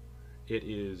out. it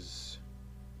is,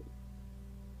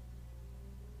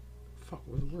 fuck,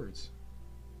 what are the words?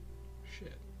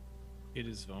 Shit. It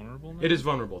is vulnerable now? It is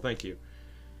vulnerable, thank you.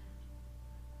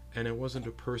 And it wasn't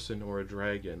a person or a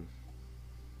dragon.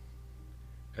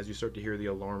 As you start to hear the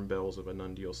alarm bells of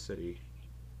Anundial City,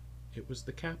 it was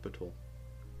the capital.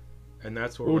 And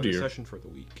that's where we're in the session for the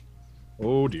week.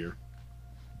 Oh dear.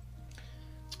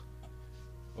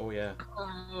 Oh yeah.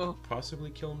 Oh, Possibly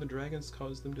killing the dragons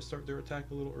caused them to start their attack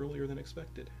a little earlier than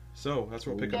expected. So, that's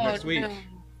where we'll pick up next week. no.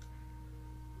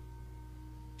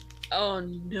 Oh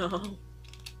no.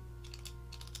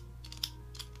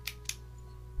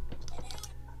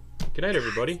 Good night,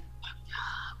 everybody.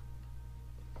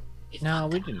 No,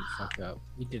 we didn't fuck up.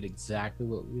 We did exactly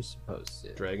what we were supposed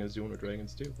to. Dragons doing what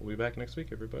dragons do. We'll be back next week,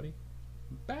 everybody.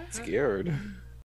 Bye. Scared.